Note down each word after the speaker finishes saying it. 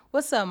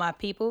What's up, my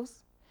peoples?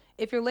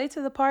 If you're late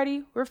to the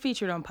party, we're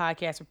featured on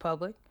Podcast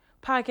Republic.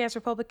 Podcast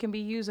Republic can be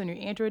used on your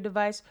Android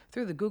device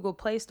through the Google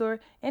Play Store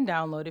and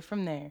download it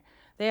from there.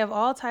 They have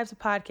all types of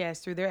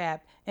podcasts through their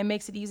app and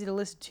makes it easy to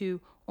listen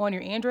to on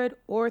your Android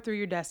or through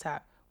your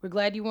desktop. We're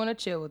glad you want to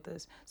chill with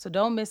us, so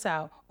don't miss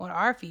out on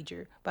our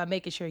feature by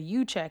making sure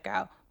you check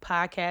out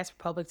Podcast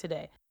Republic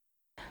today.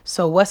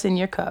 So, what's in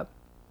your cup?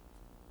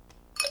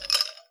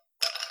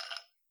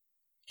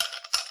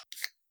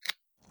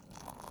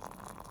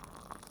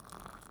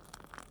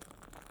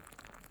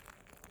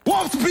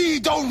 Warp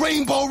speed, don't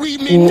rainbow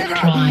read me, Warp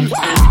drive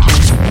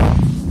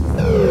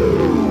active.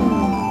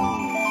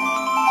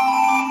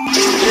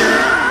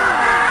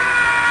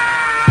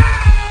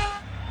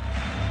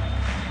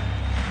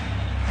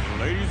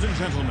 Ladies and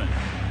gentlemen,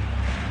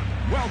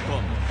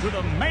 welcome to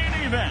the main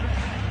event.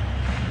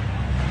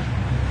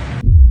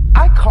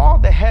 I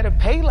called the head of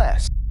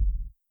Payless.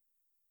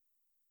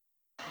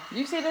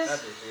 You see this?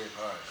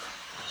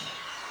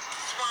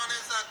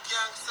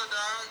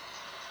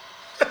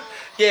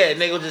 Yeah,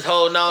 nigga was just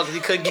holding on because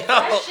he couldn't get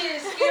off. That shit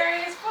is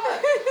scary as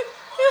fuck.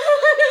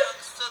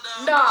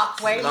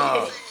 Wait a No,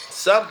 minute.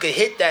 something could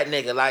hit that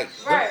nigga like.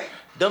 Right.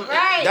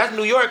 Right. That's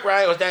New York,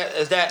 right? Or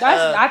is that?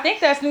 I think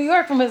that's New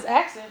York from his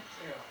accent.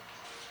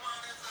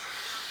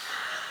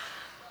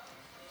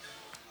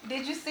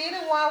 Did you see the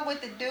one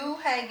with the dude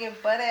hanging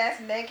butt ass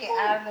naked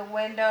out of the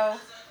window?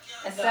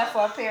 Except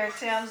for a pair of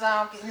Tim's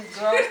on, getting his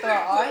girl throw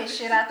all his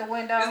shit out the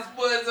window. This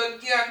was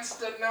a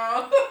youngster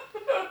now.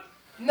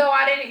 No,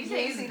 I didn't. You You said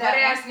see he's that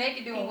butt one? ass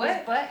naked He doing was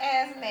what? butt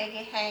ass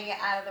naked hanging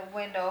out of the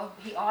window.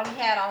 All he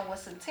had on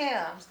was some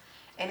Tim's.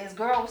 And his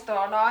girl was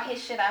throwing all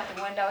his shit out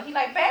the window. He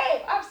like,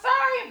 babe, I'm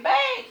sorry,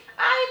 babe.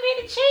 I ain't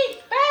mean to cheat,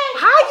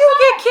 babe. How I'm you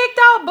sorry." get kicked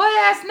out butt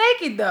ass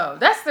naked though?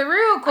 That's the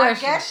real I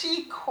question. guess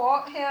she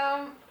caught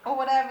him or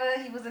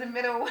whatever. He was in the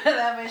middle or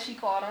whatever, and she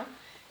caught him.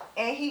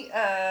 And he,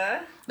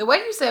 The way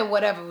you said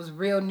whatever was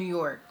real New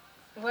York.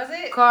 was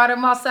it? Caught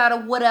him outside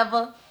of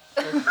whatever.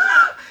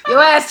 Your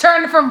ass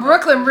turned from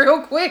Brooklyn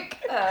real quick.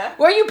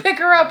 Where you pick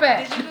her up Did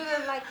at? you do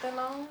the, like, the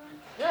long?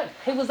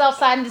 He was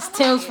outside in this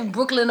Tim's from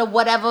Brooklyn or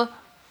whatever.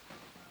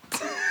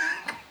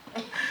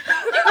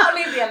 You gonna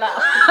leave me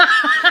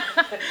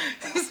alone.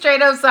 He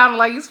straight up sounded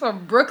like he's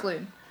from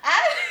Brooklyn.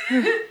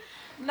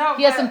 No,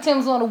 He had but- some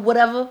Tim's on or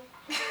whatever.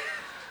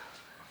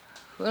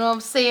 You know what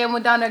I'm saying?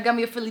 Went down there, got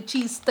me a Philly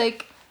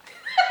cheesesteak.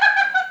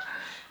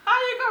 How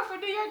you go from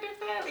New York to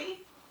Philly?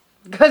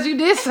 Because you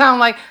did sound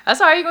like, that's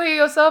how you gonna hear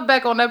yourself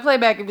back on that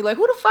playback and be like,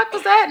 who the fuck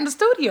was that in the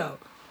studio?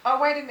 Oh,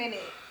 wait a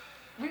minute.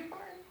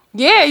 Recording?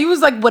 Yeah, you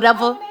was like,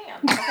 whatever. Oh,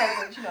 damn. Okay,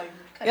 but you know, you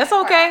cut That's that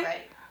part okay. out,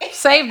 right?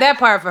 Save that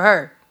part for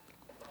her.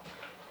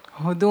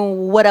 I'm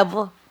doing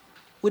whatever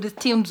with his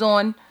Tim's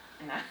on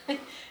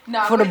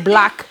No, for the but-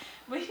 block.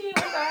 But he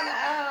was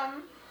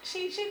on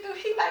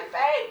he like,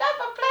 babe, that's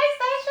my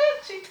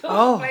PlayStation. She threw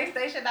Oh. the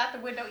PlayStation out the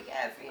window.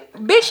 Yes, it.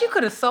 Bitch, you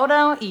could have sold that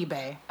on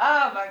eBay.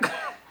 Oh my god.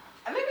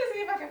 Let me see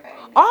if I can find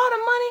it. All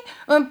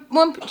the money.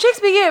 When chicks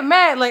be getting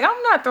mad, like,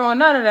 I'm not throwing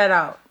none of that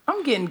out.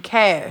 I'm getting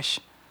cash.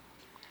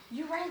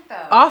 You right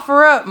though.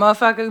 Offer up,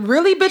 motherfucker.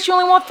 Really, bitch, you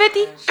only want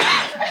 50?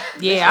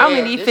 Yeah, I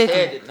only need This 50.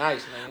 head is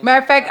nice, man.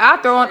 Matter of fact,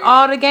 I'll throw in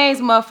all the games,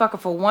 motherfucker,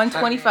 for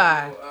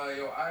 125.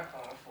 Your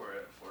iPhone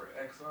for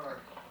XR.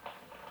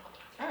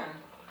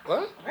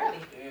 What? Really?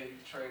 Yeah, you can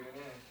trade it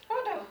in.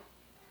 Who do?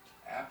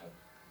 Apple.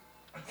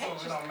 So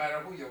it don't matter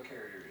who your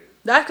carrier is.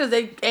 That's because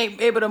they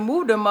ain't able to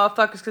move them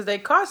motherfuckers because they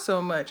cost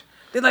so much.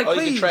 They're like, Oh,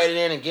 please. you can trade it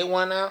in and get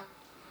one now?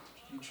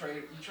 You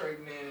trading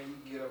in and you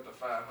can get up to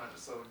 500.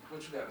 So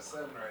what you got, a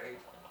 7 or 8?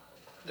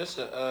 This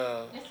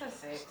a It's a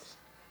 6.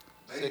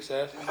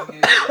 6S.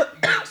 You get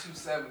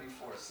 270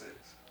 for a 6.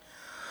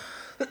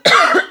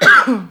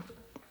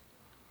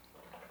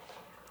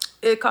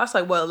 It costs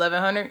like, what,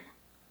 1100.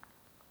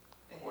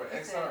 Or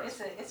It's XR. a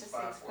 6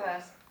 540.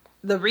 plus.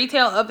 The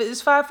retail of it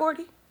is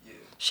 540. Yeah.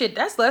 Shit,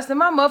 that's less than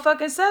my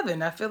motherfucking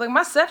 7. I feel like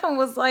my 7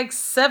 was like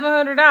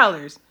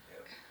 $700.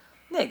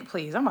 Nigga,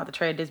 please, I'm about to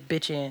trade this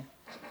bitch in.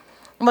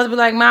 I'm about to be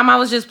like, Mom, I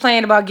was just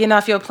playing about getting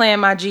off your plan,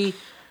 my G.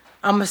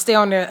 I'm gonna stay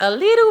on there a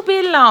little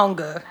bit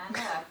longer. I know.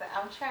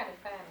 I'm trying to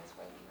find this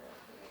for you real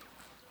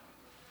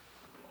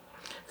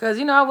quick. Cause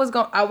you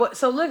know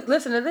so look,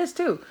 listen to this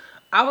too.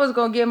 I was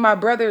gonna give my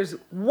brother's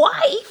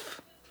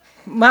wife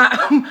my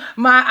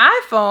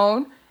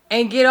iPhone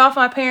and get off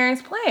my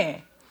parents'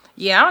 plan.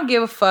 Yeah, I don't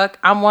give a fuck.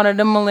 I'm one of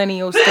the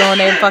millennials still on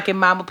their fucking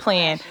mama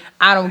plan.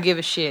 I don't give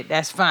a shit.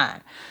 That's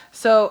fine.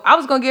 So I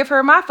was gonna give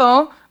her my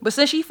phone, but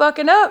since she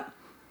fucking up,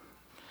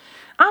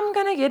 I'm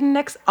gonna get an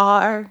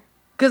XR.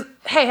 Cause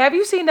hey, have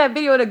you seen that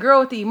video of the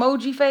girl with the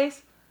emoji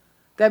face?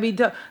 That did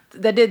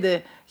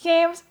the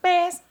yams,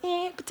 beans,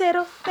 and potato.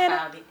 I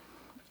found it.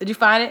 Did you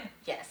find it?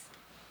 Yes.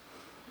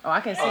 Oh,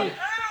 I can see.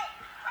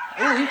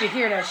 Ooh, you can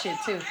hear that shit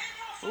too.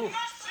 Ooh.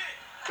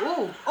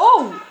 Ooh.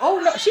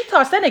 Oh no. She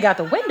tossed that nigga out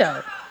the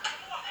window.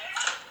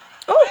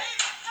 Ooh.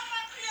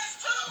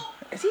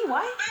 Is he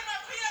white?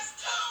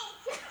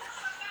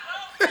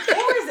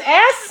 Where's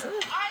S?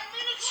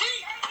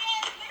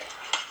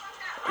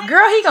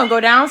 Girl, he gonna go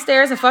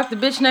downstairs and fuck the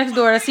bitch next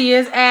door to see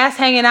his ass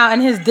hanging out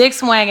and his dick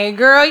swinging.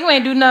 Girl, you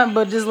ain't do nothing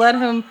but just let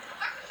him.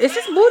 Is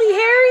his booty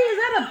hairy? Is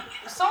that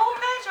a soul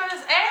patch on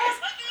his ass?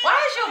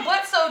 Why is your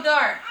butt so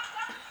dark?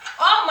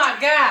 Oh my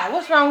God,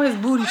 what's wrong with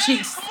his booty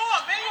cheeks?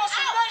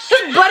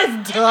 His butt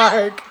is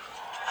dark.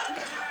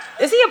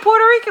 Is he a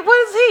Puerto Rican?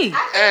 What is he?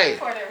 Hey,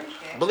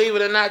 believe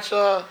it or not,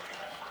 y'all,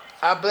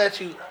 I bet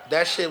you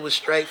that shit was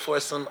straight for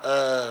some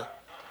to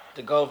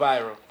go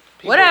viral.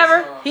 People,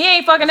 Whatever. He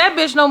ain't fucking that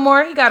bitch no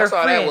more. He got That's her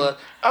all friend. that was.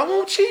 I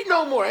won't cheat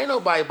no more. Ain't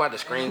nobody about to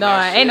scream. No,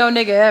 that ain't shit. no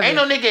nigga ever. Ain't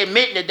no nigga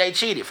admitting that they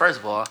cheated. First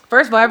of all,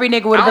 every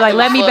nigga would have been I like, don't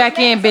let me give a back fuck.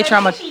 in, bitch, or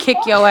I'm gonna kick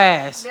your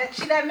ass.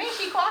 That means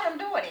she caught him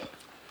doing it.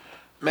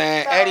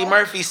 man, Eddie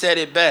Murphy said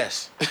it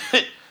best.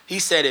 He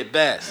said it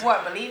best.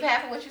 What? Believe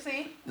half of what you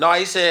see? No,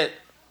 he said,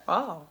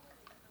 Oh.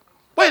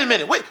 wait a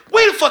minute. Wait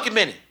a fucking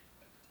minute.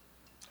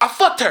 I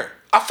fucked her.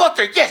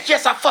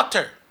 Yes, I fucked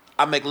her.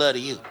 I make love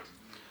to you. You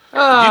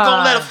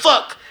gonna let a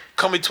fuck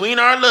come between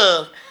our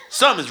love?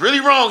 Something's really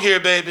wrong here,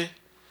 baby.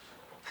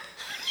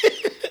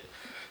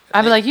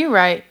 I'd be like, you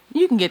right.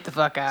 You can get the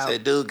fuck out.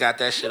 Said dude got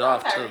that shit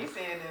off too. Tyrese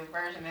said the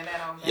version of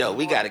that on Yo,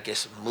 we gotta get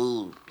some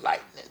mood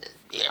lighting in this.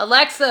 Yeah.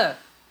 Alexa,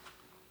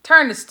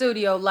 turn the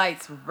studio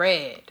lights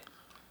red.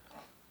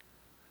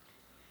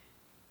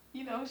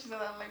 You know, she's like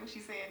when she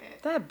said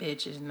that. That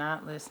bitch is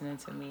not listening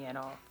to me at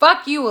all.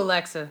 Fuck you,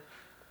 Alexa.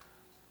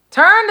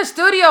 Turn the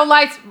studio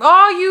lights.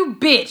 Oh, you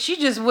bitch. You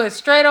just went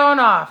straight on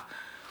off.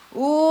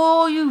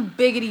 Ooh, you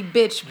biggity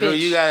bitch. Drew,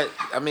 you got,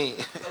 I mean.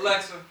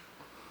 Alexa,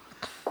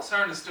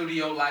 turn the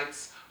studio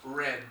lights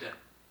red.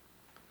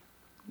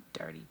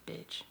 Dirty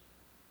bitch.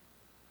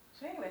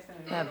 She ain't listening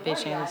to That me.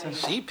 bitch ain't listening.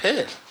 She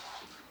pissed.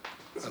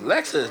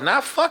 Alexa is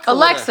not fucking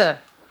with us. Alexa,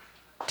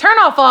 turn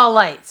off all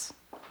lights.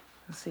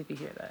 Let's see if you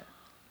hear that.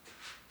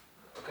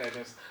 Okay,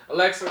 this.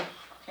 Alexa,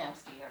 I'm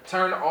scared.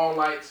 turn all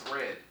lights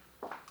red.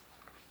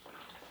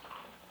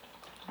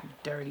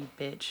 Dirty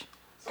bitch.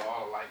 So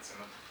all the lights in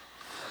them.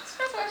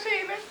 That's why she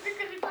ain't listening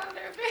because you found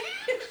her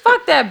bitch.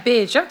 Fuck that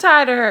bitch. I'm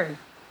tired of her.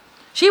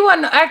 She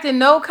wasn't acting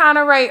no kind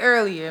of right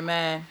earlier,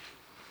 man.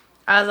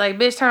 I was like,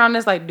 bitch, turn on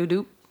this like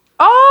doo-doo.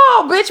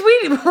 Oh, bitch, we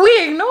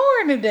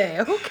ignoring today.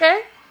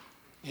 Okay.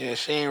 Yeah,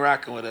 she ain't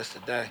rocking with us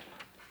today.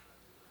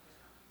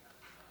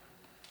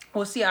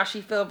 We'll see how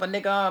she feel if a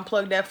nigga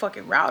unplug that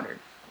fucking router.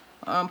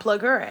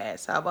 Unplug her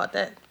ass. How about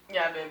that?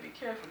 Yeah, I better be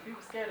careful.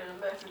 People scared of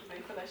Alexa because they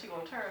feel like she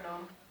gonna turn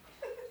on them.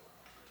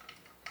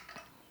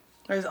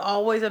 There's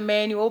always a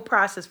manual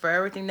process for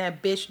everything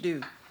that bitch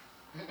do.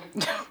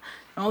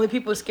 Only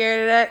people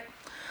scared of that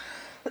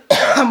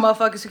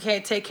motherfuckers who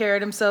can't take care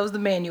of themselves the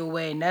manual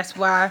way. And that's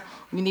why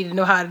you need to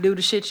know how to do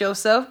the shit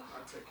yourself. I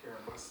take care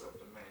of myself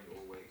the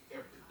manual way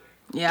every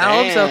day. Yeah,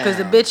 I hope so, because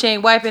the bitch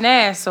ain't wiping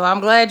ass. So I'm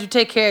glad you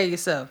take care of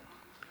yourself.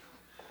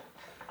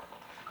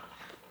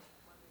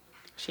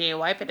 She ain't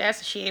wiping ass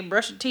and she ain't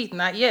brushing teeth.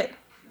 Not yet.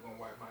 You gonna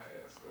wipe my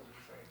ass? What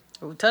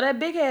you saying? Tell that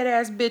big head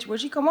ass bitch when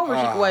she come over,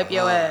 she can wipe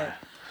your ass.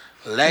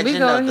 Legend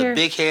go of the here.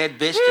 big head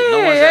bitch Yeah, that no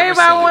one's ever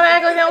everybody want to seen.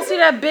 act like they don't see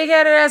that big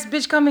headed ass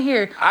bitch coming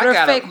here. I with her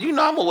gotta, fake. you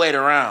know I'm gonna wait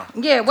around.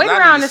 Yeah, wait 'Cause I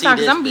around need to this see time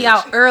because I'm gonna be bitch.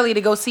 out early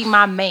to go see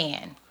my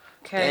man.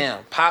 Okay.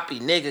 Damn, Poppy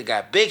nigga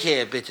got big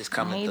head bitches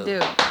coming He through.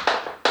 do.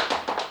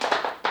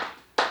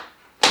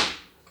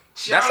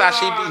 That's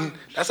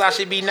how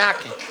she be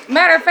knocking.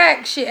 Matter of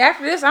fact, shit.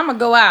 After this, I'm gonna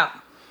go out.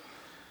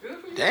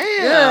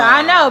 Damn. Yeah,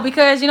 I know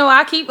because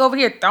I keep over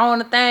here throwing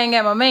the thing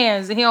at my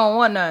man's and he don't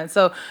want none.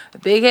 So the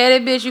big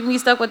headed bitch, you can be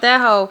stuck with that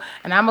hoe,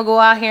 and I'm gonna go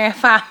out here and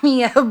find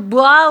me a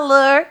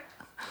baller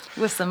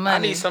with some I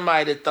money. need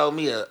somebody to throw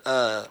me a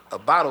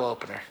bottle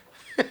opener.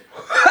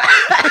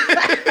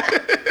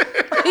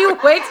 You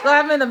wait till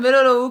I'm in the middle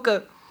of the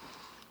hookah.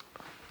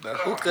 The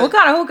hookah. What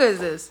kind of hookah is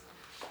this?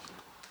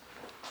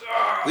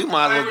 We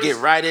might as well get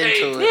right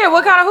into it. Yeah,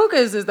 what kind of hookah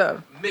is this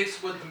though?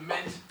 Mixed with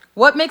mint.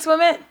 What mixed with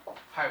mint?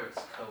 Pirates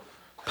Cove.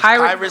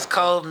 Pirates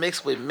Cove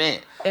mixed with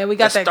mint. And we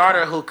got the that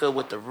starter hookah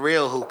with the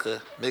real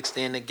hookah mixed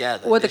in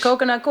together. with the This-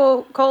 coconut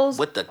coals.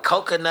 With the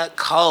coconut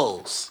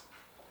coals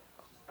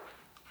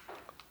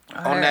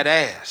on Alright. that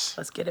ass.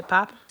 Let's get it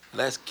popping.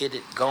 Let's get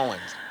it going.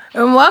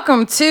 And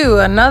welcome to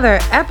another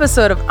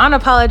episode of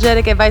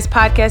Unapologetic Advice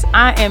Podcast.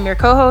 I am your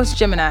co-host,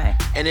 Gemini.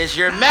 And it's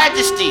your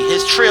majesty,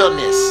 his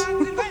trillness,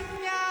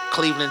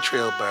 Cleveland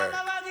Trillberg.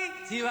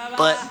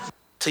 But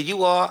to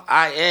you all,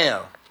 I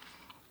am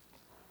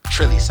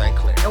Trilly St.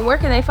 Clair. And where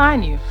can they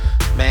find you?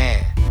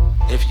 Man,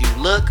 if you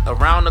look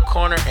around the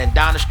corner and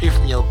down the street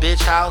from your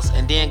bitch house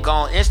and then go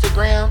on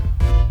Instagram,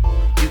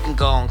 you can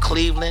go on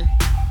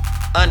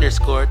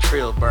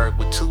Cleveland_Trillberg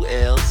with 2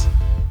 L's.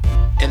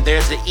 And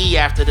there's an E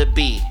after the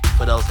B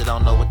for those that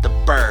don't know what the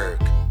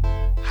berg,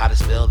 how to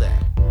spell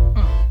that.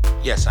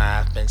 Yes,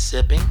 I've been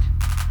sipping.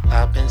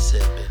 I've been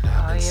sipping.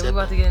 Oh yeah, we're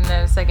about to get into that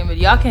in a second. But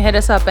y'all can hit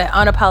us up at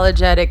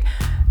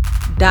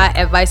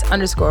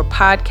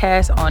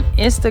unapologetic.advice_podcast on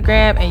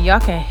Instagram. And y'all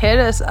can hit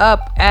us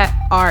up at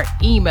our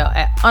email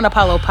at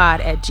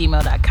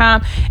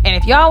unapollopod@gmail.com. And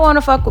if y'all want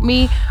to fuck with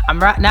me, I'm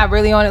not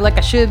really on it like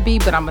I should be,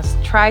 but I'm going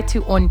to try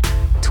to on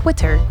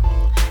Twitter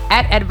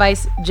at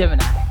Advice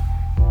Gemini.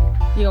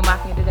 You gonna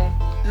mock me today?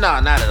 No,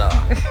 not at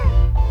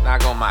all. Not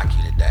gonna mock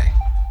you today.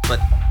 But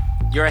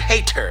you're a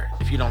hater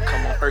if you don't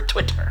come on her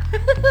Twitter.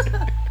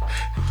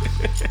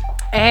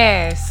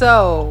 And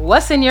so,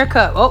 what's in your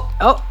cup?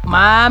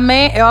 My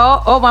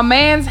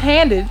man's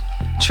handed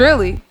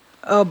Trilly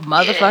a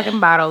motherfucking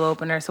bottle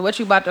opener. So what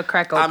you about to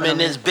crack open? I'm in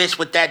this bitch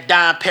with that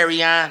Dom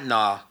Perignon.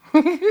 No.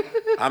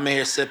 I'm in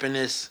here sipping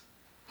this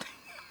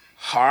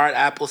hard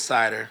apple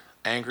cider,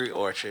 Angry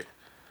Orchard,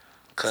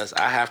 because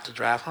I have to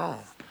drive home.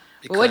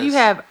 Well, what do you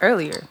have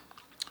earlier?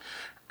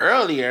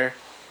 Earlier,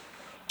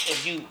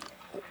 if you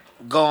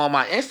go on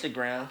my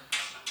Instagram,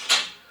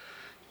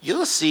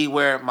 you'll see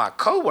where my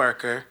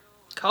coworker,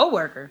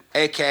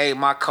 aka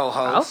my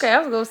co-host, okay, I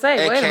was gonna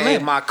say, wait a aka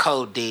minute, my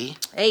co-D,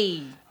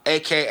 hey,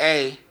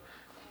 aka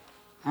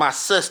my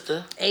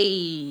sister,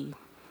 hey,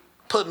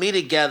 put me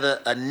together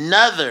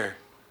another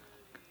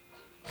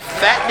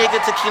Fat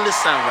Nigga Tequila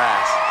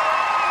Sunrise.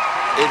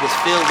 It was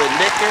filled with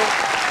liquor,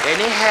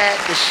 and it had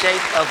the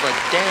shape of a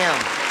damn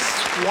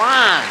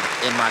swan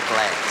in my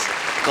glass.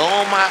 Go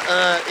on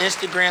my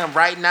Instagram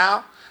right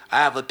now. I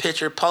have a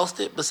picture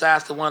posted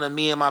besides the one of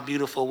me and my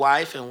beautiful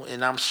wife,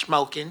 and I'm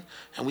smoking,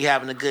 and we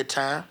having a good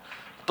time.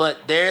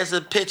 But there's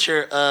a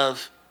picture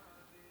of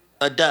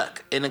a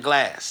duck in a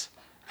glass.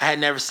 I had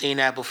never seen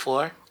that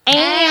before.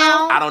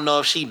 I don't know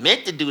if she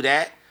meant to do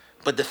that,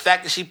 but the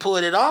fact that she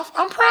pulled it off,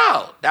 I'm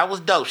proud. That was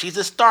dope. She's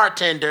a star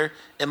tender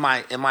in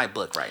my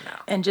book right now.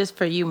 And just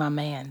for you, my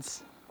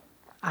mans,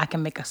 I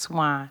can make a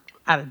swan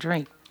out of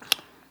drink.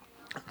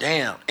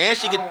 Damn. And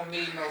she I could. don't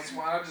need no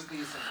swan. I just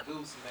need some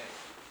goose,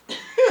 man.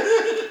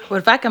 What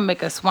if I can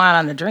make a swan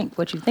on a drink?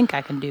 What you think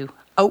I can do?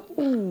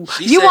 Oh,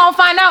 She you said- won't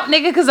find out,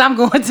 nigga, because I'm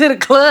going to the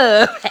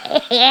club.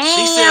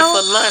 She said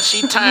for lunch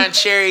she tying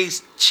cherry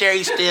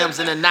stems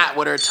in a knot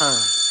with her tongue.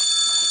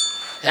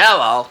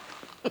 Hello.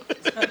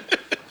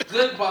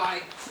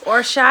 Goodbye.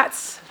 Or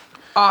shots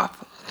off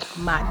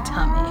my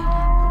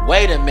tummy.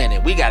 Wait a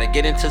minute. We got to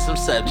get into some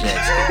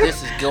subjects.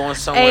 This is going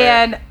somewhere.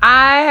 And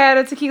I had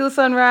a tequila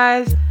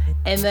sunrise,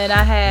 and then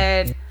I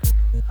had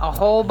a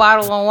whole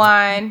bottle of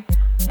wine,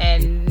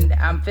 and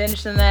I'm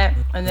finishing that,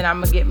 and then I'm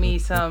gonna get me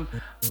some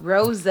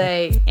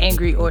Rosé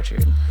Angry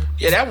Orchard.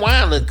 Yeah, that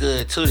wine looked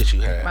good too that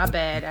you had. My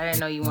bad, I didn't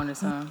know you wanted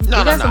some. No,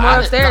 you got some more I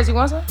upstairs. didn't- You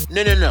want some?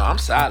 No. I'm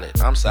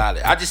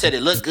solid. I just said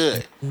it looked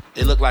good.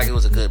 It looked like it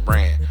was a good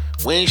brand.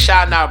 We ain't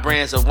shouting out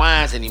brands of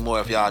wines anymore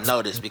if y'all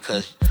notice,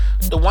 because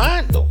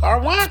our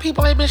wine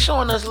people ain't been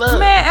showing us love.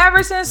 Man,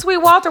 ever since Sweet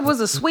Walter was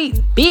a sweet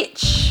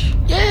bitch.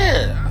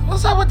 Yeah,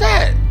 what's up with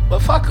that? But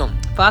fuck them.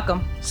 Fuck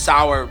them.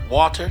 Sour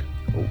water,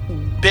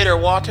 bitter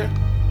water,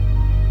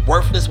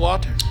 worthless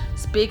water.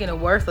 Speaking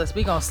of worthless,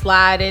 we gonna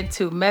slide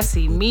into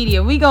messy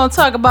media. We gonna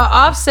talk about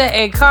Offset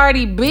and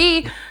Cardi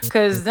B,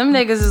 cause them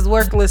niggas is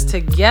worthless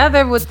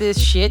together with this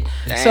shit.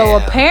 So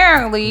Damn.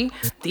 apparently,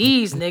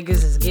 these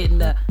niggas is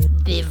getting a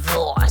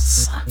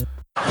divorce.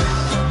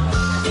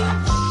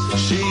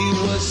 She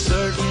was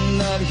certain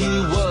that he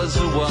was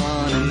her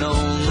one and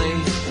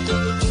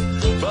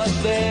only, but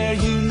their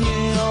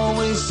union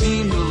always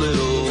seemed a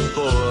little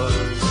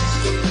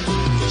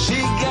forced. She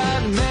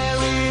got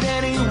married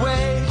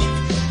anyway.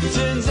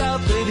 Turns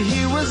out that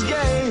he was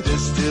gay. They're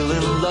still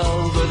in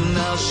love, but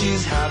now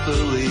she's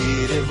happily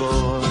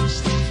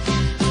divorced.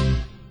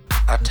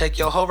 I'll take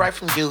your hoe right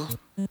from you.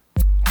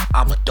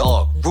 I'm a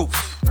dog,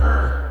 roof.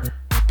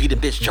 Be the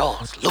bitch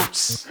jaws,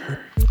 loose.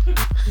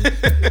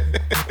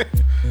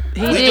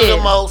 He We did. do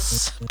the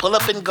most. Pull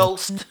up and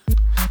ghost.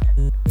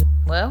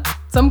 Well,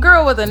 some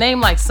girl with a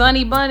name like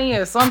Sunny Bunny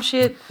or some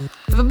shit.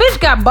 If a bitch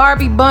got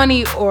Barbie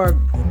Bunny or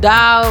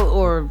Doll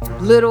or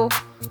Little,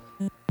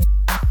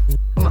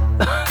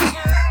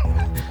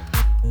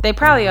 they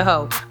probably a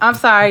hoe. I'm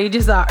sorry, you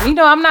just are. You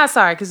know, I'm not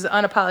sorry because it's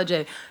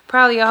unapologetic.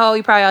 Probably a hoe.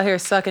 You probably out here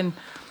sucking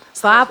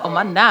slob on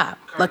my knob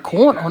like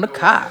corn on a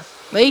cob.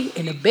 Lay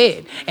in the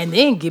bed and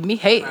then give me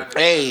head.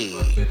 Hey,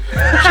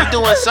 she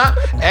doing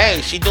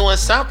something. She doing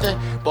something.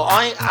 But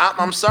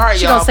I'm sorry,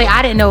 She y'all. gonna say,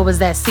 I didn't know it was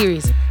that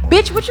serious.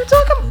 Bitch, what you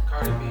talking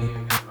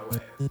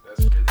about?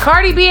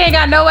 Cardi B ain't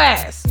got no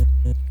ass. That's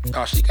what it is. Cardi B ain't got no ass.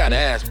 Oh, she got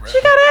ass, bro. She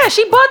got ass.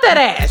 She bought that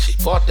ass.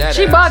 She bought that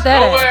She ass. bought that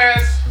No ass.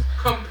 ass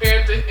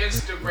compared to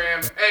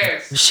Instagram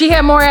ass. She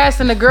had more ass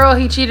than the girl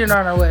he cheated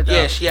on her with. Though.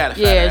 Yeah, she had a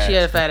fat Yeah, ass. she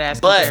had a fat ass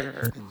compared to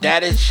her. But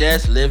that is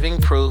just living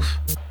proof.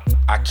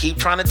 I keep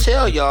trying to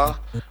tell y'all,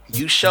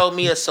 you show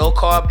me a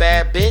so-called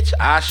bad bitch,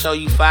 I'll show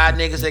you 5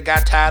 niggas that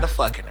got tired of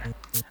fucking her.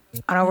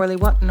 I don't really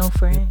want no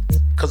friends.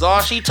 Cause all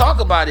she talk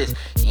about is,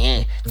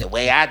 yeah, the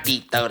way I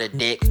deep throw the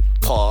dick,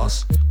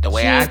 pause. The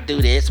way I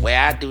do this, way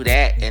I do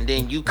that. And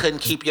then you couldn't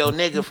keep your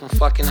nigga from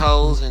fucking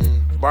hoes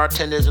and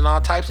bartenders and all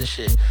types of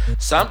shit.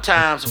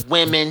 Sometimes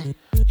women,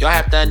 y'all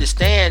have to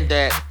understand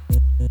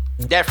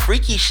that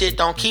freaky shit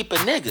don't keep a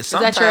nigga. Is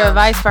that your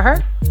advice for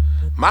her?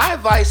 My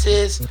advice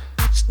is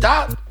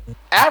stop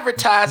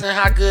advertising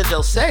how good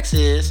your sex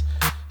is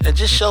and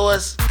just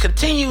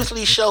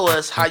continuously show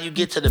us how you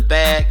get to the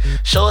bag.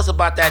 Show us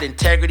about that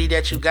integrity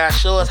that you got.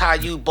 Show us how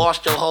you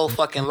bossed your whole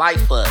fucking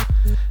life up.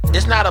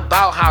 it's not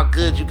about how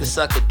good you can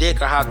suck a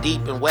dick or how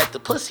deep and wet the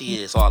pussy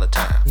is all the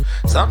time.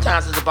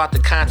 Sometimes it's about the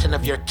content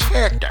of your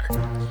character.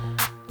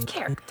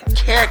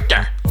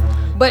 Character.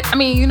 But I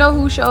mean, you know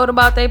who showed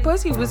about their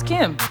pussy was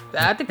Kim.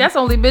 I think that's the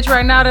only bitch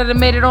right now that have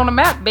made it on the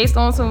map based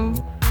on some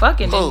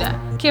fucking. Who?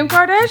 Kim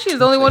Kardashian is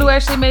the only one who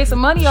actually made some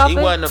money off it. She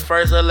wasn't the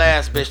first or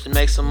last bitch to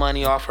make some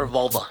money off her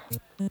vulva.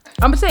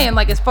 I'm saying,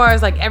 like, as far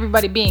as like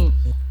everybody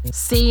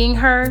seeing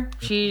her,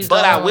 she's.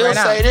 But I will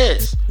say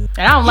this,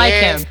 and I don't like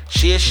him.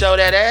 She'll show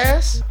that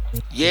ass.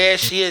 Yeah,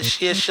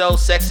 she'll show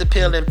sex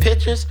appeal in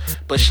pictures,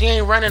 but she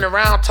ain't running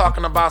around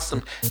talking about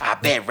some. I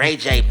bet Ray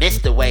J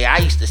missed the way I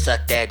used to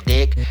suck that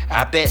dick.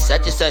 I bet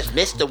such and such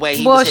missed the way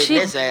he was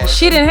hitting his ass.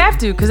 She didn't have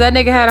to, because that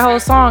nigga had a whole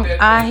song.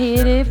 I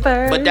hit it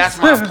first. But that's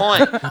my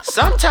point.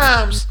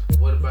 Sometimes.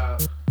 What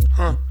about?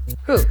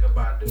 Who?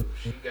 About dude?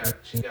 She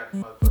got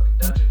motherfucking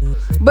dungeon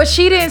pussy. But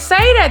she didn't say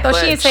that though. But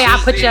she didn't say I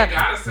put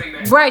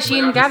you. Right, she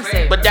didn't gotta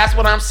say it. But that's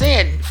what I'm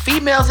saying.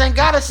 Females ain't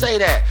gotta say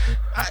that.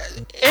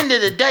 End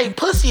of the day,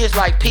 pussy is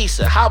like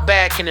pizza. How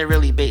bad can it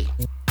really be?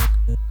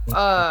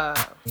 No,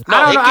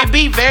 it can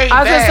be very bad.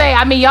 I was gonna say,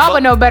 I mean, y'all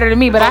would know better than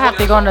me, but I have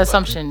to go on the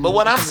assumption. But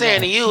what I'm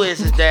saying to you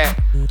is that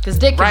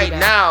right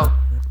now,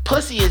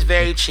 pussy is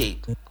very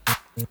cheap.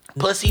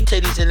 Pussy,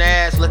 titties, and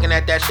ass, looking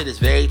at that shit is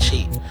very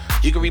cheap.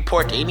 You can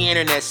report to any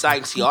internet site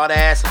and see all the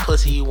ass and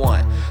pussy you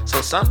want.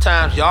 So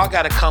sometimes y'all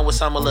gotta come with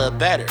something a little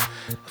better.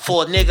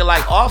 For a nigga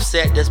like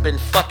Offset that's been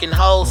fucking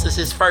hoes since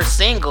his first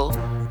single,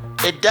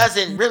 it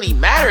doesn't really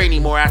matter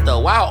anymore after a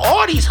while.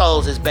 All these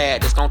hoes is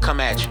bad that's gonna come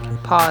at you.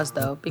 Pause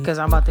though, because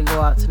I'm about to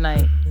go out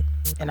tonight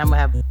and I'm gonna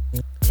have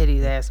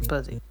titties, ass, and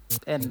pussy.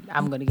 And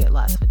I'm gonna get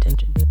lots of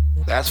attention.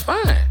 That's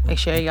fine. Make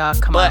sure y'all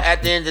come But out.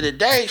 at the end of the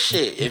day,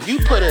 shit, if you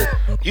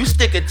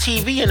stick a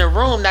TV in a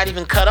room not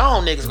even cut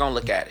on, niggas gonna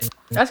look at it.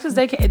 That's because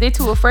they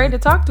too afraid to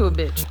talk to a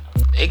bitch.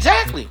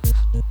 Exactly.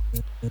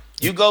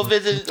 You go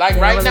visit, like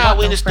right now,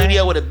 we in the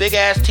studio with a big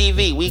ass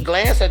TV. We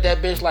glance at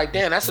that bitch like,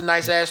 damn, that's a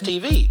nice ass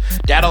TV.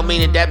 That don't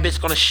mean that bitch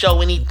gonna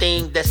show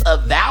anything that's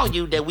of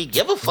value that we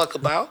give a fuck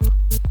about.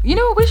 You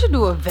know what? We should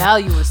do a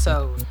value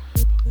episode.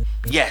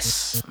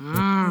 Yes.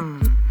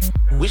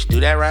 We should do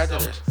that right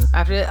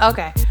there.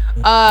 Okay.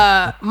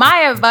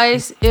 My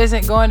advice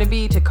isn't going to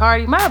be to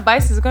Cardi. My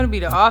advice is going to be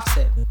to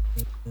Offset.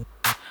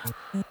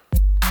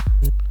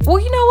 Well,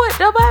 you know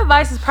what? My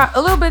advice is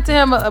a little bit to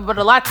him, but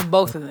a lot to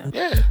both of them.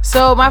 Yeah.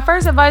 So my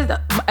first advice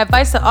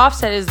to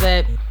Offset is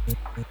that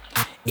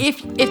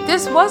if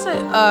this wasn't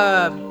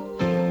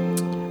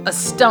a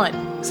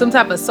stunt, some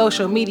type of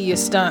social media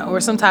stunt, or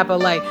some type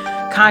of like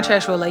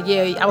contractual, like,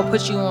 yeah, I will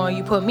put you on,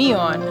 you put me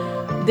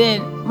on,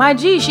 then my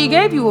G, she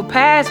gave you a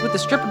pass with the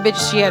stripper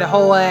bitches she had a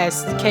whole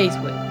ass case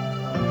with.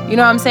 You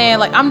know what I'm saying?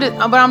 Like,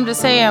 I'm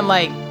just saying,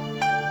 like,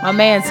 my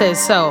man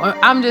says so.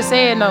 I'm just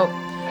saying, no,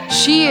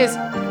 she is.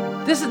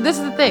 This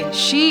is the thing.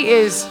 She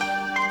is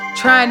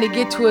trying to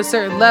get to a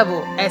certain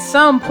level. At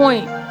some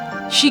point,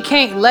 she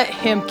can't let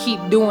him keep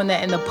doing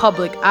that in the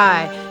public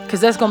eye, because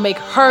that's gonna make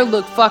her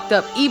look fucked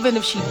up. Even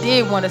if she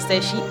did want to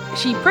stay,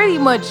 she pretty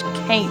much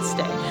can't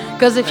stay.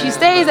 Because if she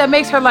stays, that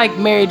makes her like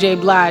Mary J.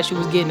 Blige, who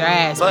was getting her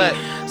ass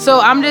beat. So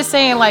I'm just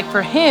saying, like,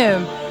 for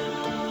him,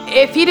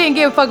 if he didn't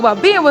give a fuck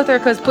about being with her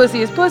because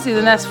pussy is pussy,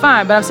 then that's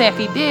fine. But I'm saying if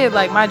he did,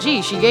 like, my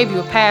G, she gave you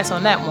a pass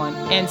on that one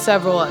and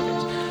several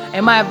others.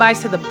 And my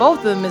advice to the both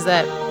of them is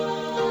that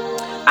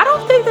I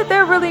don't think that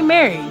they're really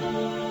married.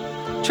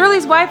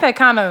 Trilly's wife had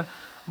kind of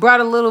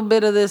brought a little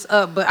bit of this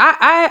up, but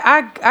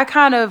I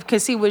kind of can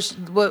see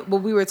what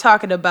we were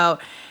talking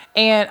about.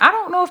 And I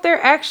don't know if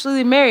they're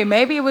actually married.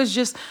 Maybe it was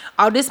just,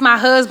 oh, this is my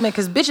husband,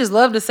 because bitches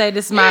love to say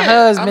this is my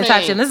husband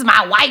type shit. This is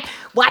my wife.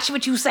 Watch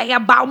what you say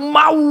about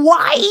my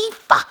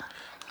wife.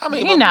 I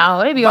mean, you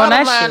know, they be on that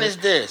shit. Bottom line is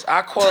this.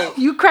 I quote.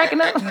 You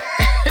cracking up?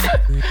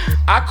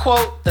 I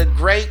quote the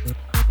great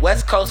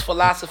West Coast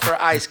philosopher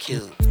Ice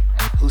Cube,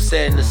 who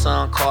said in the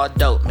song called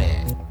Dope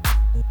Man,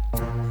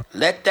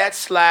 let that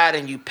slide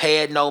and you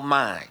pay it no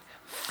mind.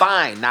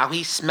 Fine, now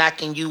he's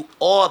smacking you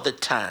all the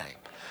time.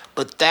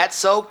 But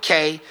that's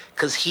okay,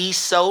 cause he's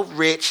so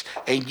rich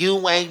and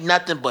you ain't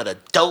nothing but a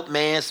dope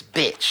man's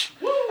bitch.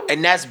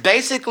 And that's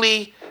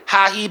basically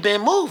how he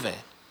been moving.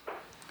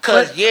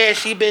 Cause yeah,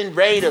 she been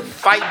ready to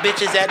fight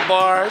bitches at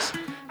bars.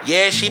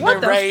 Yeah, she been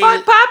ready. What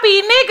the fuck,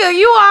 Poppy, nigga?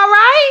 You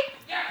alright?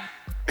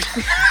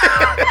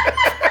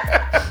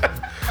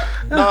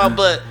 No,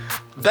 but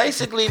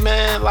basically,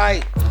 man,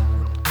 like,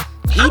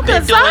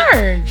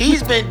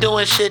 he's been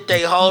doing shit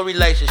they whole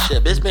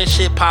relationship. It's been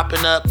shit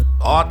popping up,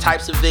 all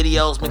types of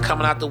videos been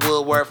coming out the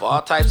woodwork,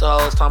 all types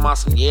of hoes talking about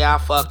some, yeah, I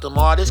fucked him,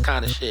 all this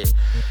kind of shit.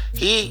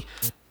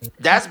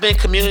 That's been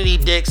community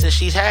dick since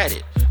she's had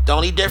it. The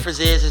only difference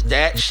is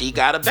that she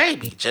got a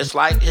baby, just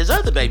like his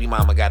other baby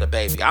mama got a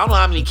baby. I don't know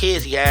how many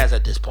kids he has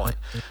at this point.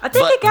 I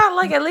think he got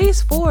like at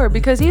least 4,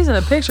 because he's in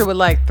a picture with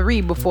like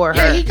 3 before her.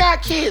 Yeah, he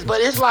got kids, but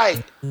it's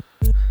like,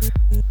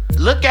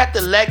 look at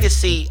the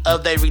legacy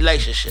of their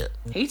relationship.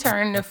 He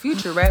turned the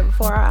future right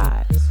before our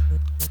eyes.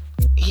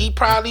 He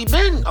probably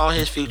been on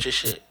his future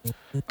shit.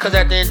 Because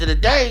at the end of the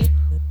day,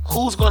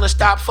 who's going to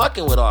stop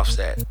fucking with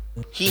Offset?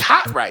 He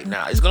hot right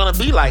now. It's gonna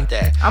be like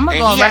that. I'm gonna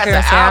and go on he has record an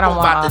and say I album don't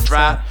want about to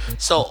drop.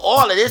 So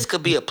all of this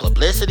could be a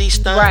publicity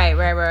stunt.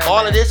 Right.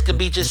 All of this could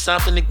be just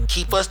something to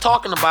keep us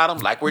talking about him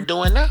like we're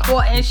doing now.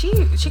 Well, and she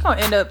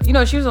gonna end up,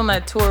 she was on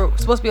that tour,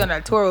 supposed to be on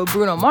that tour with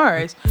Bruno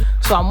Mars.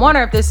 So I'm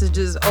wondering if this is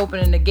just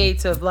opening the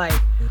gates of like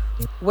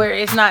where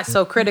it's not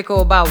so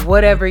critical about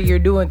whatever you're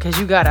doing because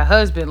you got a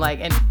husband, like,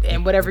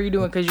 and whatever you're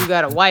doing because you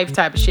got a wife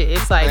type of shit.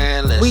 It's like,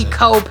 Man, we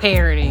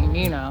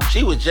co-parenting,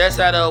 She was just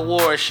at an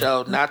award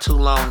show not too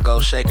long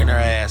ago shaking her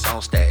ass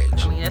on stage.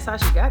 I mean, that's how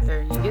she got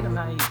there. You get them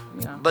how you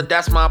know. But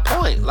that's my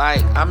point.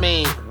 Like, I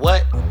mean,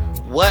 what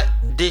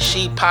did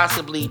she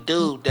possibly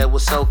do that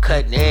was so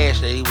cutting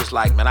edge that he was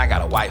like, man, I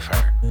gotta wife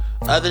her?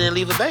 Other than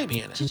leave a baby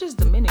in it. She's just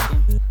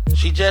Dominican.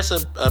 She just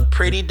a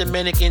pretty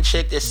Dominican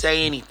chick that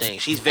say anything.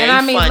 She's very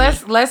funny. And I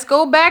mean, let's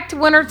go back to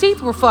when her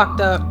teeth were fucked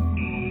up.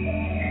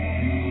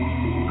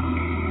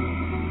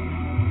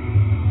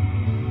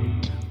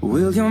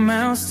 Will your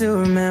mouth still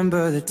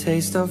remember the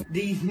taste of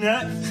These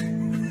nuts.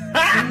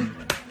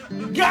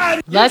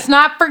 Let's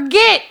not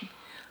forget.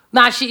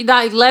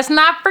 Let's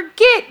not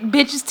forget,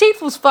 bitch's teeth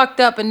was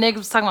fucked up and niggas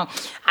was talking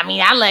about, I mean,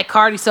 I let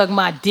Cardi suck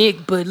my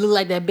dick, but it looked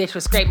like that bitch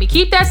was scrape me.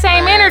 Keep that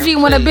same energy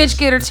when a bitch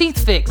get her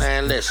teeth fixed.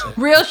 Man, listen.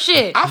 Real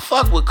shit. I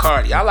fuck with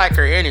Cardi. I like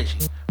her energy.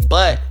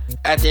 But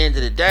at the end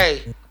of the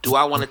day, do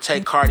I want to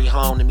take Cardi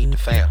home to meet the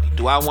family?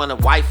 Do I want to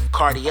wife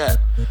Cardi up?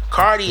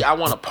 Cardi, I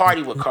want to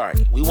party with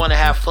Cardi. We want to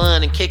have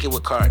fun and kick it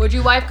with Cardi. Would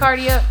you wife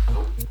Cardi up?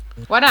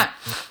 Why not?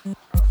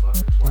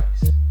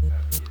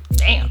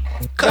 Damn.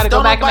 Cause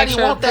don't nobody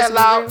want that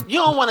loud. You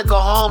don't want to go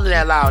home to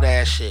that loud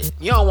ass shit.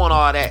 You don't want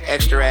all that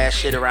extra ass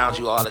shit around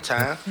you all the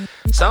time.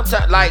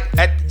 Sometimes, like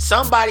at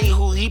somebody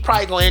who he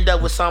probably gonna end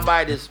up with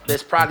somebody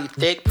that's probably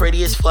thick,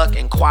 pretty as fuck,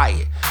 and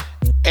quiet.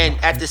 And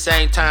at the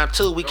same time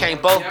too, we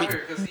can't both be.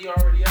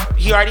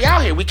 He already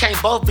out here. We can't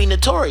both be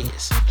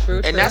notorious.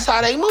 True. And that's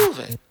how they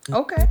moving.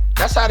 Okay.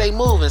 That's how they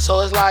moving.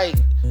 So it's like,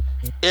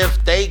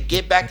 if they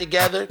get back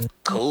together,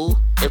 cool.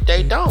 If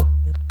they don't,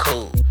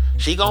 cool.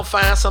 She gonna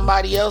find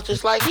somebody else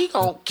just like he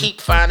gonna keep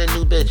finding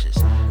new bitches.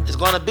 It's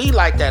gonna be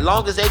like that.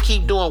 Long as they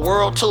keep doing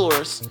world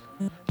tours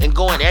and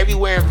going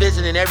everywhere and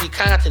visiting every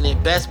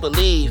continent, best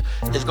believe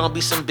there's gonna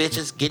be some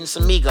bitches getting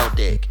some Migo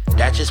dick.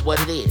 That's just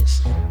what it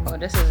is. Oh,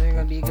 this isn't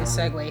gonna be a good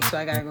segue, so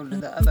I gotta go to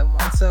the other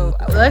one. So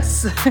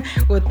let's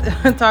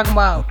talking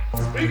about.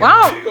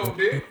 Wow.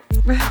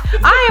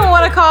 I didn't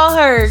want to call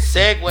her.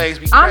 Segues.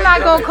 Be I'm not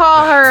gonna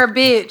call her a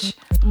bitch.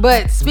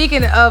 But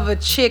speaking of a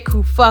chick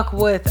who fuck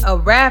with a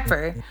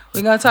rapper,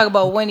 we're gonna talk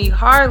about Winnie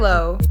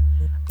Harlow.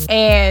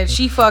 And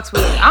she fucks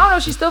with, I don't know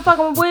if she's still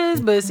fucking with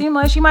Wiz, but it seemed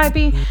like she might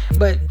be.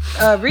 But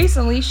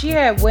recently she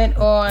had went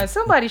on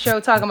somebody's show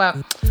talking about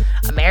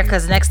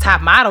America's Next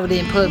Top Model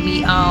didn't put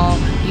me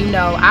on.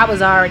 I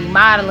was already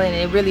modeling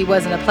and it really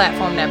wasn't a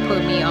platform that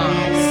put me on.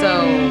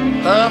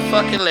 So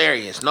fucking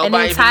hilarious.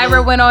 Nobody. And then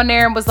Tyra went on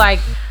there and was like,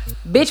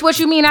 bitch, what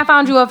you mean I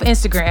found you off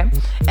Instagram?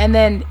 And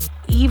then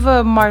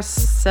Eva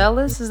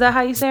Marcellus, is that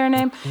how you say her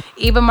name?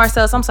 Eva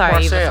Marcellus. I'm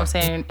sorry, Eva, if I'm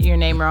saying your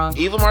name wrong.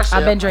 Eva Marcellus.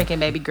 I've been drinking,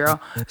 baby girl.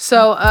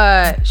 So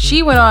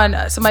she went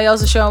on somebody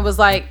else's show and was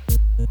like,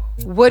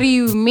 what do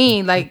you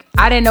mean? Like,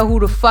 I didn't know who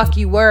the fuck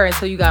you were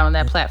until you got on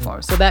that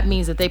platform. So that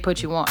means that they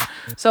put you on.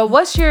 So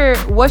what's your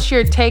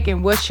take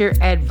and what's your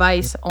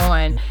advice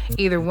on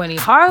either Winnie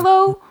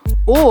Harlow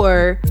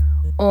or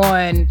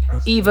on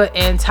Eva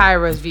and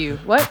Tyra's view?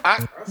 What?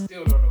 I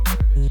still don't know.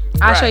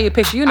 I'll show you a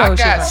picture. I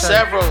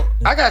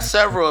got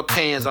several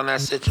opinions on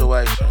that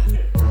situation.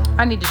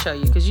 I need to show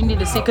you because you need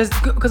to see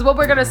because what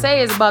we're gonna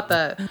say is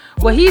about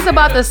what he's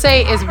about to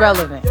say is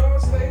relevant. Y'all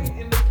say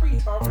in the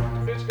pre-talk, the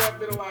bitch got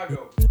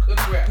vitiligo.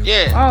 Congrats.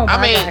 Yeah, Oh my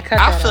I mean, God, cut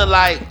that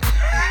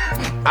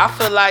I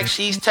feel like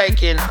she's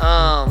taken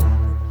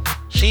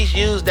she's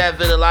used that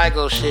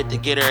vitiligo shit to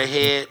get her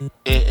ahead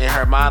in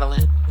her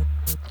modeling.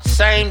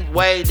 Same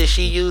way that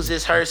she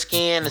uses her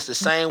skin, it's the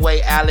same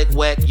way Alec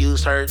Weck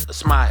used her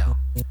smile.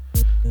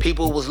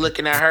 People was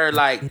looking at her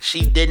like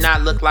she did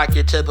not look like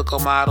your typical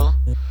model.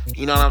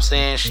 You know what I'm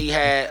saying? She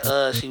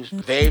was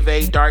very,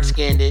 very dark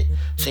skinned.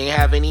 She didn't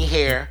have any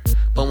hair.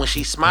 But when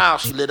she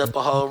smiled, she lit up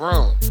a whole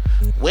room.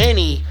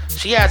 Winnie,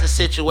 she has a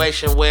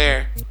situation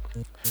where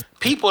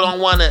people don't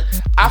want to,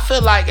 I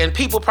feel like, and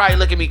people probably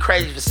look at me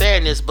crazy for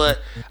saying this, but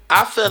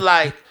I feel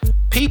like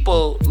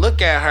people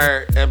look at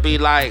her and be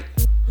like,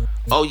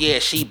 oh yeah,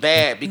 she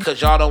bad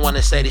because y'all don't want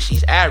to say that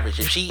she's average.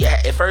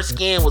 If her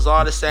skin was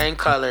all the same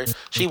color,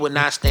 she would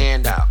not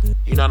stand out.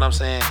 You know what I'm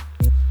saying?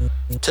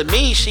 To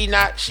me, she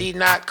not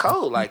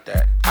cold like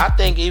that. I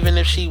think even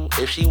if she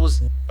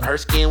was, her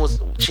skin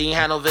was, she ain't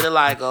had no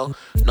vitiligo,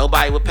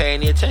 nobody would pay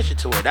any attention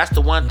to her. That's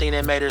the one thing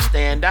that made her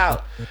stand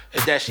out,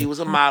 is that she was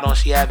a model and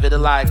she had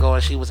vitiligo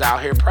and she was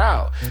out here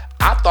proud.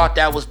 I thought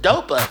that was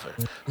dope of her.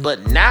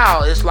 But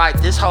now it's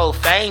like this whole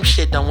fame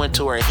shit done went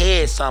to her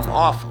head, something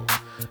awful.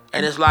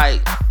 And it's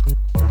like,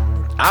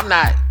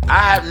 I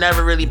have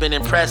never really been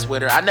impressed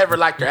with her. I never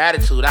liked her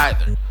attitude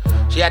either.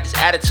 She had this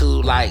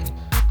attitude like,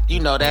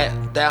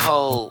 that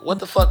whole, what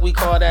the fuck we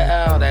call that,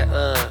 Al?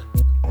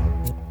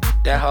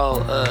 That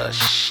whole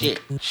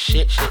shit.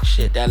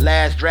 That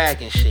Last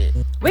Dragon shit.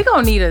 We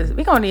gonna need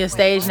a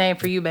stage name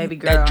for you, baby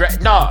girl.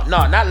 No,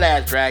 not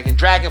Last Dragon.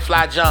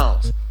 Dragonfly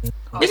Jones.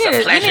 It's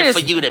a pleasure for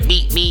you to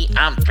meet me.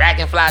 I'm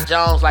Dragonfly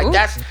Jones. Like,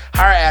 that's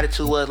her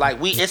attitude was like,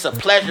 it's a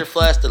pleasure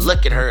for us to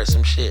look at her or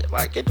some shit.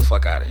 Like, get the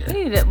fuck out of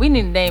here. We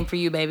need a name for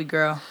you, baby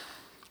girl.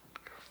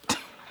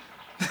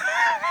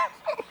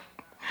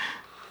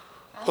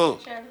 Who?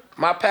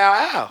 My pal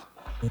Al.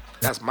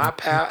 That's my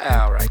pal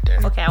Al right there.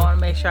 Okay, I want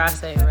to make sure I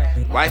say it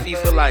right. Wifey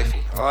for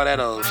lifey. All that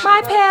old shit.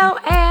 My pal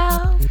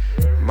Al.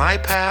 My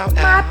pal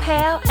Al. My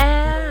pal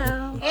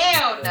Al.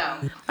 Hell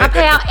no. My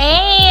pal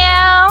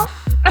Al.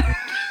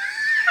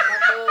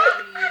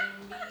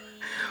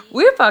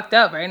 We're fucked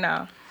up right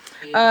now.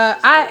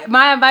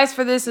 My advice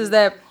for this is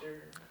that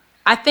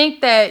I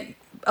think that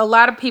a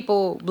lot of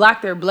people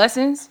block their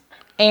blessings,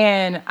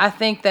 and I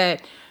think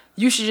that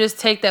you should just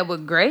take that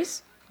with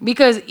grace,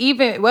 because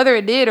even whether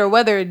it did or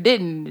whether it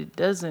didn't, it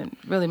doesn't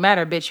really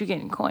matter, bitch. You're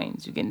getting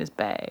coins. You're getting this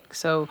bag.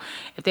 So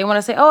if they want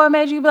to say, "Oh, I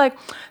made you," be like,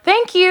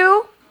 "Thank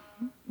you."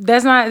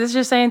 That's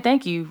just saying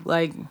thank you.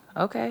 Like,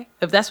 okay,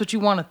 if that's what you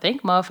want to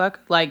think, motherfucker.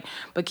 Like,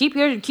 but keep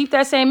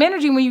that same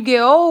energy when you get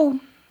old.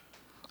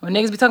 When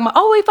niggas be talking about,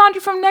 oh, we found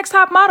you from Next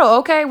Top Model.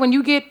 Okay, when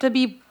you get to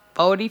be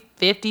 40,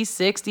 50,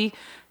 60,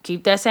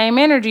 keep that same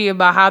energy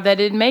about how that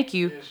didn't make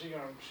you. Yeah, she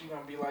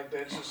gonna be like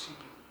that.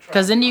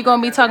 Because then you're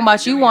going to be talking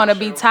about you want to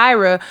be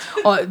Tyra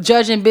or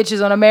judging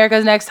bitches on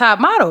America's Next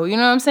Top Model. You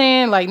know what I'm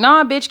saying? Like,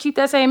 nah, bitch, keep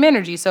that same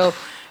energy. So,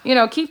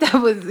 keep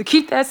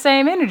that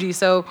same energy.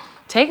 So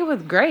take it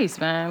with grace,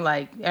 man.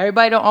 Like,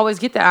 everybody don't always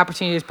get that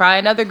opportunity. There's probably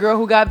another girl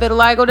who got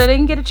vitiligo that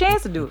didn't get a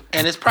chance to do it.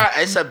 And it's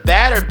a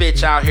badder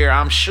bitch out here,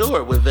 I'm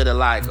sure, with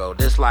vitiligo.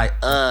 That's like,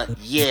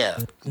 yeah,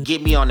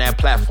 get me on that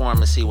platform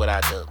and see what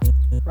I do.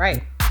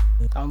 Right.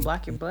 Don't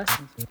block your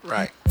blessings.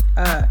 Right.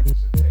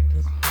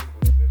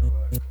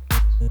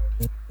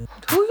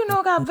 Who you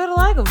know got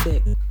vitiligo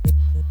dick?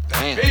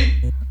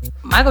 Damn.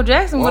 Michael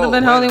Jackson would have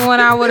been the only one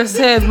I would have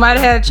said might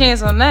have had a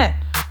chance on that.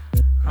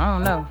 I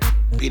don't know.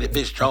 Be the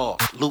bitch jaw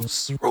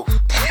loose roof.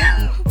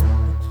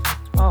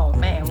 Oh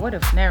man, what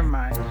if? Never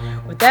mind.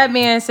 With that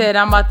being said,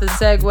 I'm about to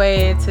segue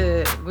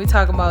into. We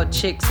talking about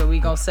chicks, so we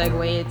gonna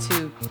segue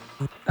into.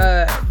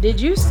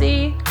 Did you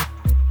see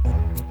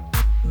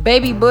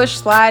Baby Bush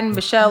sliding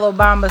Michelle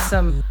Obama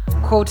some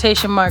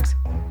quotation marks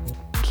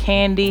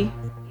candy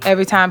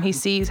every time he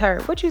sees her?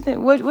 What you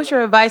think? What's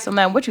your advice on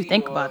that? What you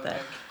think about that?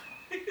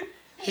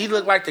 He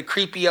looked like the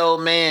creepy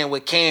old man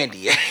with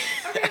candy.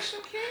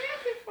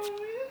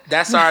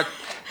 That's our.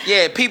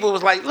 Yeah, people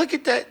was like, look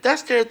at that.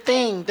 That's their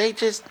thing.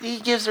 He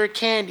gives her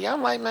candy.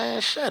 I'm like,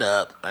 man, shut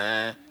up,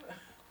 man.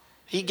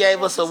 He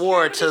gave us a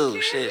award too.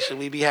 Shit, should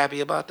we be happy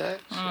about that?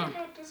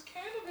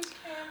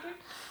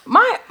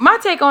 My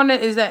take on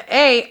it is that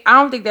A, I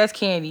don't think that's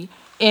candy,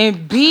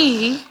 and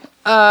B,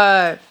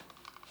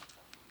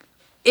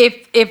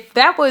 if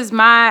that was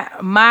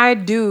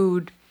my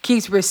dude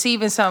keeps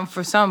receiving something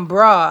for some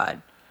broad,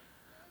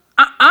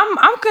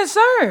 I'm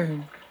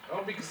concerned.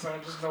 Don't be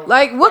concerned, just know.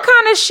 Like, what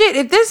kind of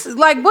shit?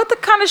 What the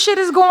kind of shit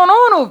is going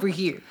on over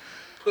here?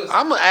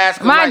 I'm gonna ask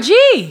him, my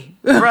G.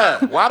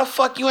 Bruh, why the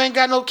fuck you ain't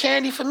got no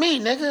candy for me,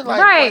 nigga?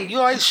 Like, right. You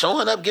always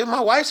showing up, giving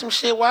my wife some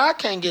shit while I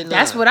can't get none.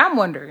 That's what I'm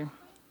wondering.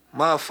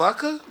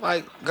 Motherfucker,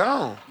 like,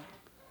 gone.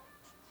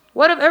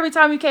 What if every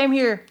time you came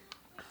here,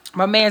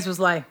 my mans was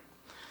like,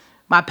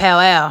 my pal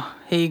Al,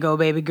 here you go,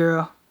 baby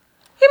girl.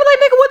 He be like,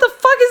 nigga, what the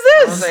fuck is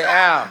I'm this? say,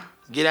 Al,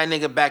 get that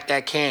nigga back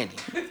that candy.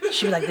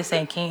 She be like, this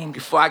ain't candy.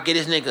 Before I get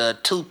this nigga a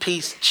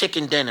 2-piece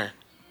chicken dinner.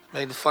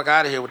 Make the fuck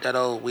out of here with that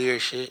old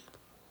weird shit.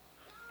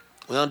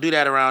 We don't do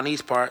that around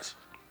these parts.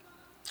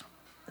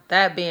 With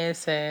that being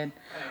said,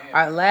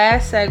 our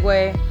last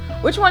segue.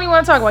 Which one you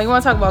want to talk about? You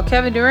want to talk about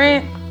Kevin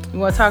Durant? You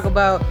want to talk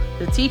about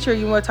the teacher?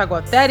 You want to talk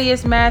about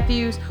Thaddeus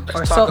Matthews?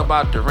 Let's talk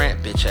about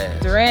Durant, bitch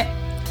ass. Durant?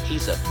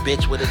 He's a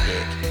bitch with a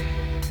dick.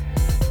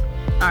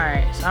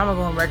 Alright, so I'm gonna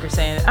go on record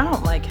saying I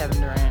don't like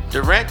Kevin Durant.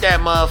 Durant, that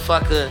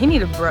motherfucker. He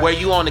need a brush. Where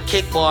you on the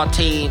kickball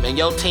team and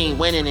your team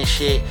winning and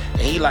shit,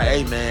 and he like,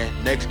 hey man,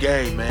 next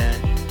game, man.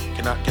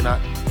 Can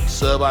I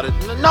sub out it?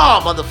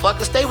 No,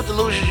 motherfucker, stay with the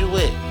losers you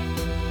with.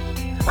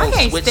 I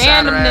can't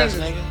stand them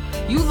niggas.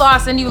 You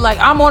lost and you like,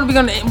 I'm only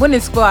gonna winning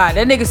squad.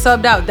 That nigga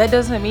subbed out. That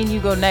doesn't mean you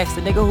go next.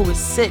 The nigga who was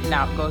sitting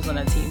out goes on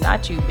that team,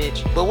 not you,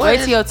 bitch. But wait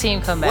till your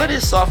team come back. What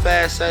did soft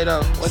ass say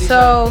though?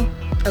 So,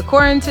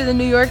 according to the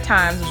New York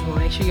Times, which we'll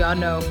make sure y'all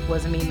know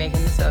wasn't me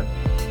making this up.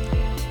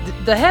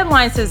 The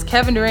headline says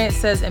Kevin Durant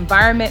says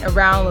environment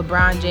around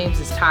LeBron James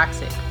is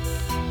toxic,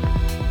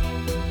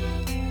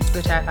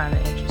 which I found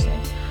it interesting.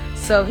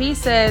 So he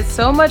says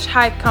so much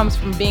hype comes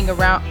from being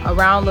around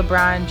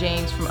LeBron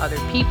James from other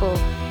people.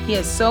 He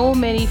has so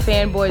many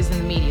fanboys in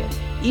the media.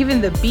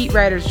 Even the beat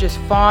writers just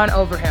fawn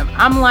over him.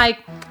 I'm like,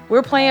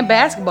 we're playing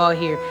basketball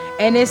here,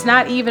 and it's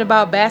not even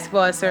about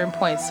basketball at certain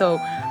points. So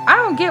I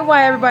don't get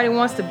why everybody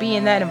wants to be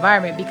in that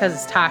environment because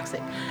it's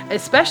toxic,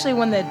 especially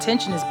when the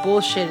attention is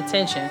bullshit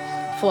attention,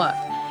 fluff.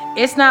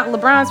 It's not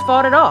LeBron's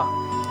fault at all.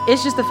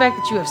 It's just the fact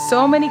that you have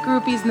so many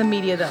groupies in the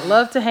media that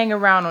love to hang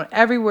around on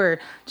every word.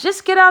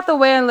 Just get out the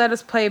way and let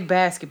us play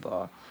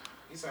basketball.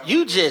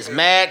 You just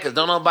mad because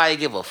don't nobody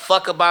give a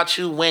fuck about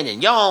you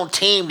winning. Your own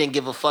team didn't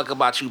give a fuck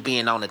about you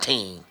being on the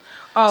team.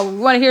 Oh, we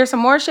want to hear some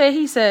more shit?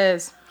 He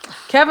says,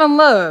 Kevin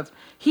Love,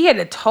 he had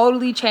to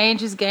totally change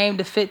his game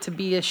to fit to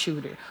be a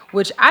shooter,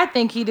 which I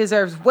think he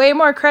deserves way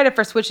more credit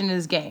for switching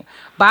his game.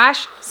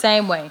 Bosh,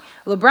 same way.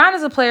 LeBron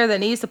is a player that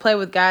needs to play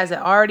with guys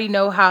that already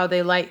know how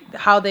they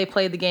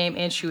play the game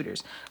and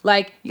shooters,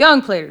 like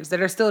young players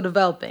that are still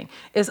developing.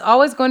 It's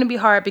always going to be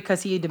hard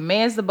because he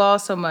demands the ball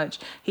so much.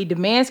 He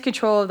demands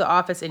control of the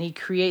offense and he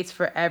creates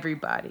for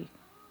everybody.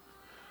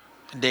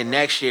 And then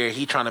next year,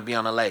 he trying to be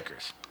on the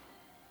Lakers.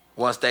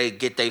 Once they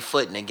get their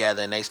footing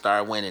together and they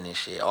start winning and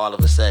shit, all of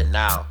a sudden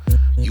now,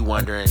 you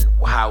wondering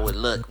how it would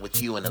look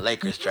with you in the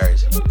Lakers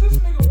jersey. But this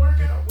nigga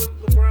working out with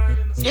LeBron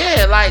in the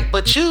Yeah, like,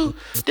 but you,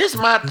 this is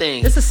my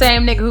thing. This the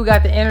same nigga who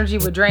got the energy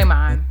with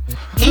Draymond.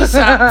 He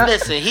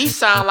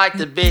sound like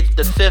the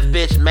fifth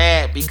bitch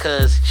mad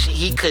because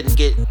he couldn't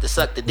get to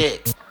suck the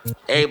dick.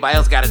 Everybody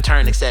else got to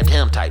turn except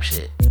him type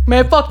shit.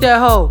 Man, fuck that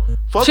hoe.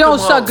 Fuck She don't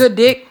them suck hoes. good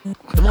dick.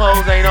 Them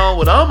hoes ain't on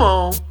what I'm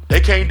on. They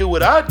can't do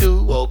what I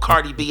do. Well,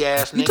 Cardi B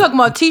ass nigga. You talking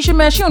about Tisha,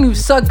 man? She don't even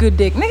suck good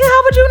dick. Nigga,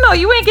 how would you know?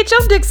 You ain't get your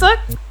dick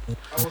sucked.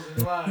 I wasn't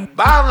lying.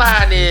 Bottom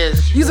line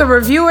is, You's a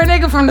reviewer,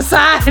 nigga, from the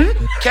side.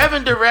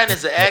 Kevin Durant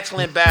is an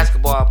excellent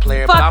basketball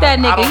player. Fuck but that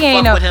I nigga. don't He ain't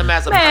fuck no with him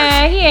as a man.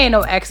 person. He ain't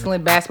no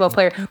excellent basketball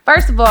player.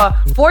 First of all,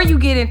 before you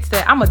get into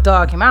that, I'ma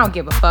dog him. I don't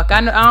give a fuck. I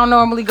don't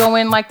normally go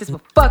in like this,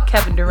 but fuck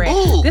Kevin Durant.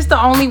 Ooh. This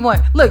the only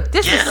one. Look,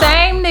 this Get the him.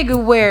 same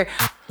nigga where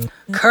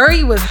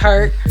Curry was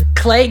hurt,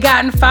 Clay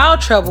got in foul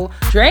trouble,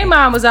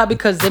 Draymond was out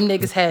because them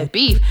niggas had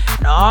beef,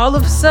 and all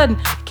of a sudden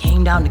it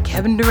came down to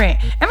Kevin Durant.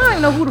 And I don't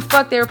even know who the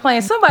fuck they were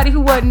playing. Somebody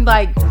who wasn't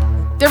like.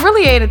 There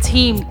really ain't a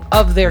team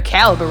of their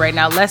caliber right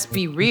now, let's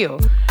be real.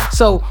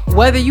 So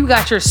whether you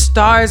got your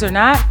stars or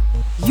not,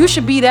 you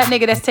should be that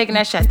nigga that's taking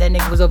that shot. That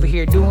nigga was over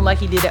here doing like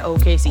he did at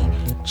OKC.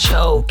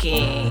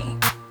 Choking.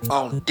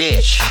 On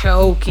dick.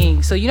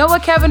 Choking. So you know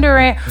what, Kevin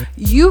Durant?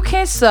 You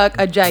can suck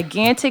a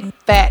gigantic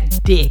fat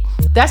dick.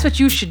 That's what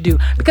you should do.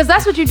 Because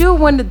that's what you do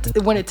when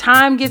the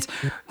time gets,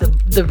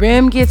 the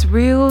rim gets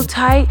real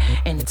tight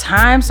and the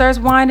time starts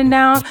winding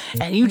down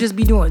and you just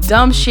be doing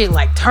dumb shit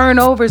like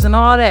turnovers and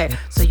all that.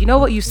 So you know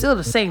what? You still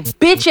the same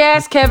bitch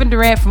ass Kevin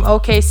Durant from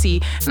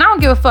OKC. And I don't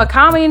give a fuck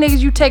how many niggas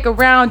you take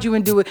around you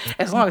and do it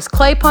as long as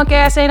Clay punk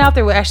ass ain't out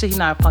there. Well, actually, he's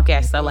not a punk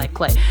ass. I like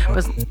Clay.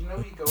 But You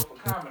know he go for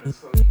comments,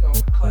 so he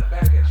gonna clap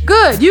back at you.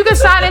 good. You can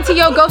sign into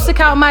your ghost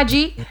account, my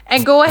G,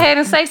 and go ahead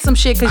and say some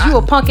shit because you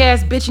a punk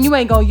ass bitch and you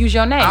ain't gonna use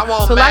your name. I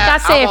want So like I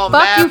Mav- said, I want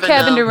fuck you, Mav and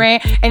Kevin them.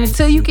 Durant. And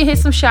until you can hit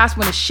some shots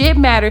when the shit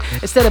matter,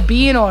 instead of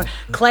being on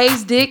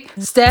Clay's dick,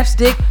 Steph's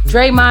dick,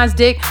 Draymond's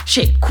dick,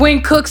 shit,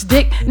 Quinn Cook's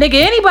dick, nigga,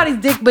 anybody's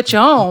dick but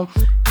your own,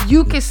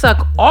 you can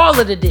suck all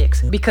of the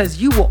dicks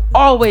because you will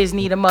always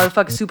need a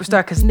motherfucking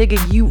superstar because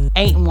nigga, you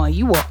ain't one.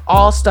 You a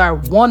all-star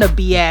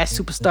wannabe ass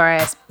superstar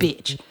ass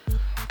bitch.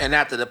 And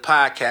after the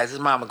podcast, his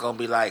mama gonna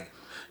be like,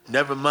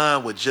 never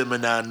mind what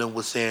Gemini and them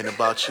was saying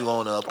about you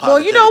on the podcast. Well,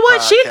 you know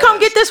what? She'd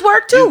come get this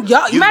work too.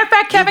 Y'all, matter of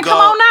fact, Kevin, come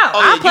on out.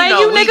 I'll play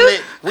you,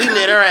 nigga. We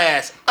lit her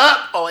ass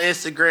up on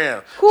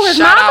Instagram. Who, his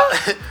shout mama?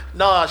 Out,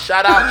 no,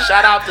 shout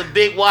out to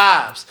Big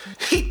Wives.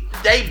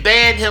 They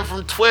banned him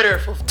from Twitter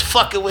for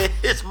fucking with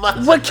his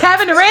mother. What,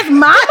 Kevin Durant's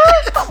mama?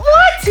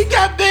 What? He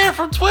got banned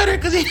from Twitter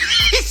because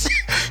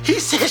he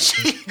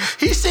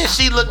said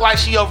she looked like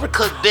she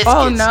overcooked biscuits.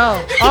 Oh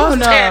no! He Oh was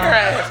no! tearing her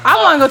ass I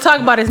up. wasn't gonna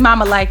talk about his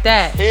mama like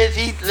that.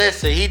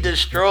 He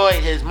destroyed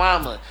his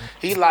mama.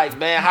 He like,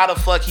 man, how the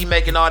fuck he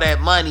making all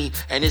that money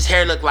and his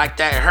hair look like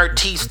that and her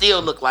teeth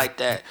still look like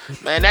that?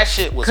 Man, that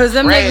shit was Cause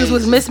them crazy. niggas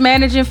was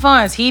mismanaging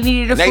funds. He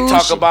needed a And they food.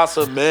 talk about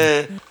some,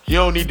 man, you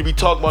don't need to be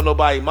talking about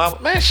nobody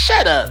mama. Man,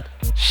 shut up.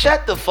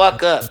 Shut the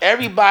fuck up.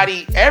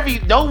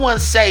 No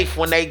one's safe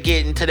when they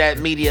get into that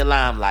media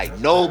limelight.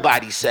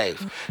 Nobody's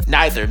safe.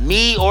 Neither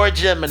me or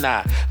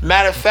Gemini.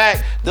 Matter of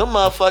fact, them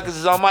motherfuckers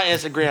is on my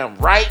Instagram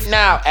right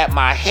now, at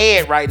my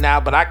head right now,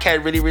 but I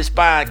can't really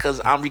respond because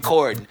I'm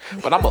recording.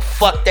 But I'ma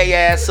fuck they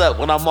ass up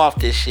when I'm off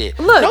this shit.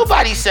 Look.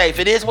 Nobody's safe.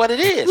 It is what it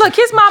is. Look,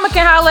 his mama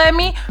can holler at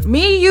me.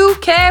 Me, you,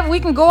 Kev, we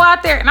can go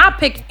out there and I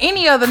pick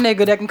any other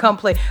nigga that can come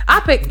play. I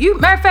pick you.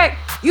 Matter of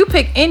fact, you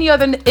pick any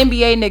other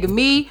NBA nigga.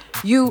 Me,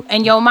 you,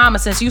 and your mama,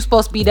 since you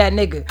supposed to be that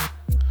nigga.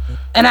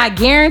 And I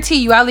guarantee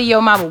you, I leave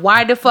your mama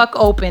wide the fuck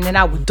open and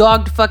I would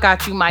dog the fuck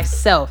out you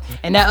myself.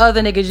 And that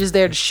other nigga just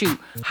there to shoot.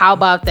 How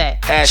about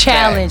that? Hashtag,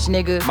 Challenge,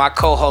 nigga. My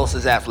co-host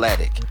is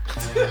athletic.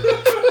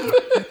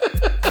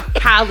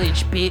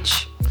 College,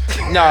 bitch.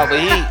 No, but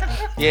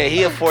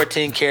he a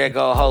 14 karat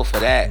gold hoe for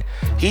that.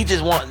 He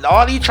just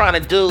all he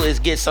trying to do is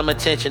get some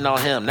attention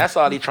on him. That's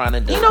all he trying to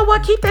do. You know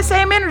what? Keep that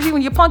same energy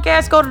when your punk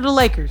ass go to the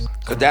Lakers.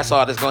 Cause that's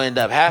all that's gonna end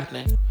up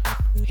happening.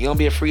 He gonna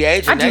be a free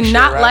agent I next do year,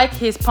 not right? like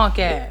his punk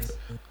ass.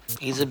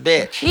 He's a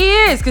bitch. He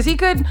is, because he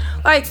could,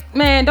 like,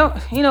 man,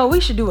 we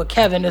should do a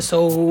Kevin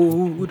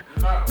episode.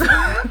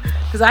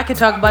 Cause I could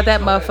talk about that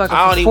motherfucker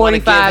I don't for even want to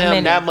give 45 him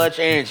minutes. that much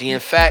energy. In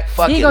fact,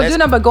 fuck He it. ain't gonna do Let's,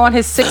 nothing but go on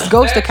his 6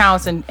 ghost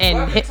accounts and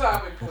hit.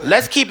 Topic, please.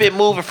 let's keep it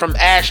moving from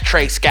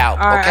Ashtray Scout.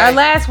 All right, Okay. our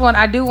last one,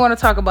 I do want to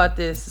talk about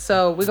this.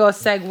 So we're gonna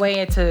segue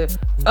into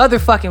other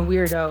fucking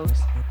weirdos.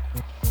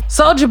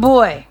 Soulja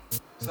Boy.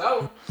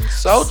 So,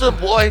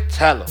 Soulja Boy,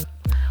 tell him.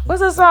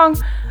 What's that song?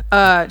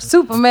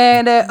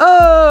 Superman that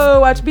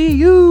watch me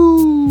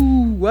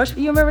you.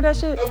 You remember that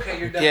shit? okay,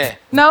 you're done. Yeah,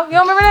 No, you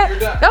don't remember that? You're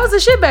done. That was the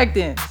shit back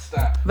then.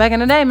 Stop. Back in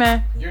the day,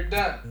 man. You're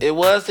done. it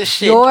was the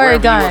shit. You're wherever you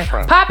done. were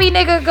from. Poppy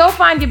nigga, go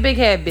find your big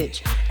head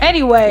bitch.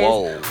 Anyways,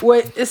 Whoa.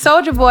 with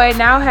Soulja Boy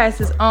now has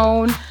his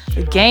own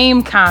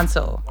game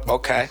console.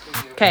 Okay.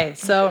 Okay,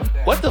 so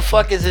What the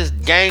fuck is this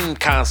game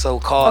console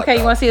called? okay,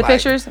 you want to see the Like,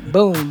 pictures?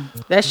 Boom.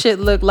 That shit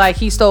looked like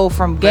he stole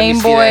from me Game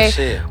see Boy, that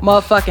shit.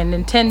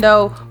 motherfucking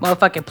Nintendo,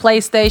 motherfucking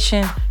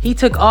PlayStation. He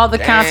took all the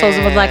consoles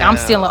and was like, I'm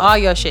Damn. stealing all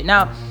your shit.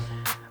 Now,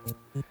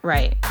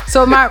 right.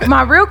 So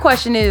my real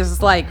question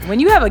is like, when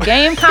you have a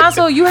game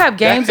console, you have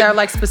games that are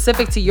like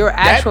specific to your That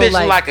actual bitch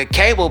like, like a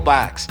cable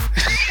box.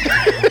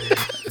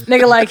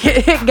 nigga like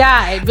hit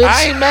guy, bitch.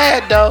 I ain't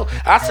mad though.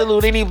 I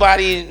salute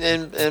anybody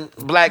in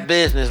black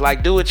business.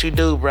 Like, do what you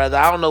do, brother.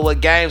 I don't know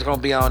what game's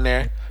gonna be on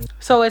there.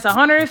 So it's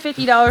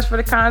 $150 for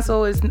the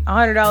console. It's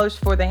 $100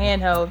 for the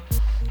handheld.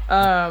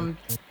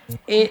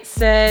 It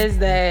says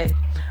that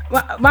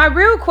my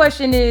real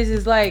question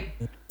is like,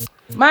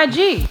 my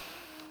G,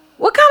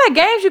 what kind of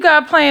games you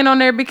got playing on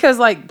there? Because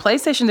like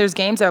PlayStation, there's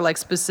games that are like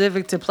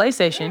specific to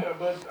PlayStation.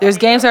 There's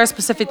games that are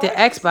specific to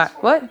Xbox.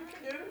 What?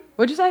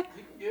 What'd you say?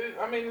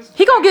 I mean, it's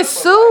He gonna get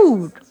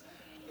sued.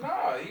 No,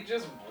 he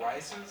just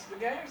licensed the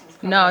games.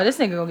 No, this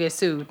nigga gonna get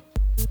sued.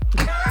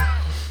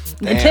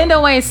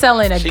 Nintendo ain't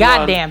selling a She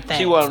goddamn want, thing.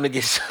 She want him to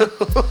get sued.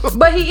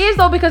 But he is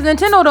though, because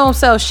Nintendo don't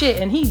sell shit,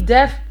 and he's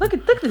deaf. Look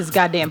at this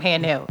goddamn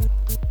handheld.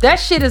 That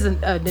shit is a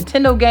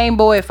Nintendo Game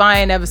Boy if I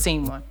ain't ever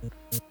seen one.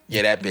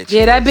 Yeah, that bitch.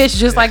 Yeah, that bitch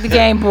just like the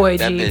Game Boy,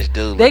 That G. bitch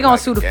do They look gonna like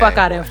sue a the fuck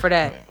Game out of him Boy. for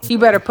that. He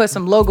better put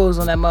some logos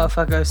on that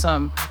motherfucker or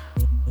something,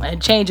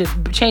 and change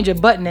a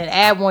button and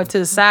add one to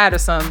the side or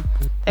something.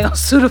 They gonna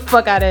sue the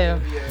fuck out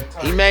of him.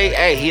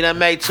 He done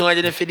made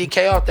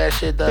 250K off that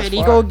shit thus And he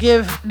far. gonna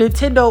give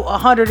Nintendo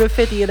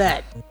 150 of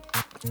that.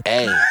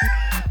 Hey,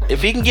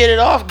 if he can get it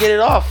off,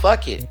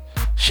 fuck it.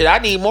 Shit, I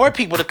need more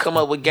people to come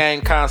up with game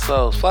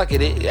consoles. Fuck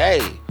it.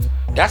 Hey,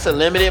 that's a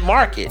limited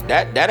market.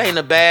 That ain't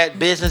a bad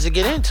business to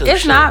get into.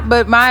 It's Shit. not,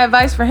 but my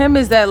advice for him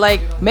is that like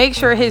make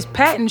sure his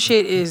patent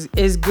shit is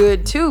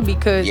good too,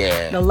 because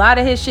Yeah. a lot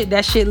of his shit,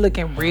 that shit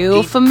looking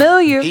real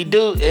familiar.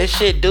 His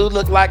shit do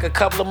look like a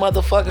couple of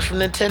motherfuckers from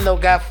Nintendo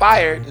got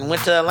fired and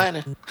went to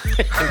Atlanta and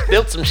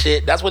built some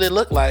shit. That's what it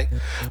looked like.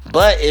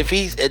 But if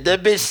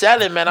that bitch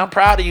selling, man, I'm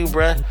proud of you,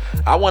 bruh.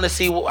 I want to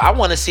see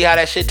how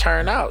that shit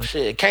turn out.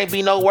 Shit, it can't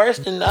be no worse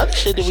than the other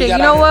shit that we Shit, got.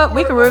 you know out what?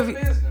 We can review.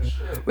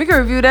 We can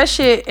review that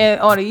shit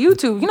on a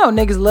YouTube. You know,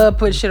 niggas love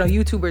putting shit on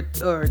YouTube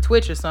or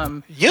Twitch or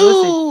something. here.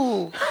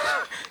 You.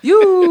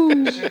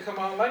 You. Shit come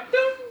on like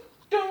dum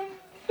dum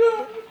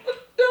dum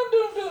dum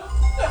dum dum.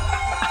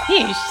 He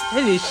ain't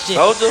shit is shit.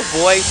 Soulja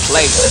Boy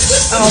play.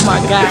 Oh my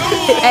god.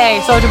 Hey,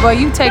 Soulja Boy,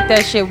 you take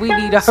that shit. We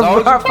need our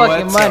Soulja Boy,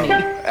 fucking money.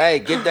 Hey,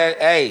 get that.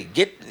 Hey,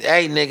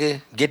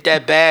 nigga, get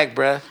that bag,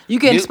 bruh. You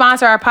can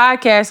sponsor our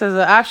podcast as an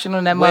option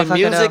on that When motherfucker.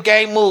 music though.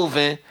 ain't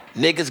moving,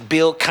 niggas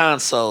build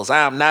consoles. I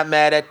am not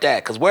mad at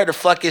that. Cause where the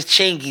fuck is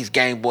Chingy's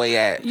Game Boy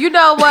at? You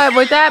know what?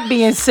 With that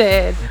being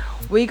said,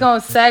 we gonna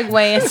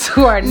segue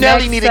into our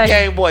Nelly next need a segment.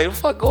 Game Boy. What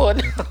the fuck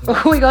going on?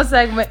 We gonna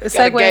Got a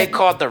segue. game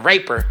called The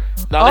Raper.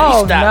 No,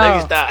 Oh let me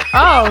no! stop.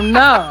 Oh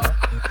no!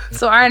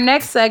 So our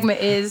next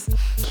segment is,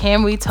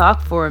 can we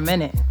talk for a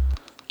minute?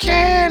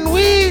 Can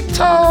we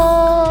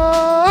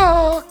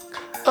talk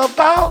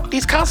about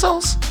these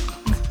consoles?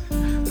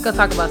 We gonna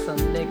talk about some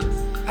niggas.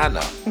 I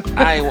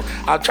know.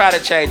 I'll try to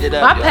change it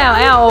up. My y'all. pal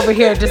Al over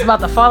here just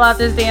about to fall out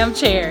this damn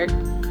chair.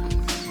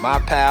 My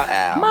pal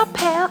Al. My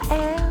pal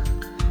Al.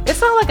 It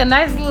sounds like a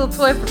nice little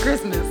toy for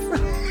Christmas.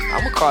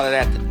 I'm gonna call it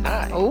after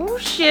 9. Oh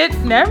shit!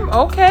 Never.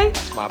 Okay.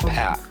 My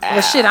pal Al.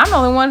 Well, shit, I'm the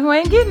only one who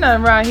ain't getting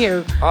nothing around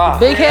here. Oh,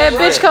 Big head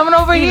bitch coming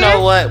over you here. know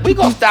what? We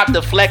gonna stop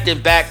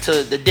deflecting back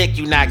to the dick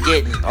you not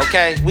getting,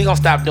 okay? We gonna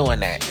stop doing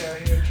that.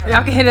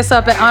 Y'all can hit us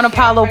up at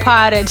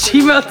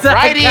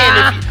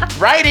unapollopod@gmail.com.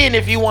 Write in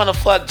if you wanna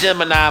fuck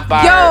Gemini and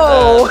buy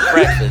Yo. her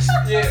breakfast.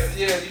 Yeah.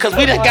 Cause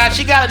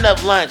she got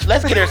enough lunch.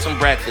 Let's get her some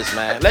breakfast,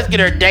 man. Let's get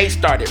her day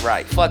started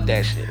right. Fuck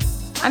that shit.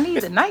 I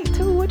need the night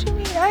too. What you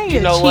mean? I ain't You get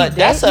a know cheap what?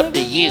 That's date, up to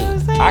nigga. you. know what I'm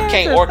saying? I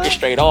can't What the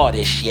orchestrate all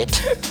this shit.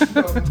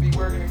 Supposed to be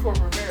working in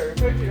corporate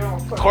America. Make your own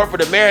fucking-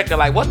 Corporate America,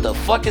 like, what the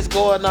fuck is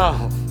going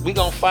on? We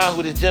gonna find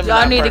who this fuck? Gemini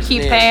Y'all need to person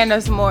keep is. paying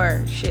us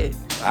more shit.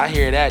 I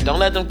hear that. Don't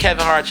let them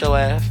Kevin Hart your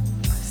ass.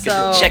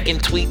 So Checking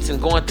tweets and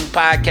going through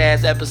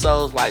podcast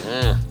episodes like,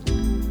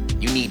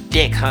 you need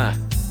dick, huh?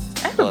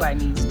 everybody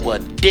needs dick.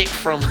 What dick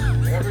from?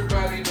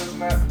 Everybody does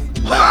not need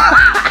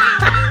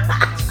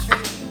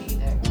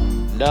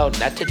No,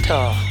 not to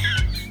talk.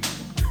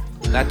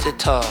 Not to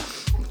talk.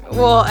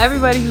 Well,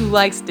 everybody who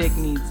likes dick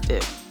needs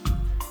dick.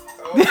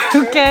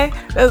 Okay?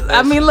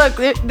 I mean, look,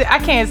 I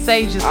can't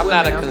say just I'm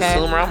women, not a okay?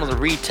 consumer. I'm a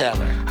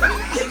retailer.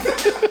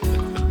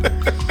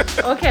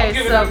 Okay,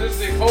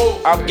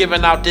 so I'm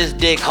giving out this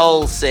dick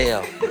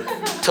wholesale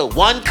to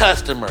one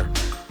customer.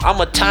 I'm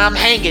a Tom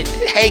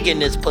Hagen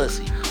this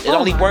pussy. It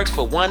only works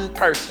for one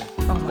person,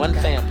 one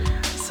family.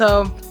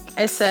 So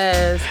it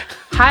says,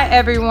 "Hi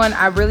everyone,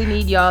 I really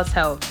need y'all's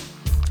help.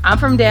 I'm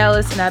from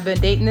Dallas and I've been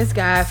dating this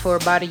guy for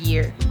about a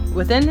year.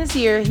 Within this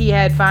year, he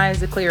had fines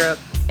to clear up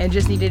and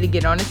just needed to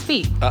get on his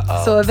feet.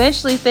 So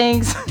eventually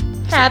things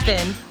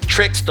happened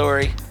Trick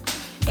story.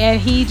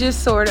 and he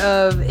just sort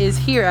of is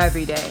here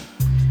every day.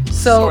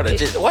 So, Sort of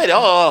just, wait,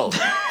 hold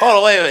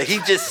on, wait a minute. He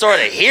just sort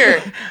of here.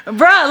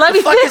 bruh, let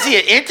me Fuck, finish. is he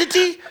an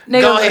entity?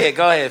 Nigga,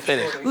 Go ahead,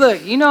 finish.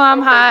 Look, you know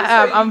I'm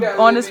high. I'm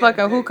on this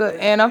fucking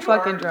hookah and I'm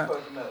fucking drunk.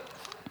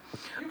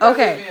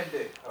 Okay.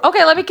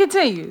 Okay, let me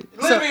continue.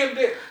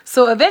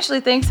 So eventually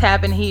things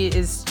happen. He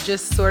is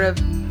just sort of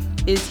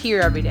is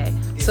here every day.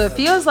 So it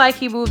feels like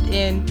he moved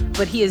in,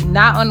 but he is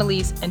not on the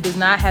lease and does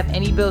not have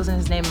any bills in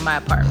his name in my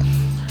apartment.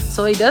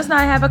 So he does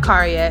not have a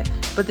car yet,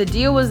 but the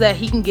deal was that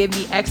he can give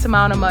me X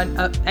amount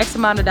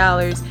of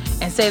dollars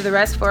and save the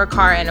rest for a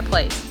car and a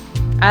place.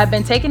 I've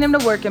been taking him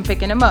to work and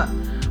picking him up.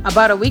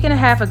 About a week and a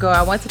half ago,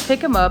 I went to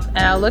pick him up and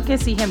I look and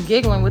see him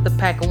giggling with a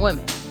pack of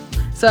women.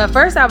 So at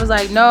first I was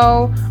like,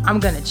 no,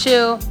 I'm gonna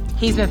chill.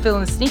 He's been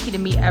feeling sneaky to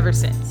me ever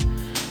since.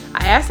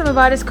 I asked him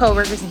about his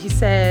coworkers and he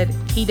said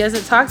he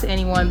doesn't talk to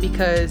anyone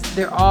because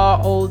they're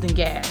all old and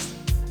gassed.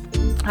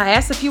 I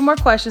asked a few more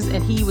questions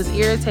and he was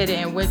irritated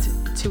and went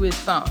to his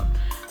phone.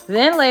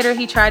 Then later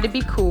he tried to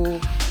be cool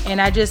and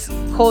I just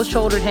cold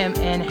shouldered him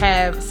and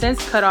have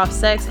since cut off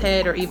sex,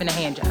 head, or even a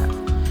hand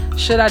job.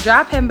 Should I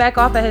drop him back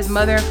off at his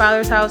mother and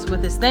father's house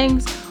with his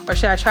things, or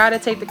should I try to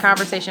take the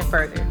conversation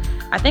further?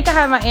 I think I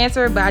have my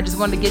answer, but I just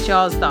wanted to get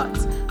y'all's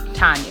thoughts.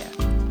 Tanya.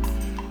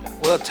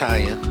 Well,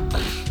 Tanya,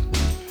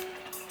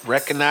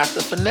 recognize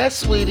the finesse,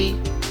 sweetie.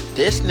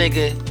 This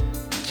nigga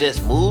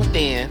just moved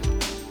in.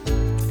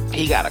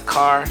 He got a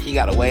car. He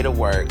got a way to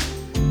work.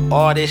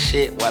 All this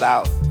shit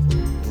without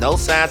no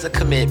signs of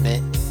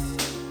commitment.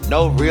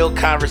 No real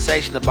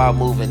conversation about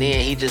moving in.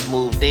 He just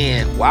moved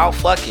in while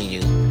fucking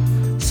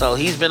you. So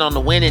he's been on the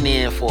winning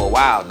end for a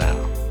while now.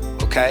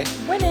 Okay?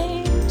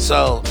 Winning.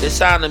 So it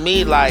sounded to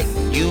me like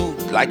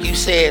you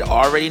said,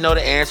 already know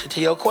the answer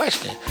to your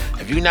question.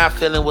 If you're not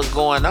feeling what's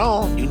going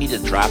on, you need to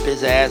drop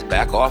his ass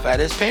back off at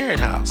his parent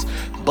house.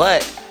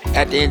 But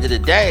at the end of the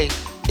day,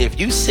 if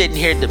you sitting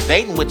here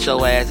debating with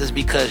your ass, it's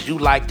because you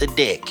like the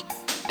dick.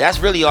 That's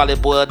really all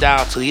it boiled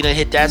down to. You done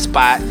hit that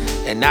spot,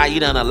 and now you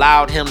done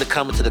allowed him to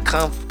come into the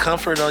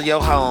comfort of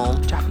your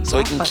home, so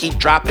he can keep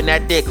dropping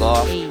that dick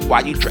off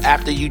while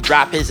after you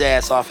drop his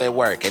ass off at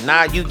work. And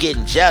now you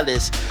getting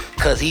jealous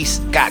because he's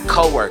got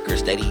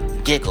coworkers that he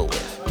giggle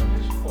with.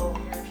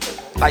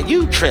 Like,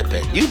 you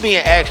tripping, you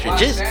being extra.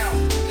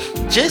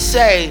 Just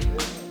say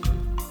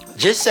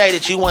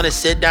that you want to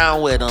sit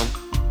down with him.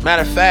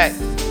 Matter of fact,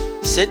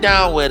 sit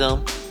down with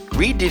him,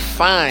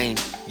 redefine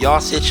y'all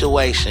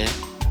situation.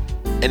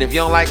 And if you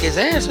don't like his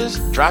answers,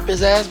 drop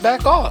his ass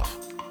back off.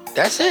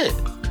 That's it.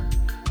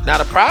 Now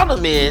the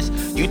problem is,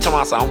 you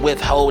talking about I'm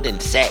withholding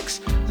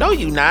sex. No,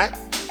 you not.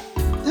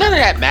 None of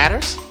that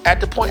matters.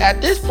 At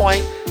this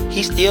point,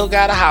 he still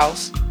got a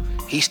house.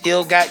 He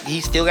still got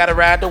to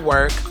ride to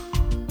work.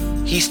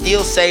 He's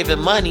still saving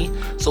money.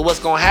 So what's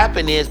gonna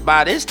happen is,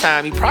 by this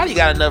time, he probably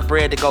got enough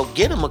bread to go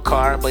get him a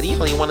car, but he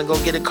only want to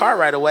go get a car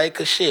right away,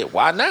 cause shit,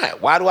 why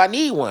not? Why do I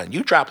need one?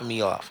 You dropping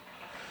me off.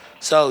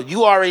 So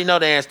you already know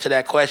the answer to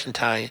that question,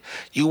 Tanya.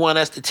 You want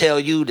us to tell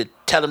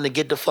him to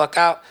get the fuck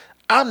out?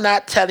 I'm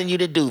not telling you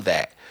to do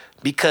that,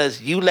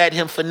 because you let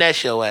him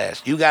finesse your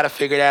ass. You got to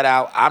figure that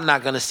out. I'm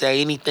not going to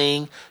say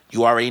anything.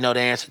 You already know the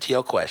answer to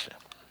your question.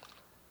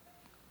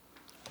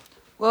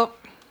 Well,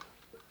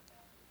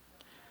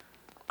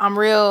 I'm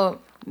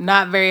real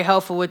not very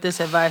helpful with this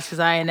advice because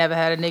I ain't never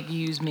had a nigga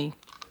use me.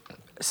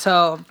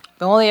 So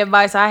the only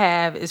advice I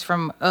have is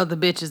from other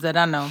bitches that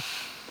I know.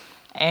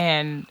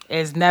 And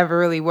it's never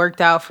really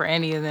worked out for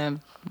any of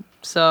them.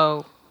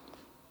 So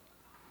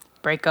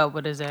break up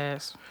with his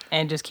ass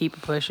and just keep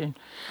it pushing.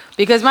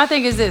 Because my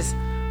thing is this: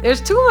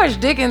 there's too much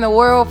dick in the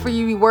world for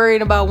you to be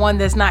worried about one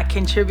that's not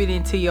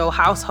contributing to your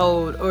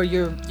household or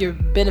your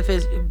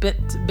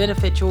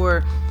benefit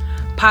your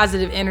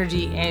positive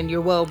energy and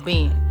your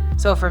well-being.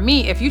 So for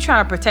me, if you're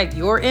trying to protect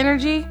your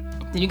energy,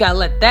 then you gotta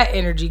let that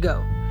energy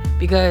go,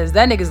 because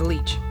that nigga's a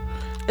leech.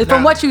 It's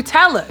from what you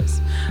tell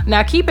us.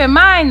 Now keep in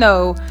mind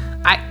though,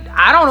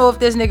 I don't know if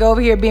this nigga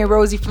over here being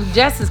Rosie from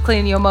Jetsons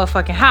cleaning your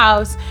motherfucking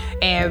house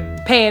and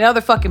paying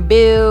other fucking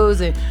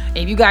bills, and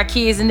if you got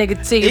kids, and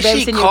nigga see your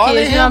babysitting your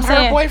kids, you know what I'm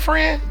saying? Her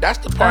boyfriend? That's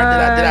the part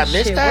that did I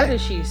miss shit, that? What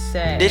did she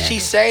say? Did she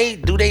say,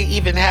 do they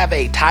even have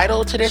a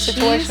title to their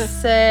situation? She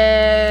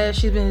said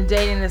she's been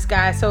dating this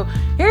guy. So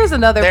here's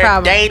another They're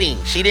problem.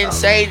 dating. She didn't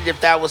say if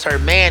that was her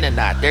man or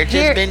not. They're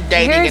just been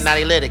dating and now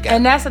they lit together.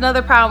 And that's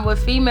another problem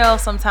with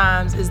females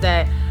sometimes, is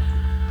that,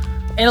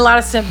 and a lot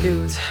of simp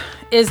dudes,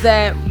 is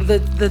that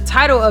the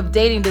title of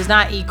dating does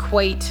not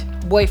equate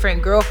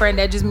boyfriend, girlfriend.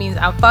 That just means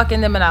I'm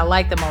fucking them and I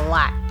like them a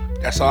lot.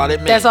 That's all it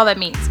means. That's all that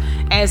means.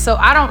 And so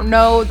I don't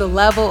know the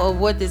level of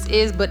what this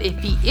is, but if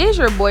he is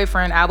your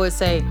boyfriend, I would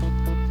say,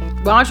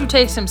 why don't you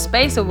take some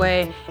space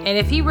away? And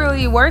if he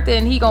really worth it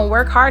and he gonna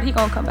work hard, he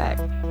gonna come back.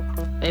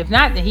 If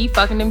not, then he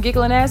fucking them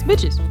giggling ass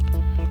bitches.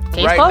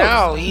 Case Right closed.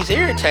 now, he's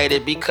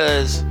irritated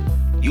because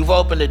you've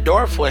opened the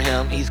door for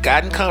him. He's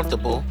gotten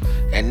comfortable.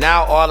 And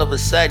now all of a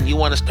sudden you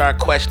want to start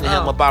questioning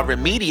him about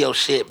remedial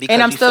shit because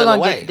And I'm you still feel gonna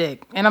away. get the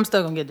dick. And I'm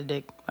still gonna get the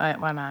dick.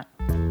 Why not?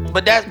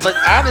 But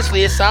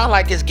honestly, it sounds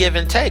like it's give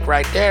and take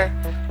right there.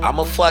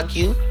 I'ma fuck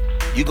you.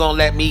 You gonna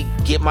let me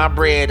get my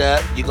bread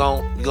up. You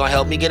gonna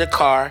help me get a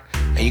car,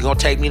 and you gonna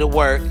take me to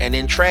work, and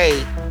then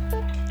trade.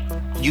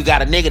 You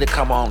got a nigga to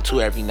come home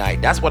to every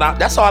night. That's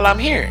all I'm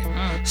hearing.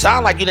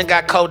 Sound like you done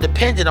got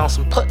codependent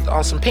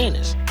on some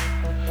penis,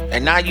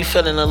 and now you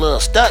feeling a little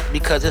stuck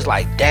because it's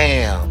like,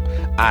 damn,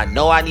 I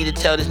know I need to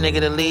tell this nigga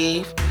to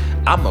leave.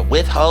 I'ma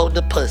withhold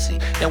the pussy.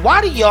 And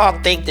why do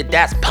y'all think that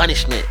that's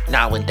punishment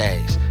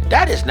nowadays?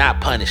 That is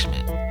not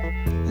punishment.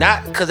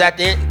 Not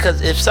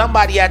because if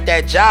somebody at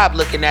that job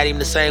looking at him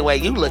the same way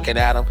you looking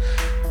at him,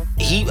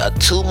 he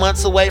 2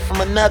 months away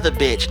from another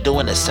bitch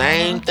doing the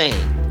same thing.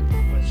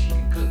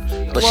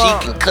 But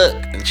she can cook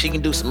and she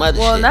can do some other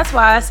shit. Well, that's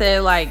why I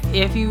said, like,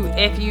 if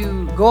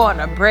you go on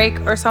a break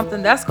or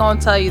something, that's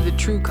gonna tell you the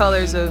true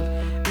colors of,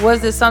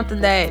 was this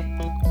something that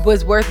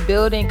was worth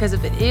building? Because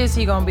if it is,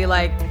 he gonna be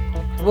like,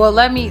 well,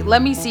 let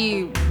me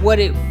see what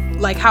it,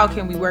 like, how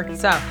can we work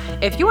this out?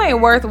 If you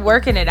ain't worth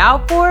working it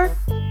out for,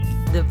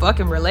 the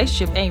fucking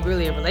relationship ain't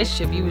really a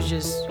relationship. You was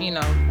just,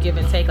 give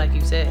and take, like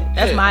you said.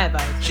 That's my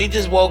advice. She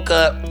just woke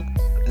up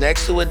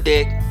next to a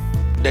dick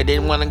that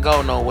didn't want to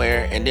go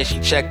nowhere, and then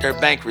she checked her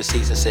bank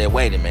receipts and said,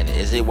 wait a minute,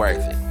 is it worth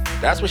it?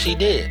 That's what she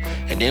did.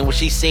 And then when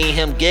she seen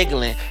him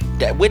giggling,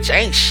 which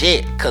ain't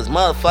shit, because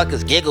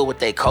motherfuckers giggle with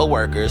their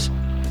coworkers.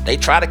 They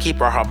try to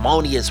keep a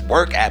harmonious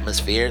work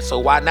atmosphere, so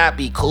why not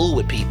be cool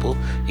with people?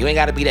 You ain't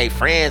got to be their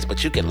friends,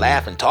 but you can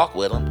laugh and talk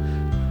with them.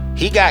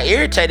 He got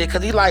irritated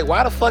because he like,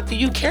 why the fuck do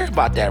you care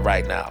about that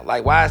right now?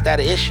 Like, why is that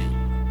an issue?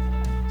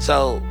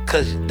 So,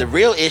 because the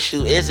real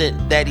issue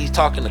isn't that he's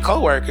talking to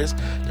coworkers.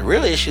 The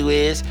real issue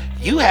is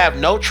you have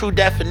no true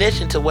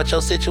definition to what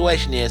your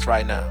situation is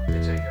right now.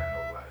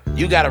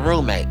 You got a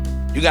roommate.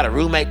 You got a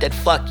roommate that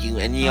fuck you,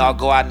 and y'all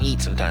go out and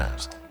eat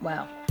sometimes.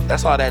 Wow.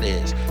 That's all that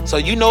is. So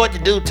you know what to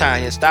do,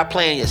 Tanya. Stop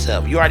playing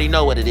yourself. You already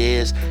know what it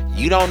is.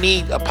 You don't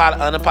need a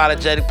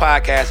unapologetic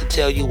podcast to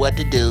tell you what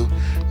to do.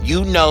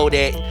 You know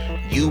that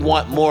you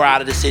want more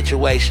out of the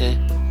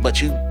situation,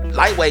 but you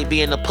lightweight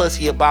being a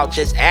pussy about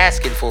just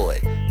asking for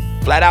it.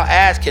 Flat out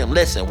ask him,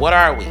 listen, what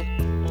are we?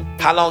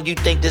 How long do you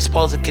think this is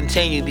supposed to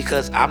continue?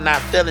 Because I'm not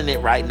feeling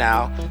it right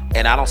now,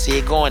 and I don't see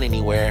it going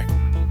anywhere.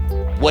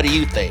 What do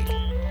you think?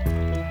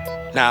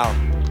 Now,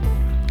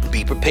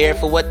 be prepared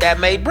for what that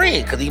may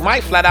bring, because he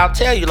might flat out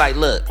tell you, like,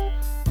 look,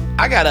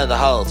 I got other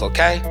hoes,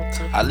 okay?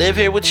 I live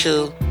here with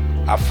you.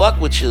 I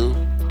fuck with you.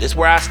 This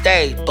where I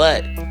stay,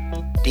 but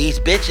these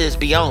bitches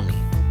be on me.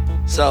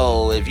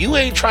 So if you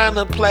ain't trying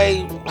to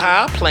play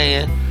how I'm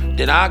playing,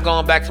 then I'll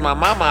go back to my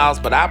mama house,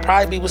 but I'll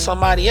probably be with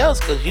somebody else,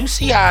 because you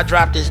see how I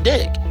dropped this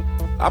dick.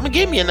 I'm going to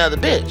give me another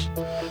bitch.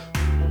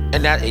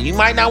 And you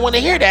might not want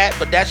to hear that,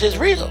 but that's just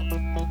real.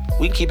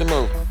 We can keep it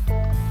moving.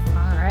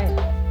 All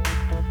right.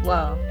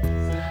 Well.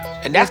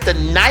 And that's the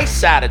nice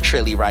side of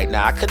Trilly right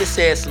now. I could have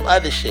said some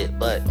other shit,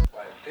 but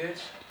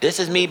this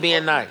is me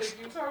being nice.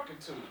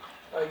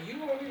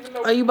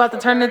 Are you about to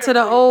turn into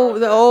the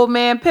old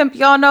man pimp?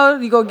 Y'all know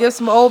you gonna give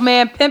some old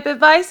man pimp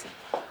advice?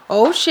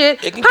 Oh shit,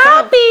 Poppy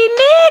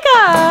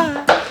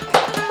nigga!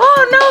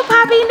 Oh no,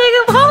 Poppy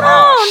nigga, hold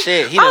on!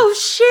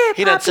 Shit,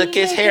 he done took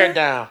his hair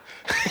down.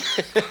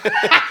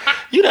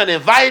 You done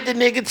invited the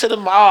nigga to the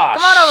mall.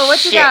 Come on over.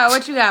 What you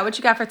got? What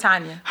you got for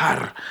Tanya?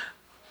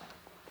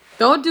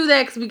 Don't do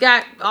that, because we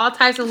got all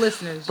types of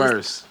listeners.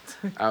 First,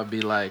 I'll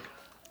be like,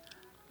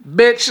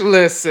 bitch,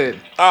 listen.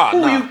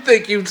 Who you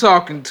think you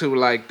talking to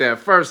like that?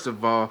 First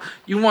of all,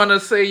 you want to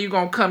say you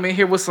going to come in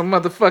here with some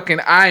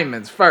motherfucking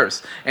diamonds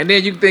first. And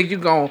then you think you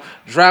going to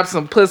drop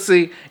some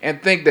pussy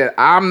and think that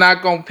I'm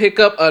not going to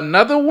pick up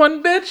another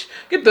one, bitch?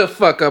 Get the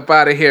fuck up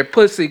out of here.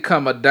 Pussy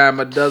come a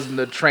dime a dozen,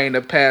 a train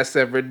to pass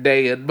every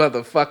day. A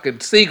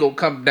motherfucking seagull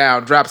come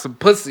down, drop some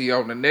pussy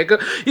on the nigga.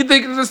 You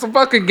think it's just a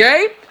fucking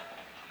game?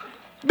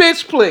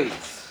 Bitch,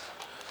 please.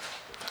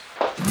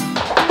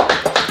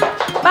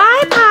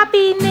 Bye,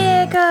 Poppy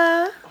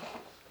nigga.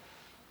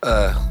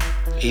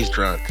 He's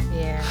drunk.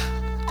 Yeah.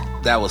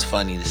 That was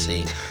funny to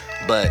see.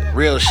 But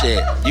real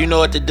shit, you know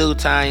what to do,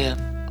 Tanya.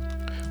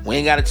 We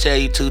ain't gotta tell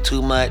you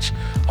too much.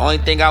 Only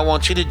thing I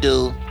want you to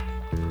do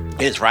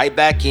is right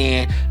back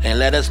in and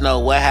let us know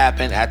what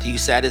happened after you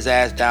sat his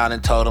ass down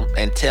and told him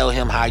and tell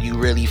him how you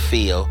really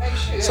feel,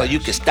 so you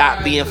can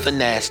stop being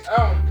finessed.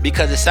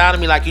 Because it sounded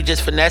to me like you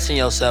just finessing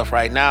yourself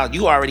right now.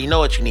 You already know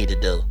what you need to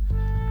do,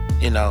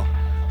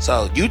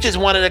 So you just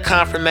wanted a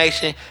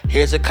confirmation.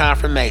 Here's a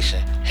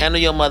confirmation.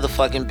 Handle your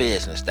motherfucking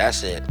business.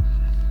 That's it.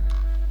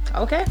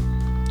 Okay.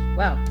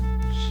 Well,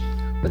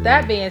 with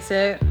that being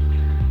said,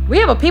 We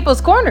have a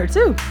people's corner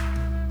too.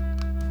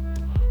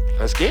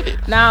 Let's get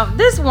it. Now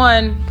this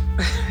one,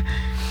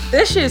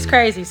 this shit is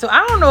crazy. So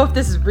I don't know if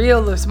this is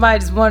real or somebody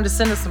just wanted to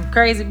send us some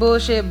crazy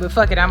bullshit, but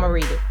fuck it, I'm gonna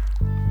read it.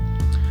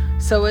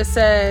 So it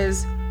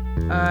says,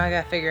 I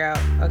gotta figure out.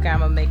 Okay, I'm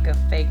gonna make a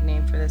fake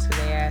name for this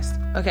because they asked.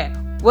 Okay,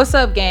 what's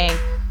up, gang?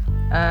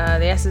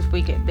 They asked if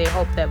they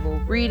hope that we'll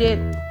read it.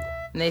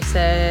 And they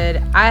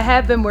said, I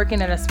have been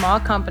working at a small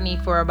company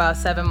for about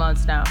 7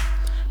 months now.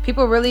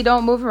 People really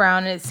don't move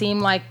around, and it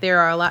seemed like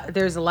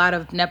there's a lot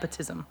of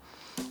nepotism.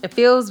 It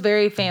feels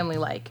very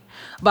family-like.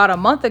 About a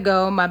month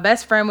ago, my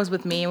best friend was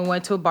with me and we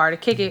went to a bar to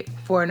kick it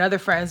for another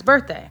friend's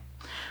birthday.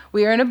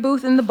 We are in a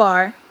booth in the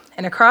bar,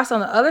 and across on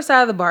the other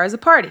side of the bar is a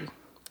party.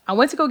 I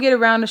went to go get a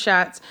round of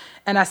shots,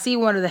 and I see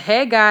one of the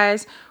head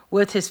guys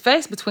with his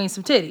face between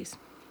some titties.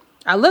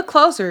 I look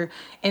closer,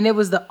 and it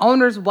was the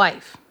owner's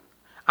wife.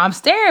 I'm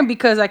staring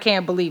because I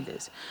can't believe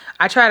this.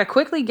 I try to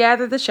quickly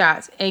gather the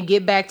shots and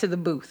get back to the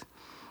booth.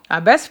 My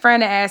best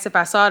friend asked if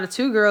I saw the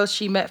two girls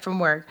she met from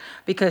work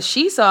because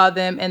she saw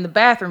them in the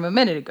bathroom a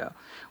minute ago.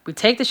 We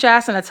take the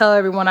shots and I tell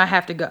everyone I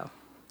have to go.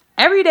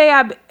 Every day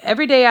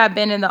I've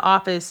been in the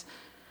office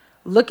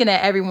looking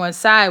at everyone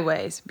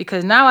sideways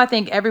because now I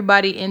think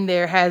everybody in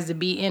there has to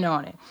be in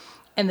on it.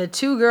 And the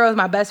two girls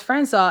my best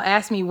friend saw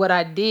asked me what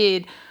I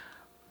did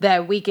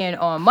that weekend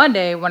on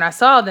Monday when I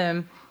saw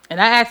them,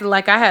 and I acted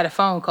like I had a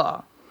phone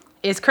call.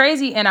 It's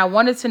crazy, and I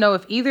wanted to know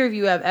if either of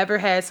you have ever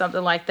had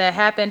something like that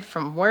happen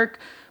from work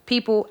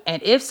people,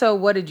 and if so,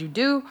 what did you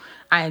do?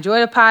 I enjoy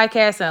the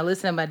podcast, and I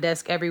listen at my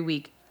desk every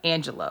week.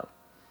 Angelo.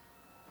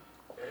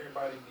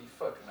 Everybody be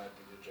fucking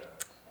after your job.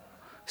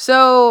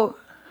 So,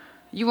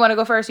 you want to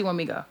go first? Or you want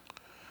me to go?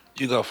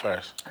 You go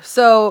first.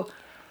 So,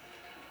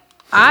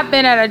 I've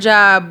been at a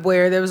job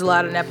where there was a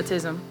lot of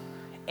nepotism,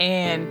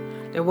 and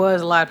there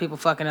was a lot of people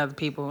fucking other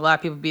people. A lot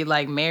of people be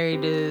like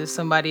married to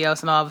somebody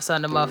else, and all of a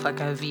sudden the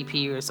motherfucker a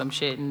VP or some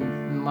shit, and the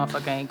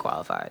motherfucker ain't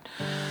qualified.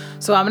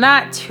 So I'm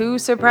not too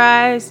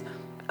surprised,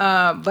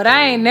 but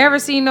I ain't never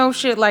seen no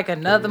shit like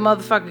another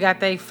motherfucker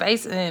got their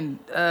face in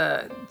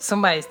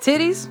somebody's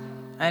titties.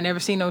 I ain't never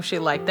seen no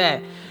shit like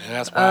that.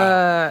 Yeah, that's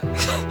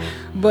wild.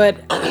 But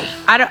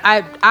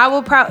I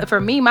will probably, for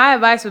me, my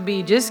advice would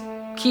be just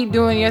keep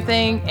doing your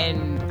thing,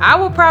 and I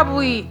will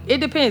probably, it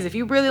depends. If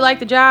you really like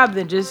the job,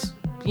 then just,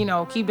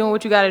 keep doing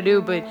what you got to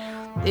do. But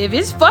if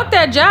it's fuck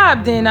that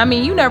job, then,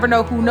 you never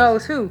know who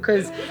knows who.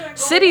 Because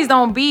cities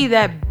don't be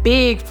that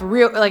big for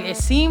real. Like, it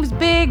seems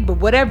big, but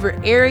whatever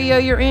area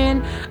you're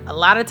in, a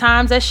lot of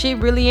times that shit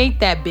really ain't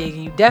that big.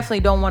 And you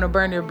definitely don't want to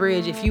burn your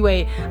bridge if you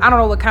ain't, I don't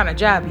know what kind of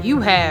job you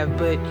have,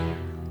 but,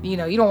 you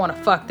don't want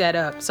to fuck that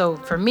up. So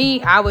for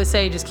me, I would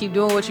say just keep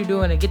doing what you're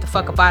doing and get the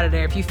fuck up out of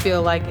there if you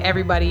feel like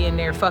everybody in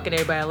there fucking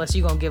everybody, unless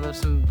you're going to give up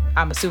some,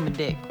 I'm assuming,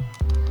 dick.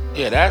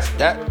 Yeah,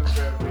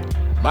 that.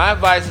 My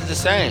advice is the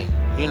same.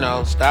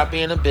 Stop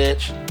being a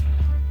bitch.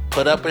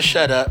 Put up or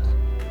shut up.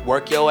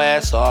 Work your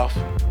ass off.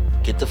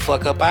 Get the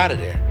fuck up out of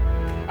there.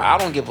 I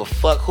don't give a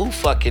fuck who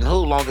fucking who,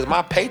 long as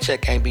my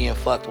paycheck ain't being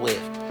fucked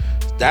with.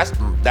 That's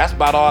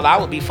about all I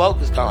would be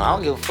focused on. I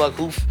don't give a fuck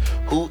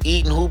who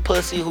eating who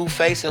pussy, who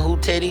facing who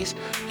titties.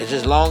 It's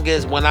just long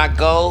as when I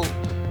go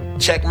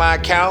check my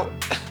account,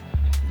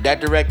 that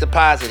direct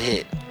deposit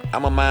hit.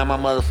 I'ma mind my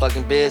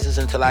motherfucking business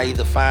until I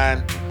either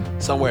find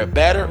somewhere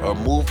better or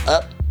move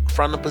up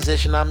from the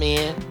position I'm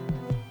in.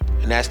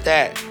 And that's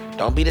that.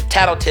 Don't be the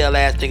tattletale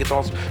ass nigga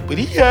talking, but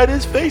he had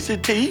his face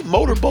in he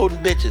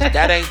motorboating bitches.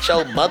 That ain't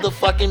your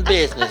motherfucking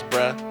business,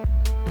 bruh.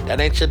 That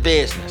ain't your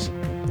business.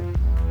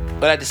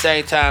 But at the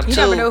same time, you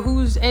never know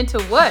who's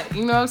into what.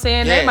 You know what I'm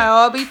saying? Yeah. They might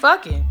all be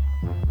fucking.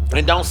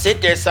 And don't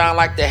sit there sound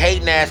like the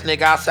hating ass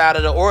nigga outside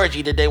of the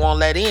orgy that they won't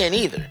let in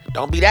either.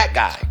 Don't be that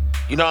guy.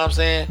 You know what I'm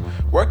saying?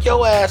 Work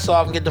your ass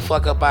off and get the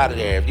fuck up out of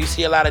there. If you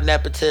see a lot of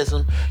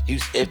nepotism,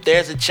 if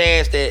there's a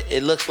chance that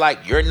it looks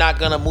like you're not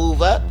gonna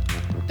move up,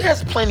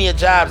 there's plenty of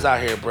jobs out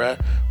here, bruh.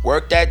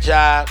 Work that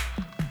job.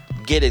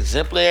 Get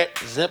exemplary.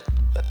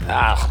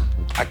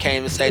 I can't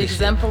even say this.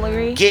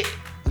 Exemplary?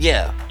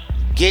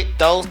 Get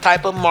those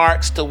type of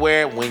marks to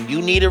where when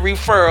you need a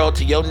referral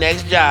to your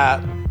next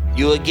job,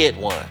 you'll get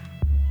one.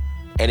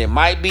 And it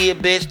might be a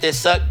bitch that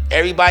sucked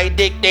everybody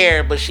dick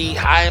there, but she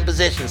high in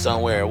position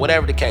somewhere,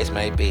 whatever the case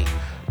may be.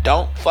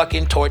 Don't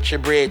fucking torch your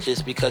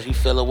bridges because you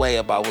feel a way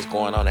about what's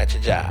going on at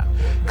your job.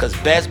 Because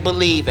best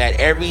believe at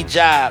every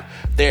job,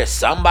 there's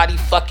somebody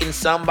fucking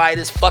somebody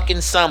that's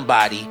fucking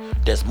somebody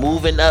that's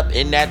moving up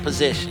in that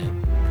position.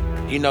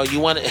 You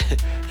want to,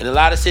 in a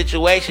lot of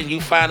situations,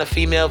 you find a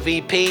female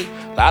VP,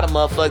 a lot of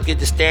motherfuckers get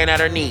to staring at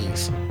her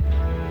knees.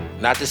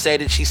 Not to say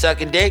that she's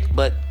sucking dick,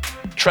 but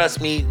trust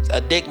me,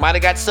 a dick might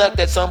have got sucked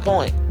at some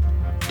point.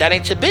 That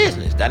ain't your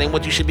business. That ain't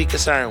what you should be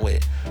concerned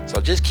with. So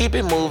just keep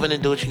it moving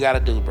and do what you gotta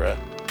do, bruh.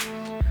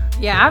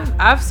 Yeah,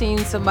 I've seen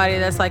somebody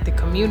that's like the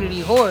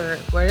community whore,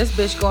 where this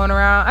bitch going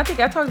around, I think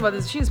I talked about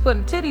this, she was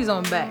putting titties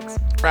on backs.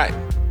 Right.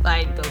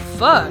 Like, the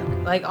fuck?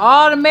 Like,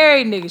 all the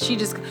married niggas, she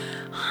just,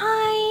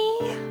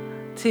 hi,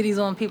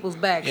 titties on people's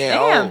backs. Yeah,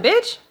 damn,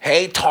 bitch.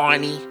 Hey,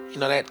 Tawny.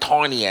 That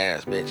Tawny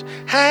ass bitch.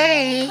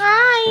 Hey.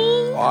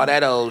 Hi. All All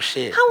that old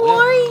shit. How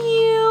are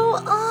you?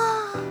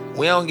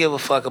 We don't give a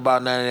fuck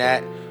about none of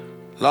that.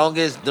 Long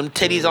as them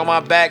titties on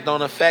my back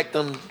don't affect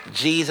them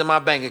G's in my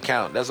bank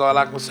account. That's all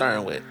I'm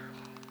concerned with.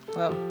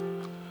 Well,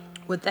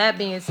 with that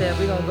being said,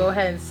 we're going to go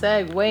ahead and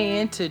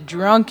segue into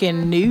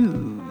drunken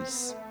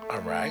news.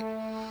 All right.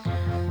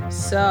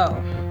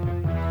 So,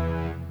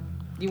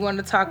 you want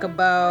to talk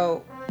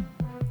about...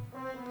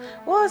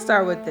 Well, let's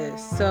start with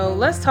this. So,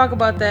 let's talk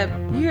about that.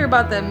 You hear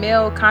about that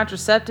male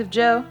contraceptive,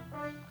 Joe?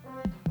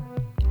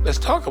 Let's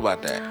talk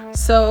about that.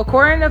 So,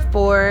 according to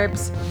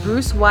Forbes,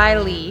 Bruce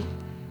Wiley,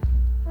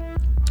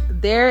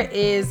 there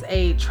is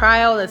a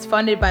trial that's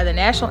funded by the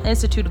National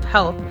Institute of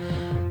Health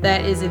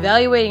that is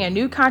evaluating a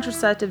new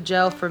contraceptive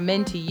gel for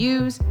men to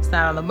use. It's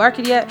not on the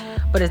market yet,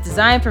 but it's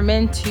designed for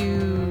men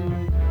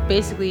to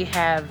basically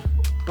have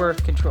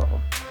birth control.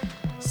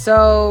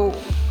 So,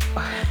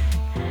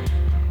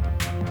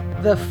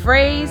 the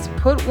phrase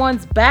 "put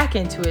one's back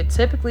into it"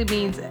 typically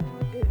means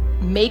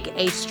make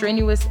a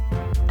strenuous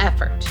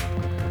effort.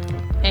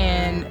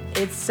 And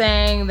it's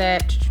saying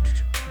that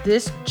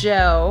this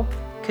gel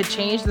could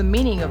change the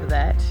meaning of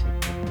that.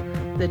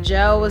 The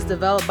gel was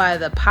developed by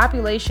the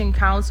Population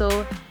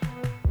Council,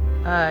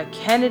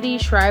 Kennedy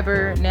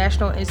Shriver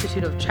National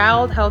Institute of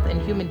Child Health and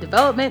Human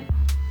Development,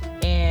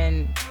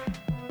 and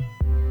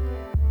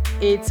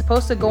it's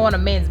supposed to go on a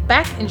man's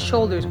back and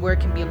shoulders where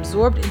it can be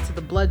absorbed into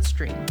the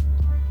bloodstream.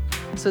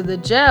 So the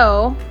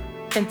gel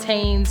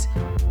contains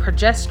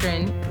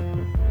progesterone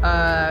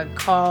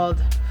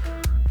called,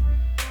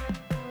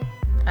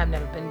 I've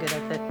never been good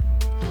at that.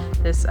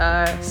 This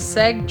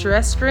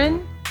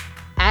segdrestrone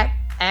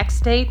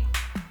acetate,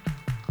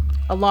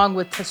 along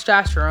with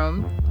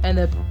testosterone, and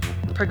the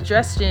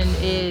progesterone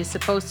is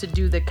supposed to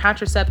do the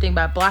contracepting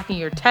by blocking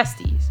your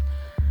testes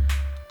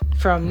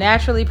from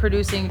naturally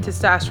producing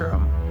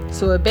testosterone.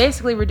 So it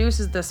basically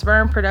reduces the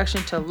sperm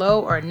production to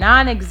low or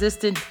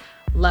non-existent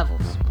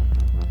levels.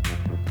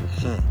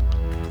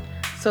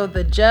 So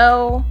the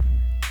gel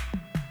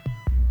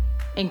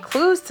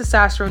includes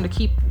testosterone to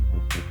keep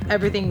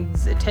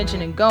everything's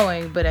attention and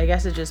going, but I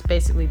guess it just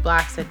basically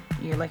blocks it,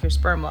 your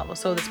sperm levels.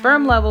 So the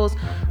sperm levels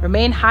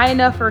remain high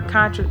enough for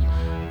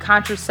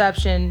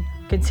contraception.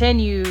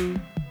 Continue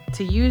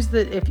to use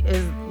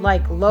is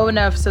like low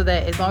enough so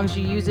that as long as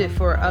you use it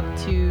for up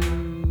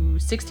to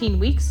 16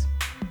 weeks.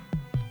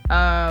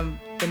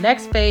 The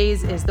next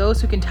phase is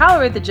those who can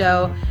tolerate the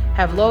gel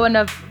have low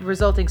enough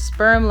resulting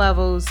sperm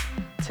levels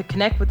to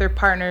connect with their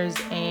partners,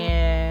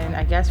 and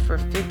I guess for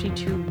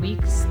 52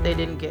 weeks they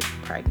didn't get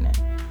pregnant.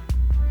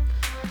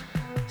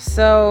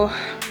 So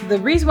the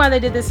reason why they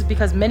did this is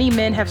because many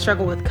men have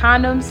struggled with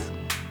condoms,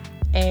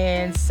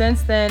 and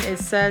since then it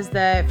says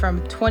that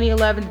from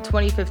 2011 to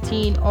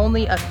 2015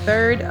 only a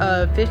third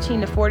of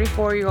 15 to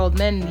 44-year-old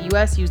men in the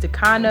US used a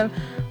condom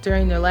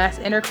during their last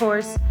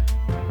intercourse.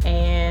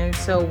 And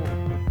so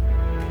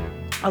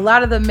a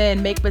lot of the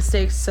men make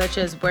mistakes such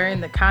as wearing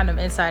the condom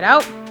inside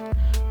out,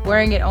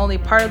 wearing it only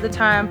part of the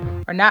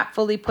time, or not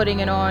fully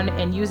putting it on,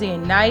 and using a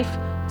knife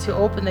to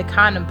open the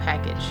condom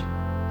package.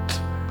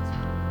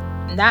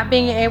 Not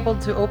being able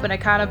to open a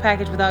condom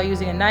package without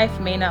using a knife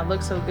may not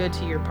look so good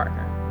to your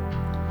partner.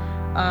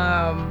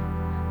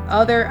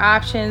 Other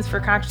options for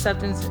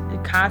contraceptions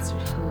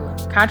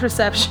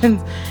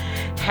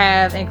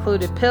have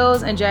included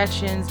pills,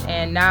 injections,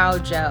 and now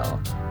gel,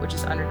 which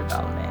is under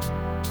development.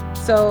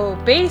 So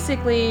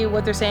basically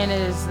what they're saying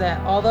is that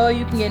although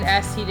you can get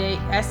an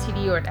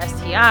STD or an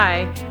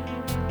STI,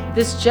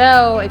 this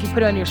gel, if you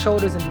put it on your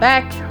shoulders and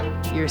back,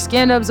 your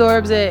skin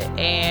absorbs it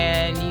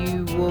and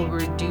you will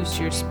reduce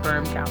your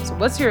sperm count. So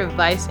what's your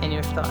advice and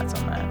your thoughts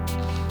on that?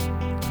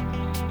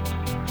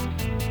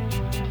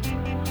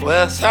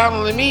 Well, it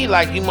sounded to me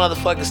like you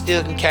motherfuckers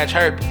still can catch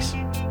herpes.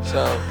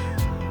 So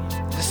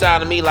it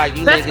sounded to me like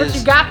you That's niggas. What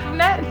you got from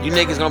that? You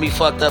niggas gonna be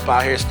fucked up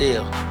out here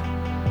still.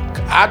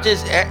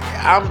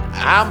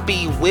 I'm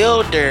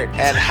bewildered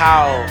at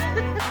how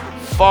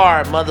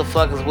far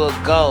motherfuckers will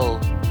go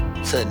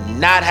to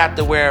not have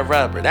to wear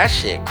rubber. That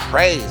shit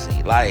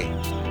crazy. Like,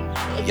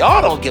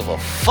 y'all don't give a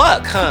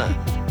fuck, huh?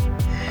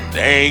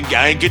 I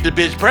ain't get the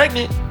bitch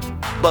pregnant.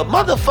 But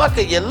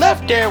motherfucker, you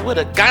left there with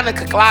a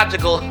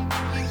gynecological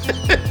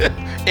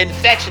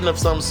infection of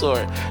some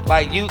sort.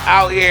 Like, you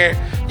out here,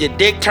 your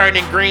dick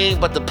turning green,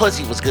 but the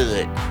pussy was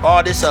good.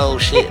 All this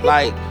old shit.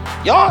 Like,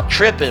 y'all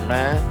tripping,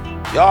 man.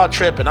 Y'all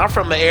tripping. I'm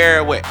from an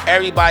era where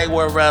everybody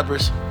wore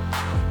rubbers.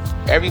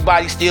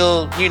 Everybody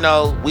still, we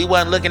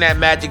wasn't looking at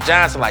Magic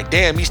Johnson like,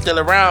 damn, he's still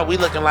around. We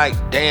looking like,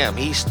 damn,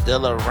 he's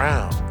still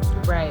around.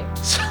 Right.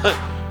 So,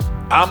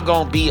 I'm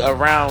gonna be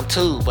around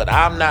too, but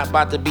I'm not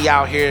about to be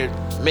out here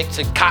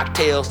mixing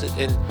cocktails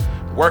and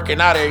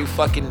working out every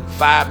fucking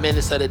 5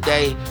 minutes of the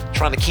day,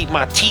 trying to keep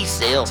my T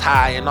cells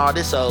high and all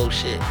this old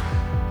shit.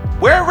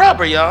 Wear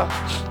rubber, y'all.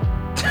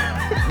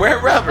 Wear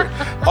rubber.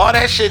 All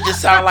that shit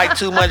just sound like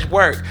too much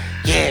work.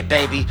 Yeah,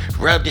 baby,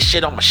 rub this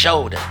shit on my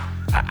shoulder.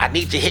 I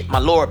need to hit my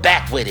lower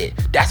back with it.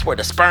 That's where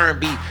the sperm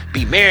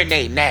be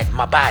marinating at in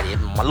my body,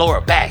 in my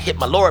lower back. Hit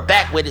my lower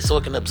back with it so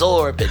it can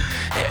absorb.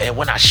 And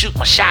when I shoot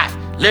my shot,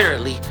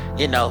 literally,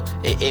 you know,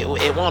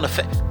 it won't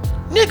affect.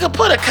 Nigga,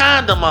 put a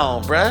condom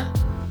on, bruh.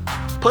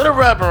 Put a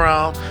rubber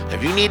on.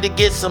 If you need to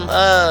get some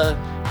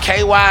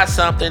KY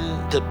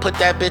something to put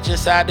that bitch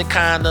inside the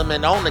condom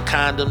and on the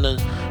condom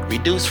to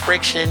reduce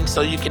friction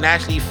so you can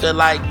actually feel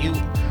like you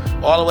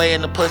all the way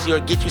in the pussy, or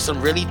get you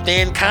some really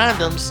thin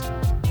condoms,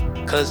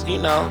 cause you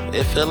know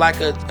it feel like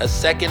a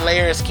second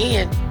layer of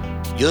skin.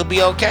 You'll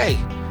be okay.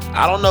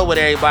 I don't know what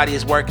everybody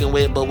is working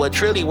with, but what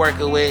Trilly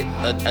working with,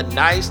 a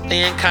nice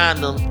thin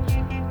condom,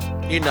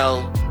 you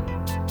know,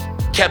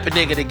 kept a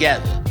nigga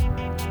together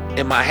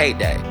in my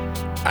heyday.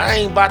 I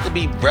ain't about to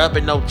be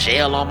rubbing no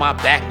gel on my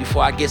back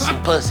before I get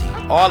some pussy.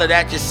 All of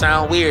that just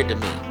sound weird to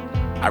me.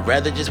 I'd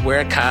rather just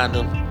wear a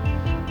condom.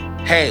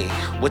 Hey,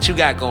 what you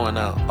got going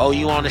on? Oh,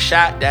 you on the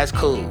shot? That's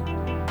cool.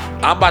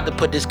 I'm about to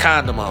put this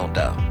condom on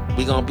though.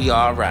 We gonna be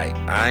all right.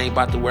 I ain't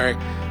about to wear.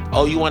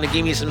 Oh, you want to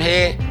give me some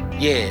head?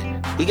 Yeah.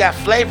 We got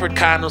flavored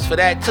condoms for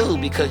that too,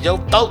 because your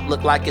throat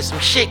look like it's some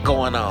shit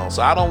going on.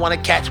 So I don't want to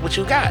catch what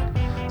you got.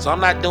 So I'm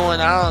not doing.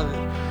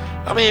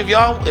 I mean, if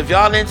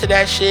y'all into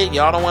that shit,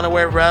 y'all don't want to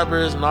wear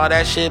rubbers and all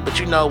that shit. But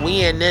you know,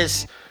 we in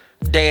this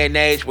day and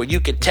age where you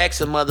can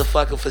text a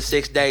motherfucker for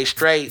 6 days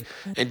straight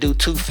and do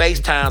 2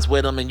 FaceTimes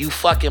with them, and you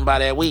fucking by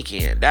that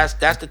weekend. That's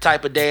the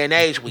type of day and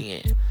age we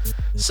in.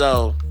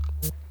 So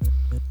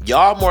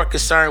y'all more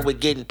concerned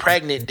with getting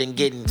pregnant than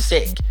getting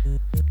sick.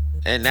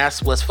 And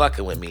that's what's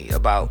fucking with me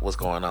about what's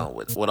going on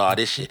with all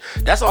this shit.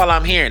 That's all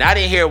I'm hearing. I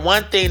didn't hear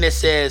one thing that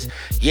says,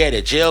 yeah,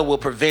 the gel will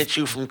prevent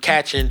you from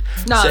catching.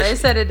 No, they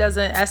said it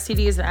doesn't.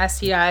 STDs and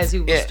STIs,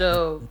 you will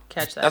still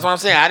catch that. That's what I'm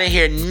saying. I didn't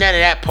hear none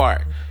of that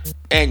part.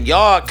 And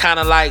y'all kind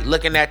of like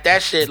looking at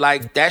that shit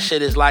like that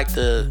shit is like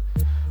the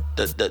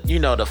you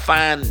know,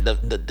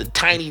 the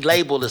tiny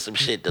label or some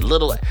shit,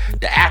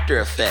 the after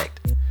effect.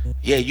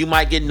 Yeah, you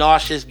might get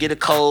nauseous, get a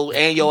cold,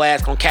 and your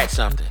ass gonna catch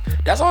something.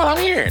 That's all I'm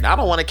hearing. I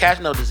don't want to catch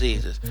no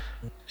diseases.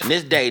 In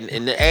this dating,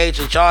 in the age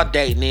that y'all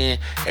dating in,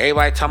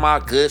 everybody talking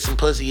about how good some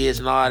pussy is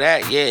and all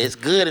that. Yeah, it's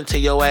good until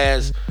your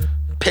ass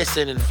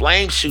pissing and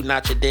flames shooting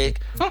out your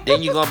dick.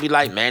 Then you gonna be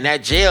like, man,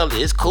 that gel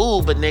is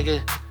cool, but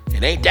nigga,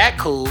 it ain't that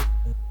cool.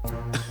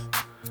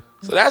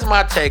 So that's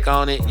my take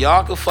on it.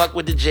 Y'all can fuck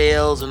with the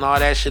gels and all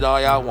that shit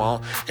all y'all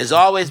want. There's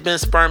always been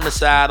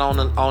spermicide on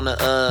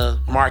the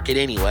market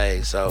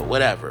anyway, so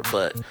whatever.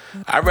 But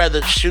I'd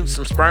rather shoot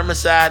some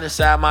spermicide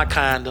inside my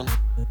condom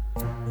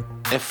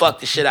and fuck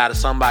the shit out of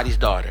somebody's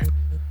daughter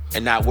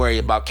and not worry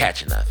about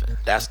catching nothing.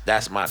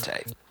 That's my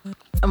take.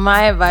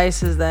 My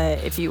advice is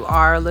that if you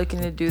are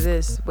looking to do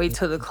this, wait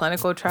till the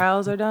clinical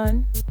trials are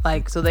done.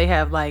 Like, so they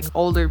have like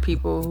older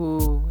people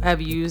who have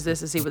used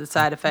this to see what the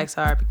side effects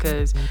are,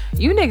 because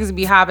you niggas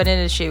be hopping in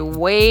this shit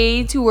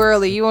way too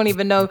early. You won't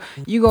even know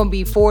you gonna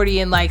be 40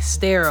 and like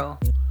sterile.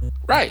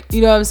 Right.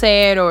 You know what I'm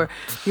saying? Or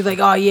you're like,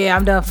 oh yeah,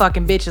 I'm done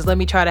fucking bitches. Let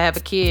me try to have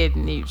a kid.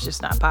 And it's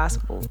just not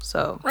possible.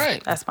 So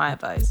right. That's my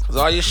advice. Because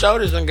all your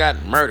soldiers done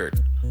got murdered.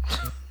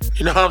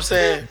 You know what I'm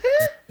saying?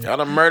 Y'all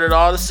done murdered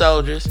all the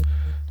soldiers.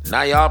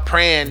 Now y'all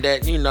praying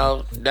that, you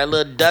know, that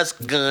little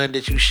dust gun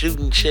that you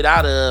shooting shit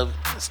out of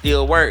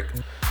still work.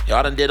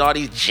 Y'all done did all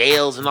these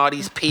jails and all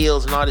these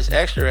pills and all this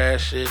extra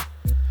ass shit.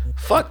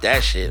 Fuck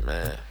that shit,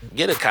 man.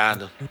 Get a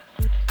condom.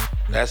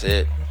 That's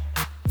it.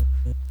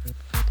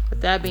 With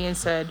that being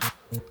said,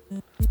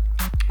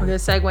 we're going to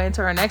segue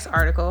into our next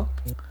article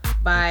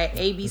by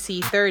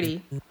ABC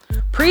 30.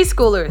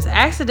 Preschoolers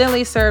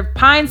accidentally served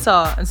pine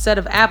saw instead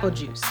of apple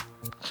juice.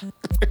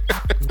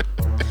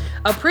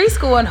 A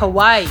preschool in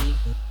Hawaii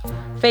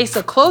faced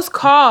a close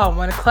call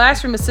when a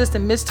classroom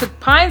assistant mistook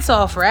pine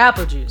saw for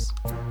apple juice.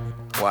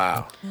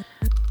 Wow.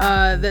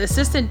 The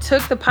assistant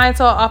took the pine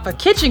saw off a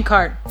kitchen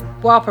cart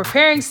while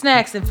preparing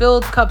snacks and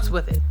filled cups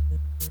with it.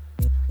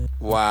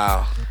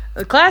 Wow.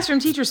 The classroom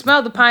teacher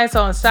smelled the pine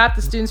saw and stopped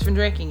the students from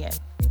drinking it.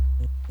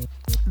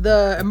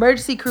 The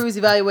emergency crews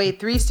evaluated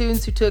 3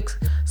 students who took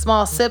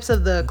small sips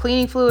of the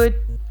cleaning fluid.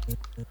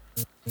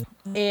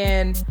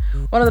 And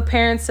one of the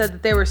parents said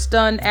that they were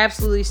stunned,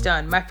 absolutely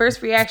stunned. My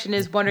first reaction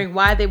is wondering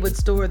why they would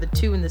store the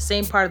 2 in the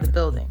same part of the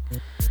building.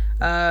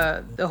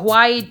 The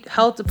Hawaii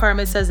Health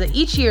Department says that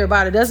each year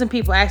about a dozen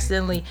people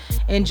accidentally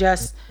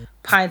ingest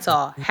pine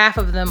saw. Half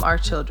of them are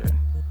children.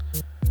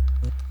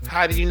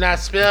 How do you not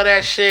smell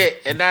that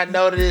shit and not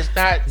know that it's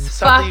not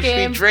something you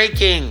should be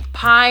drinking?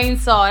 Pine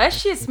saw. That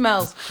shit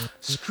smells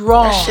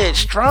strong. That shit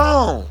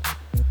strong.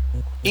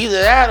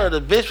 Either that or the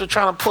bitch was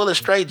trying to pull a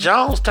straight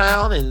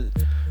Jonestown and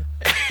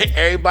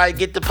everybody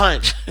get the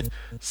punch.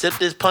 Sip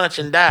this punch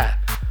and die.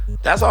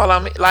 That's all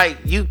I'm like.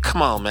 You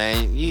come on,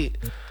 man.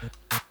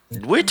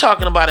 We're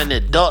talking about an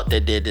adult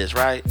that did this,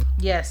 right?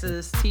 Yes,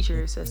 it's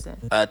teacher assistant.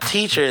 A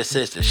teacher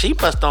assistant. She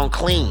must don't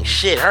clean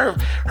shit. Her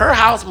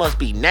house must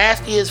be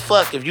nasty as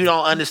fuck if you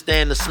don't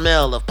understand the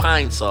smell of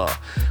pine saw.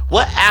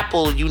 What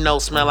apple you know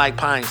smell like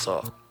pine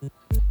saw?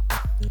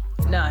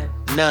 None.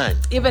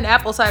 Even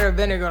apple cider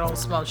vinegar don't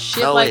smell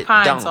shit like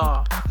pine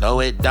saw. No,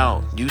 it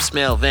don't. You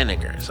smell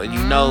vinegar, so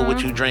you know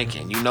what you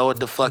drinking. You know what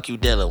the fuck you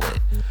dealing with.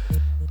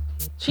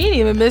 She didn't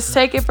even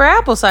mistake it for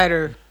apple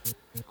cider.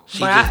 She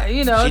But just,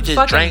 you know, she just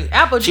fucking drank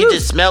apple She juice.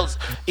 just smelled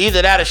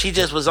either that or she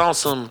just was on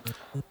some.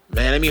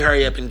 Man, let me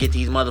hurry up and get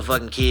these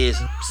motherfucking kids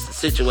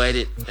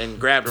situated and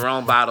grab the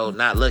wrong bottle,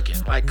 not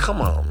looking. Like,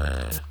 come on,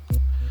 man.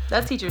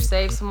 That teacher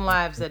saved some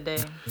lives that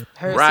day.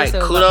 Her Right, sister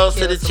was kudos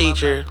about to the kill some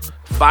teacher.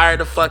 Fire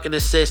the fucking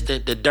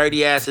assistant, the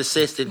dirty ass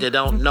assistant that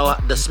don't know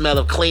the smell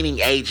of cleaning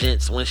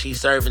agents when she's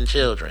serving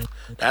children.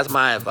 That's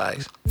my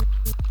advice.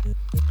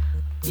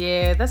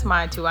 Yeah, that's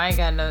mine too. I ain't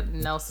got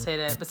nothing else to say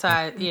that.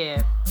 Besides,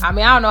 yeah. I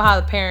mean, I don't know how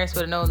the parents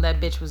would have known that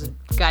bitch was a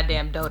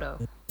goddamn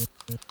dodo.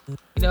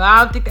 You know,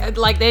 I don't think,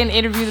 like, they didn't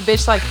interview the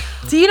bitch like,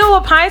 do you know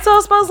what pine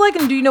sol smells like?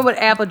 And do you know what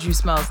apple juice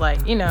smells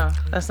like? You know,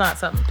 that's not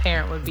something a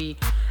parent would be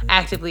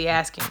actively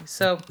asking.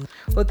 So,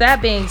 with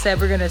that being said,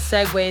 we're going to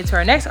segue into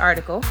our next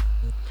article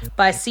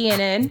by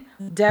CNN,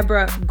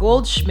 Deborah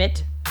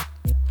Goldschmidt.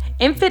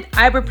 Infant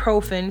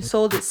ibuprofen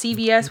sold at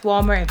CVS,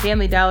 Walmart, and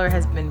Family Dollar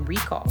has been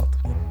recalled.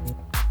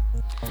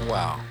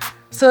 Wow.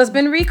 So it's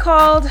been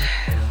recalled.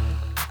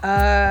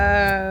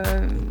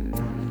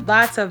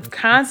 Lots of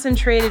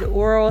concentrated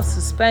oral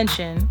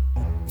suspension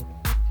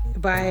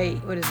by,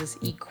 what is this,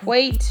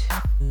 Equate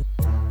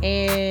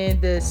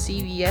and the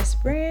CVS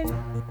brand.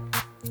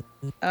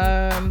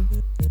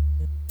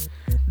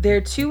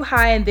 They're too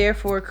high and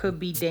therefore could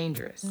be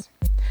dangerous.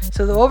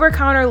 So the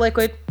over-counter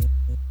liquid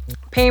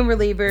pain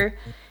reliever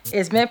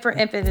is meant for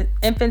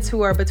infants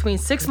who are between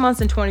 6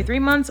 months and 23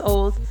 months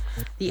old.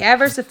 The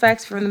adverse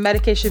effects from the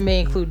medication may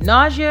include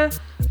nausea,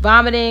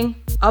 vomiting,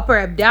 upper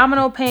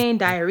abdominal pain,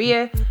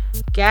 diarrhea,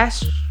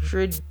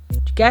 gastrointestinal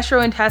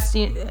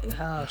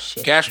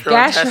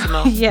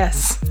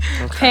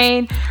Okay.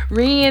 pain,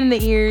 ringing in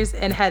the ears,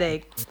 and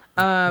headache.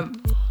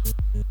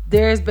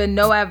 There has been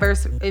no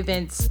adverse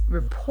events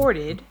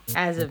reported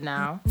as of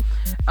now.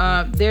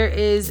 There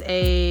is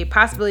a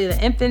possibility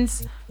that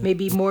infants may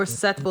be more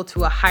susceptible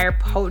to a higher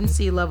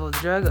potency level of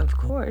drug, of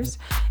course,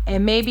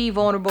 and may be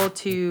vulnerable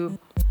to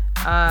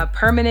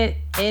permanent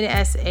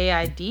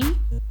NSAID,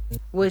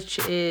 which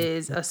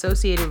is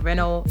associated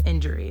renal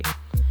injury.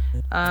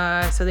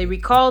 So they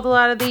recalled a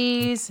lot of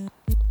these,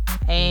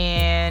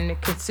 and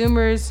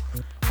consumers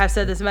have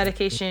said this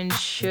medication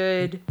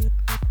should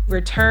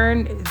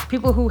return.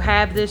 People who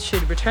have this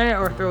should return it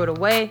or throw it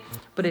away,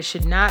 but it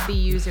should not be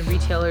used, and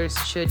retailers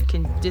should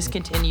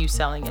discontinue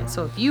selling it.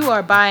 So if you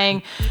are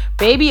buying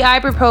baby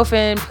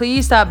ibuprofen,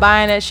 please stop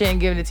buying that shit and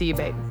giving it to your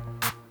baby.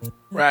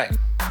 Right.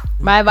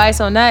 My advice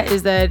on that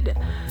is that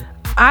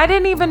I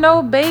didn't even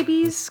know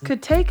babies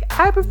could take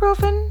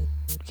ibuprofen.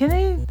 Can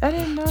they? I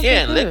didn't know.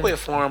 Yeah, in they could. liquid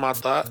form, I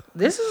thought.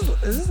 Is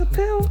this a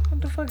pill?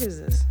 What the fuck is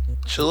this?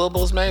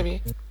 Chewables,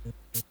 maybe.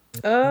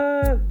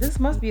 This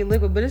must be a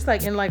liquid, but it's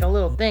like in like a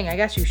little thing. I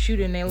guess you shoot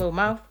it in their little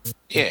mouth.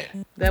 Yeah.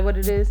 Is that what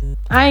it is?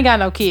 I ain't got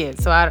no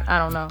kids, so I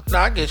don't know. No,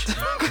 I get you.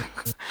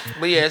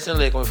 But yeah, it's in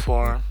liquid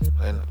form.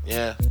 And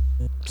yeah,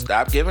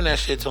 stop giving that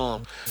shit to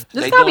them.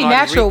 There's gotta be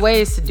natural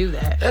ways to do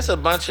that. There's a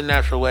bunch of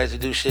natural ways to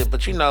do shit,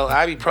 but you know,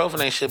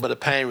 ibuprofen ain't shit but a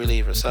pain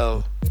reliever.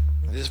 So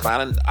just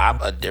find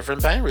a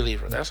different pain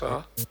reliever. That's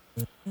all.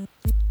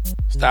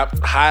 Stop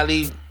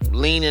highly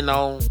leaning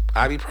on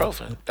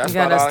ibuprofen. That's You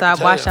gotta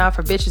stop watching out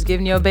for bitches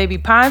giving your baby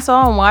pine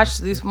sol and watch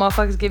these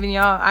motherfuckers giving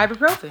y'all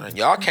ibuprofen. And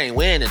y'all can't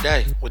win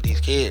today with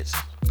these kids.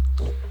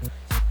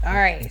 All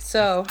right,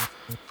 so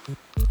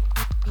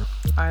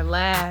our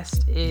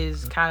last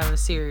is kind of a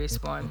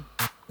serious one.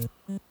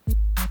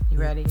 You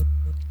ready?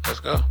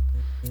 Let's go.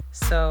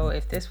 So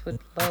if this would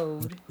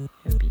load, it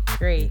would be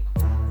great.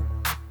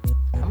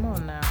 Come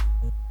on now.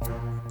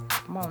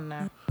 Come on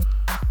now.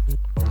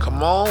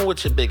 Come on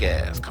with your big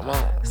ass. Come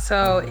on.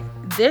 So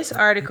this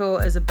article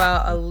is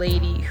about a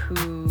lady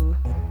who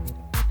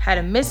had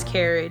a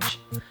miscarriage,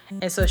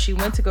 and so she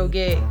went to go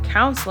get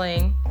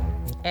counseling,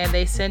 and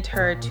they sent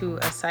her to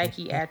a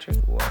psychiatric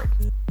ward.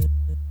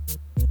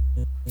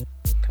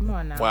 Come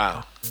on now.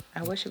 Wow.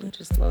 I wish it would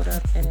just load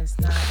up, and it's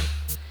not.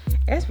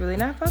 It's really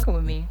not fucking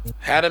with me.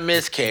 Had a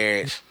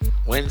miscarriage,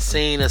 went and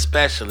seen a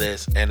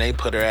specialist, and they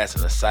put her ass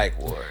in a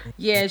psych ward.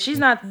 Yeah, she's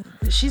not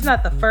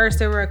the first.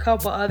 There were a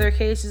couple other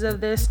cases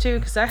of this too,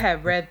 because I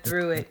have read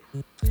through it.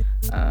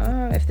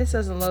 If this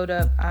doesn't load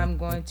up, I'm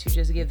going to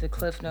just give the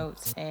cliff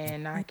notes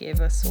and not give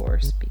a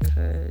source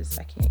because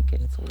I can't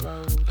get it to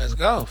load. Let's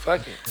go.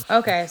 Fuck it.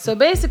 Okay, so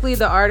basically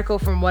the article,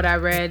 from what I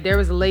read, there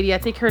was a lady, I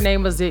think her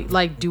name was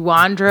like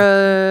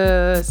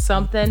Duandra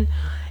something.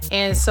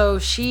 And so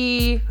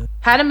she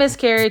had a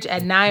miscarriage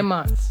at 9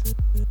 months.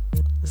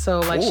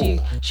 So like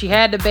she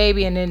had the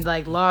baby and then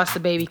like lost the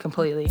baby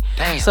completely.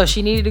 Damn. So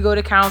she needed to go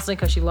to counseling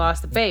because she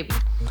lost the baby.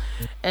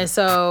 And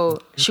so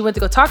she went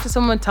to go talk to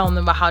someone, telling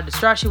them about how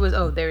distraught she was.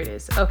 Oh, there it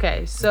is.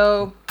 Okay,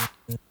 so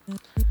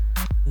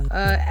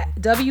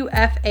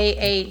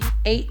WFAA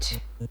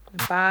 8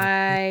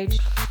 by,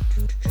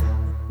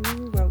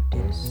 who wrote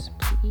this,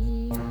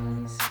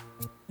 please?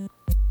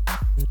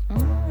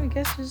 I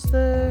guess it's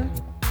the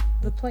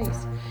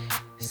place.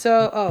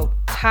 So,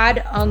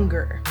 Todd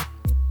Unger.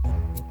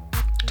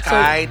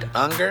 Todd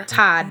Unger?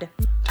 Todd.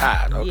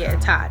 Okay. Yeah,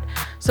 Todd.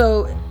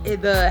 So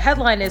the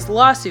headline is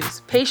Lawsuits.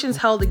 Patients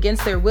held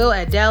against their will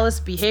at Dallas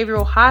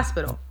Behavioral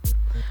Hospital.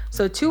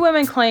 So 2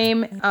 women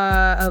claim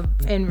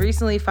and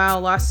recently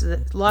filed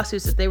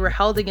lawsuits that they were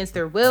held against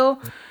their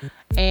will.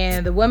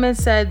 And the women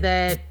said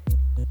that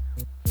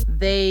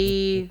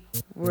they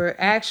were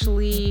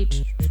actually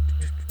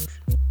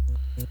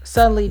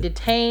suddenly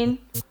detained.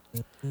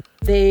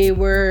 They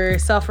were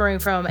suffering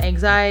from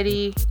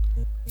anxiety.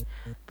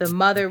 The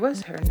mother,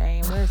 what's her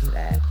name? Where's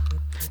that?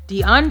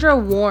 Deandra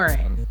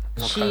Warren.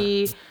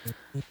 Okay.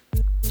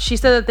 She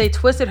said that they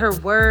twisted her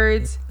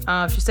words.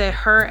 She said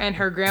her and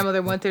her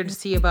grandmother went there to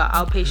see about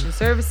outpatient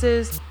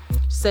services. She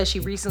said she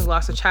recently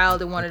lost a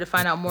child and wanted to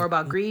find out more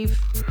about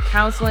grief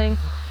counseling.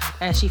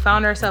 And she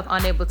found herself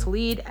unable to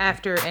lead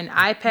after an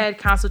iPad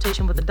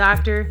consultation with a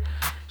doctor.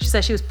 She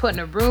said she was put in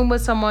a room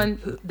with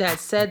someone that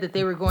said that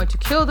they were going to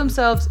kill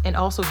themselves and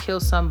also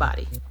kill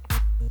somebody.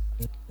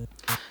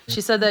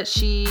 She said that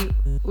she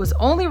was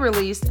only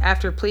released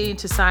after pleading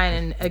to sign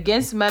an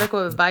against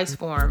medical advice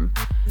form.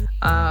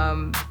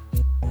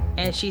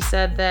 And she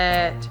said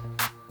that,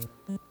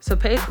 so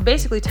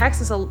basically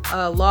Texas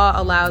law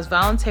allows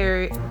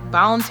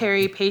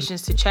voluntary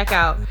patients to check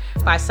out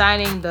by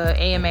signing the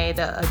AMA,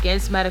 the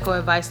against medical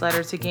advice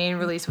letter, to gain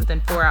release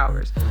within 4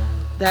 hours.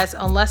 That's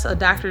unless a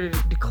doctor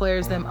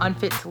declares them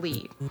unfit to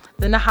leave.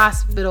 Then the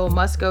hospital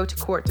must go to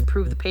court to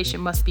prove the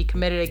patient must be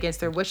committed against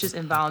their wishes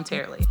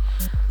involuntarily.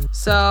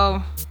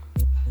 So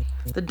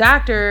the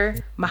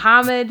doctor,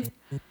 Mohammed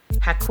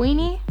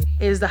Hakwini,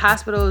 is the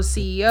hospital's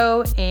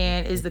CEO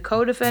and is the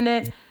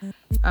co-defendant.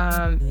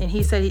 And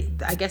he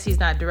said, I guess he's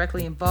not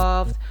directly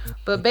involved.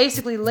 But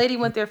basically, the lady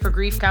went there for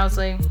grief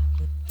counseling,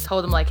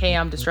 told him like, hey,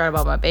 I'm distraught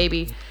about my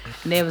baby.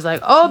 And they was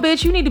like, oh,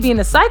 bitch, you need to be in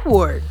the psych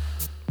ward.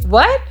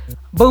 What?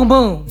 Boom,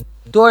 boom.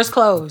 Doors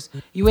closed.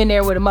 You in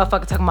there with a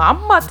motherfucker talking about,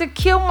 I'm about to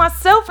kill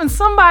myself and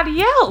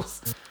somebody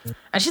else.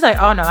 And she's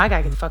like, oh no, I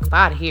gotta get the fuck up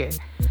out of here.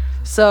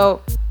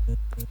 So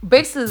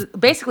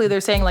basically they're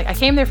saying like, I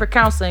came there for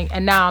counseling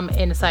and now I'm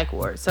in the psych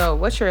ward. So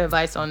what's your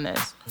advice on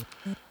this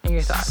and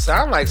your thoughts?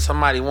 Sound like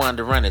somebody wanted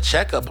to run a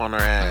checkup on her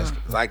ass.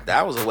 Like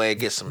that was a way to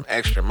get some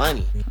extra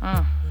money.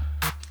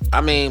 I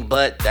mean,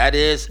 but that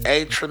is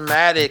a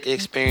traumatic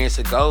experience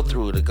to go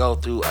through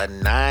a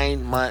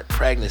 9-month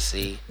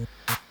pregnancy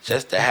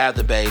just to have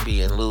the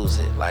baby and lose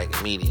it like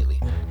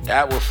immediately.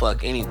 That will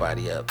fuck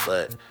anybody up.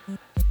 But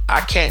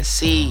I can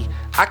see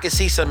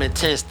some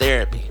intense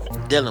therapy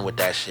dealing with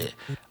that shit.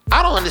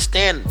 I don't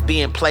understand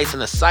being placed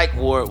in a psych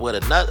ward with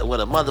a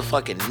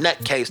motherfucking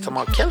nutcase talking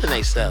about killing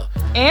themselves.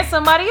 And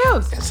somebody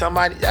else.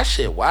 That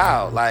shit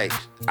wild. Like,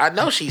 I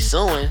know she's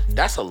suing.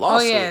 That's a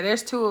lawsuit. Oh yeah,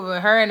 there's 2 of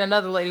them. Her and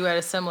another lady who had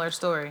a similar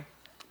story.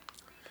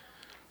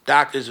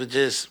 Doctors were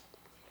just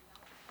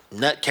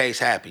nutcase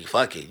happy.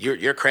 Fuck it.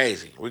 You're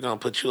crazy. We're gonna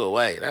put you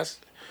away.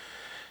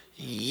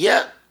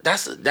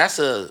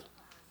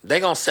 They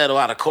gonna settle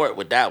out of court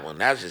with that one.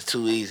 That's just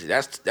too easy.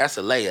 That's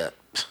a layup.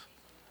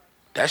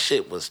 That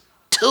shit was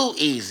too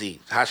easy.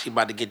 How she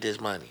about to get this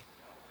money?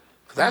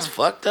 That's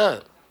fucked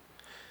up.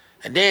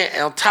 And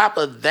then on top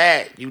of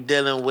that, you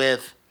dealing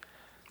with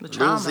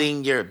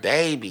losing your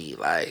baby.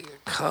 Like,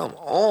 come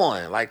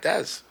on. Like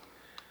it's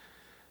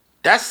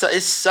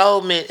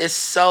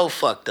so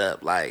fucked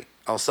up. Like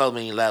on so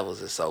many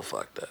levels, it's so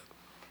fucked up.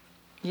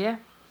 Yeah.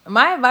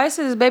 My advice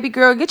is, baby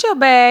girl, get your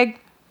bag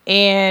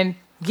and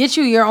get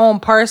you your own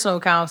personal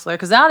counselor.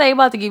 Because now they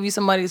about to give you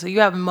some money so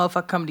you have a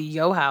motherfucker come to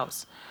your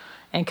house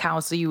and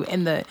counsel you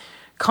in the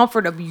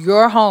comfort of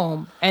your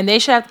home. And they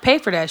should have to pay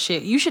for that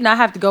shit. You should not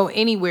have to go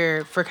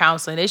anywhere for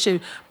counseling. They should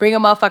bring a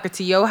motherfucker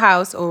to your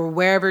house or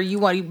wherever you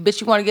want.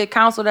 You want to get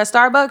counseled at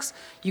Starbucks?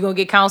 You going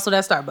to get counseled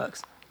at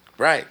Starbucks.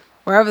 Right.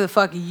 Wherever the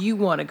fuck you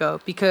want to go.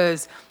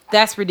 Because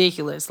that's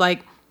ridiculous.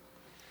 Like,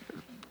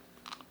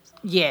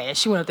 yeah,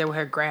 she went up there with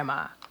her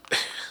grandma.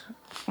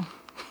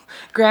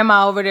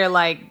 Grandma over there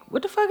like,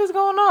 what the fuck is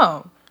going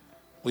on?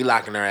 We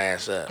locking her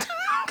ass up.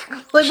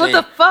 Like, what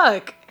the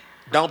fuck?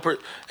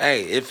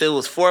 Hey, if it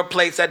was 4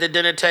 plates at the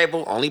dinner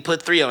table, only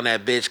put 3 on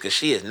that bitch because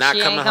she is not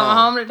coming home. She ain't coming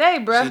home today,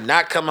 bro. She's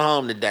not coming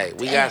home today.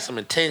 We got some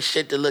intense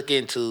shit to look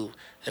into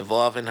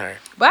involving her.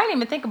 But I didn't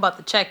even think about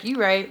the check. You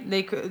right.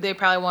 They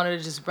probably wanted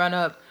to just run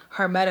up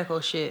her medical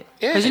shit.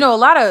 Because, a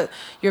lot of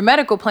your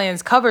medical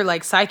plans cover,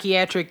 like,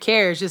 psychiatric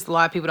care. It's just a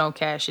lot of people don't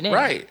cash it in.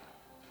 Right.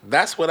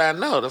 That's what I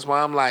know. That's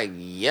why I'm like,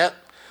 yep.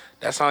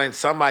 That's how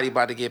somebody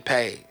about to get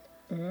paid.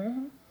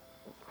 Mm-hmm.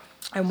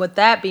 And with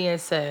that being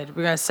said,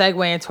 we're going to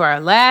segue into our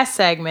last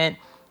segment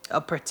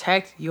of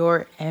Protect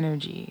Your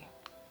Energy.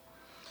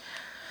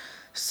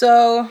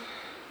 So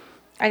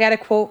I got a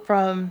quote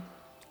from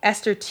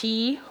Esther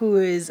T, who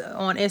is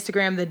on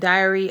Instagram, The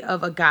Diary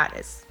of a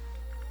Goddess.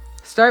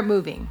 Start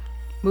moving.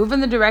 Move in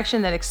the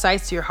direction that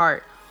excites your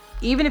heart,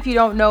 even if you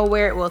don't know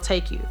where it will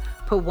take you.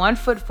 Put one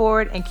foot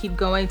forward and keep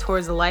going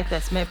towards the life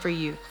that's meant for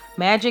you.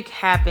 Magic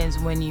happens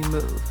when you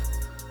move.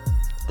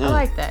 I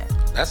like that.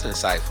 That's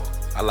insightful.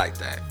 I like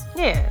that.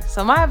 Yeah.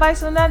 So my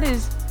advice on that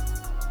is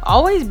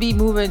always be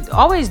moving.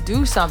 Always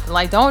do something.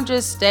 Like, don't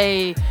just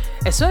stay.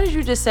 As soon as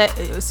you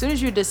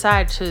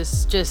decide to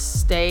just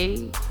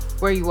stay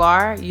where you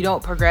are, you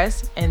don't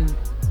progress, and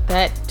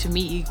that to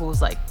me equals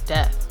like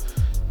death.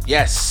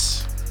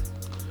 Yes.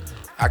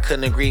 I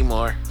couldn't agree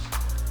more.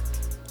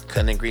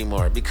 Couldn't agree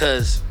more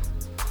because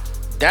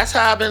that's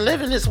how I've been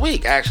living this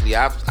week. Actually,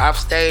 I've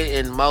stayed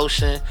in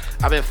motion.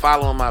 I've been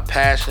following my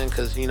passion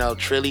because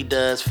Trilly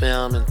does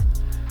film and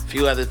a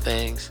few other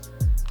things.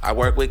 I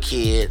work with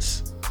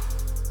kids.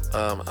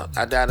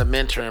 I got a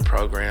mentoring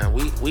program.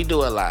 We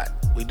do a lot.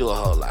 We do a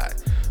whole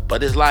lot.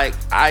 But it's like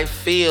I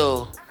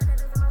feel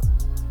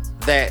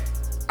that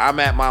I'm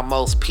at my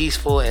most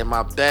peaceful and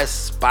my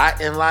best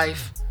spot in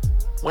life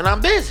when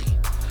I'm busy.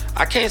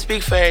 I can't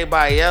speak for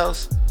everybody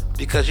else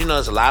because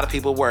there's a lot of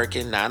people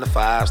working 9 to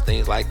 5s,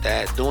 things like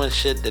that, doing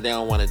shit that they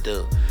don't want to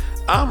do.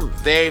 I'm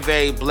very,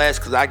 very blessed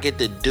because I get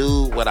to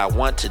do what I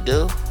want to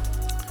do.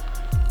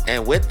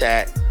 And with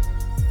that,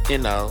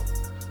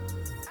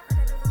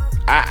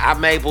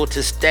 I'm able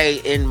to stay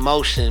in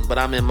motion, but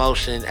I'm in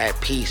motion at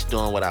peace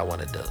doing what I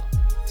want to do.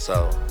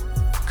 So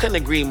couldn't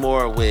agree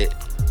more with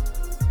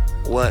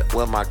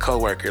what my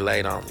coworker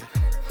laid on me.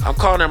 I'm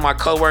calling her my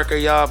coworker,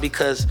 y'all,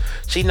 because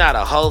she's not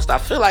a host. I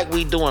feel like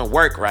we doing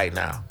work right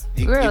now.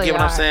 You get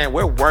what I'm saying?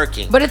 We're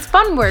working. But it's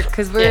fun work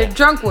because we're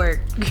drunk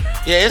work.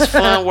 Yeah, it's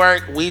fun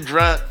work. We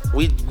drunk.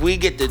 We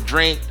get to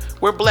drink.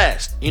 We're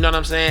blessed. You know what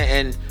I'm saying?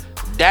 And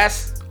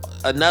that's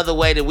another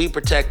way that we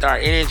protect our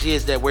energy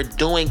is that we're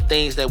doing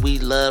things that we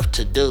love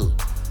to do.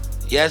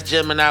 Yes,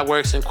 Gemini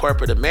works in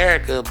corporate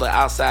America, but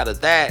outside of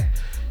that,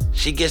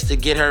 she gets to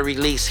get her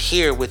release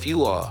here with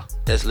you all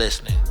that's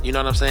listening. You know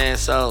what I'm saying?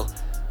 So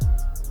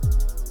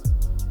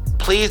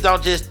please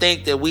don't just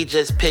think that we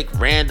just pick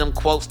random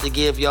quotes to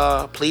give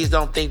y'all. Please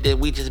don't think that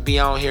we just be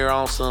on here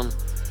on some,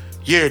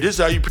 this is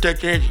how you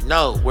protect your energy.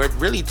 No, we're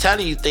really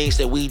telling you things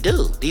that we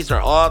do. These are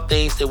all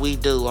things that we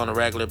do on a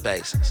regular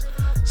basis.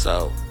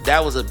 So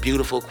that was a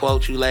beautiful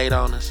quote you laid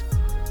on us.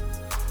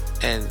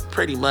 And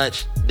pretty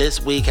much this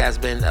week has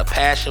been a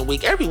passion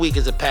week. Every week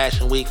is a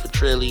passion week for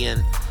Trilly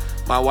and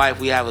my wife.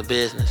 We have a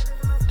business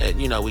that,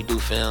 we do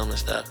film and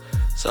stuff.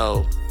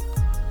 So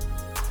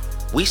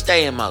we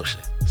stay in motion.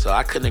 So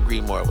I couldn't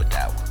agree more with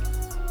that one.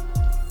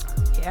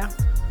 Yeah,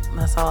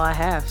 that's all I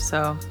have.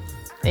 So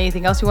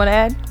anything else you want to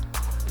add?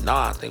 No,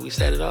 I think we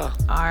said it all.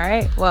 All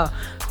right. Well,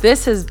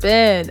 this has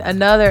been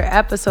another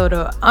episode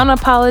of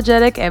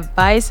Unapologetic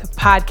Advice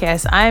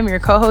Podcast. I am your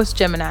co-host,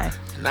 Gemini.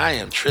 And I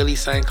am Trilly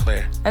St.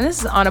 Clair. And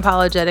this is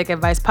Unapologetic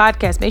Advice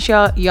Podcast. Make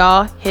sure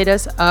y'all hit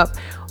us up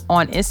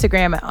on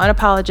Instagram at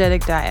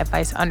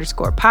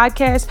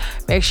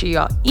unapologetic.advice_podcast. Make sure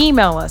y'all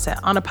email us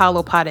at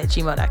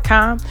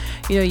unapollopod@gmail.com.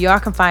 Y'all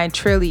can find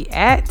Trilly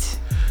at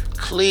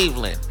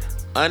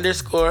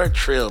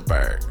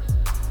Cleveland_Trillbird.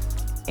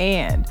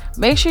 And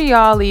make sure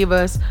y'all leave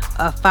us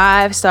a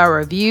 5-star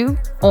review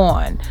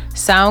on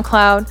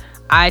SoundCloud,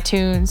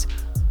 iTunes,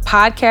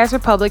 Podcast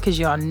Republic, because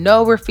y'all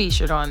know we're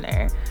featured on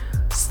there,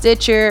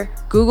 Stitcher,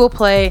 Google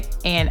Play,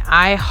 and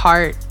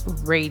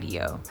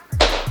iHeartRadio.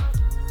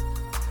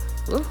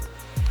 Ooh,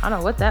 I don't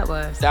know what that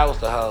was. That was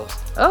the host.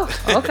 Oh,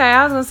 okay.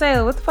 I was going to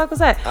say, what the fuck was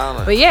that? I don't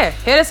know. But yeah,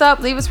 hit us up,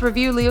 leave us a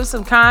review, leave us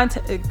some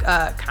contact,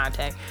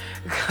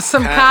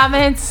 some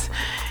comments.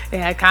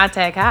 Yeah,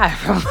 contact high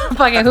from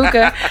fucking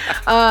hookah.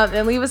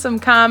 And leave us some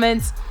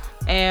comments.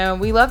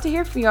 And we love to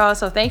hear from y'all.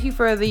 So thank you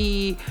for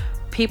the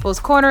People's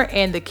Corner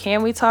and the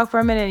Can We Talk for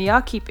a Minute. And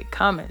y'all keep it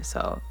coming.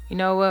 So you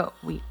know what?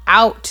 We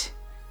out.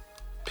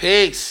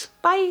 Peace.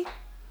 Bye.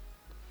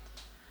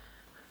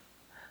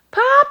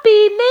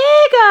 Poppy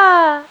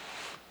nigga.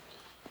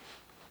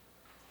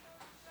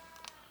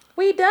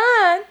 We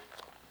done.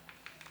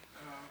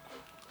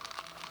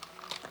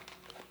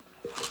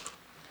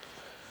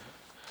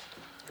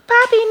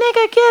 Poppy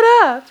nigga, get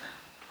up.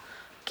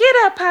 Get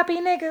up, Poppy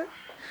nigga.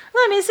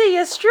 Let me see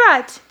your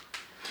strut.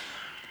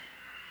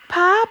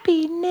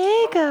 Poppy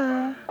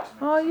nigga.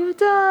 Oh, you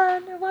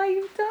done? Why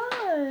you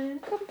done?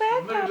 Come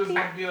back, Poppy.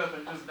 Just get up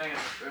and just dance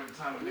every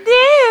time.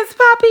 Dance,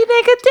 Poppy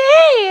nigga,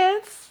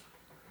 dance.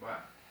 Bye.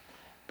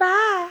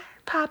 Bye,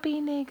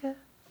 Poppy nigga.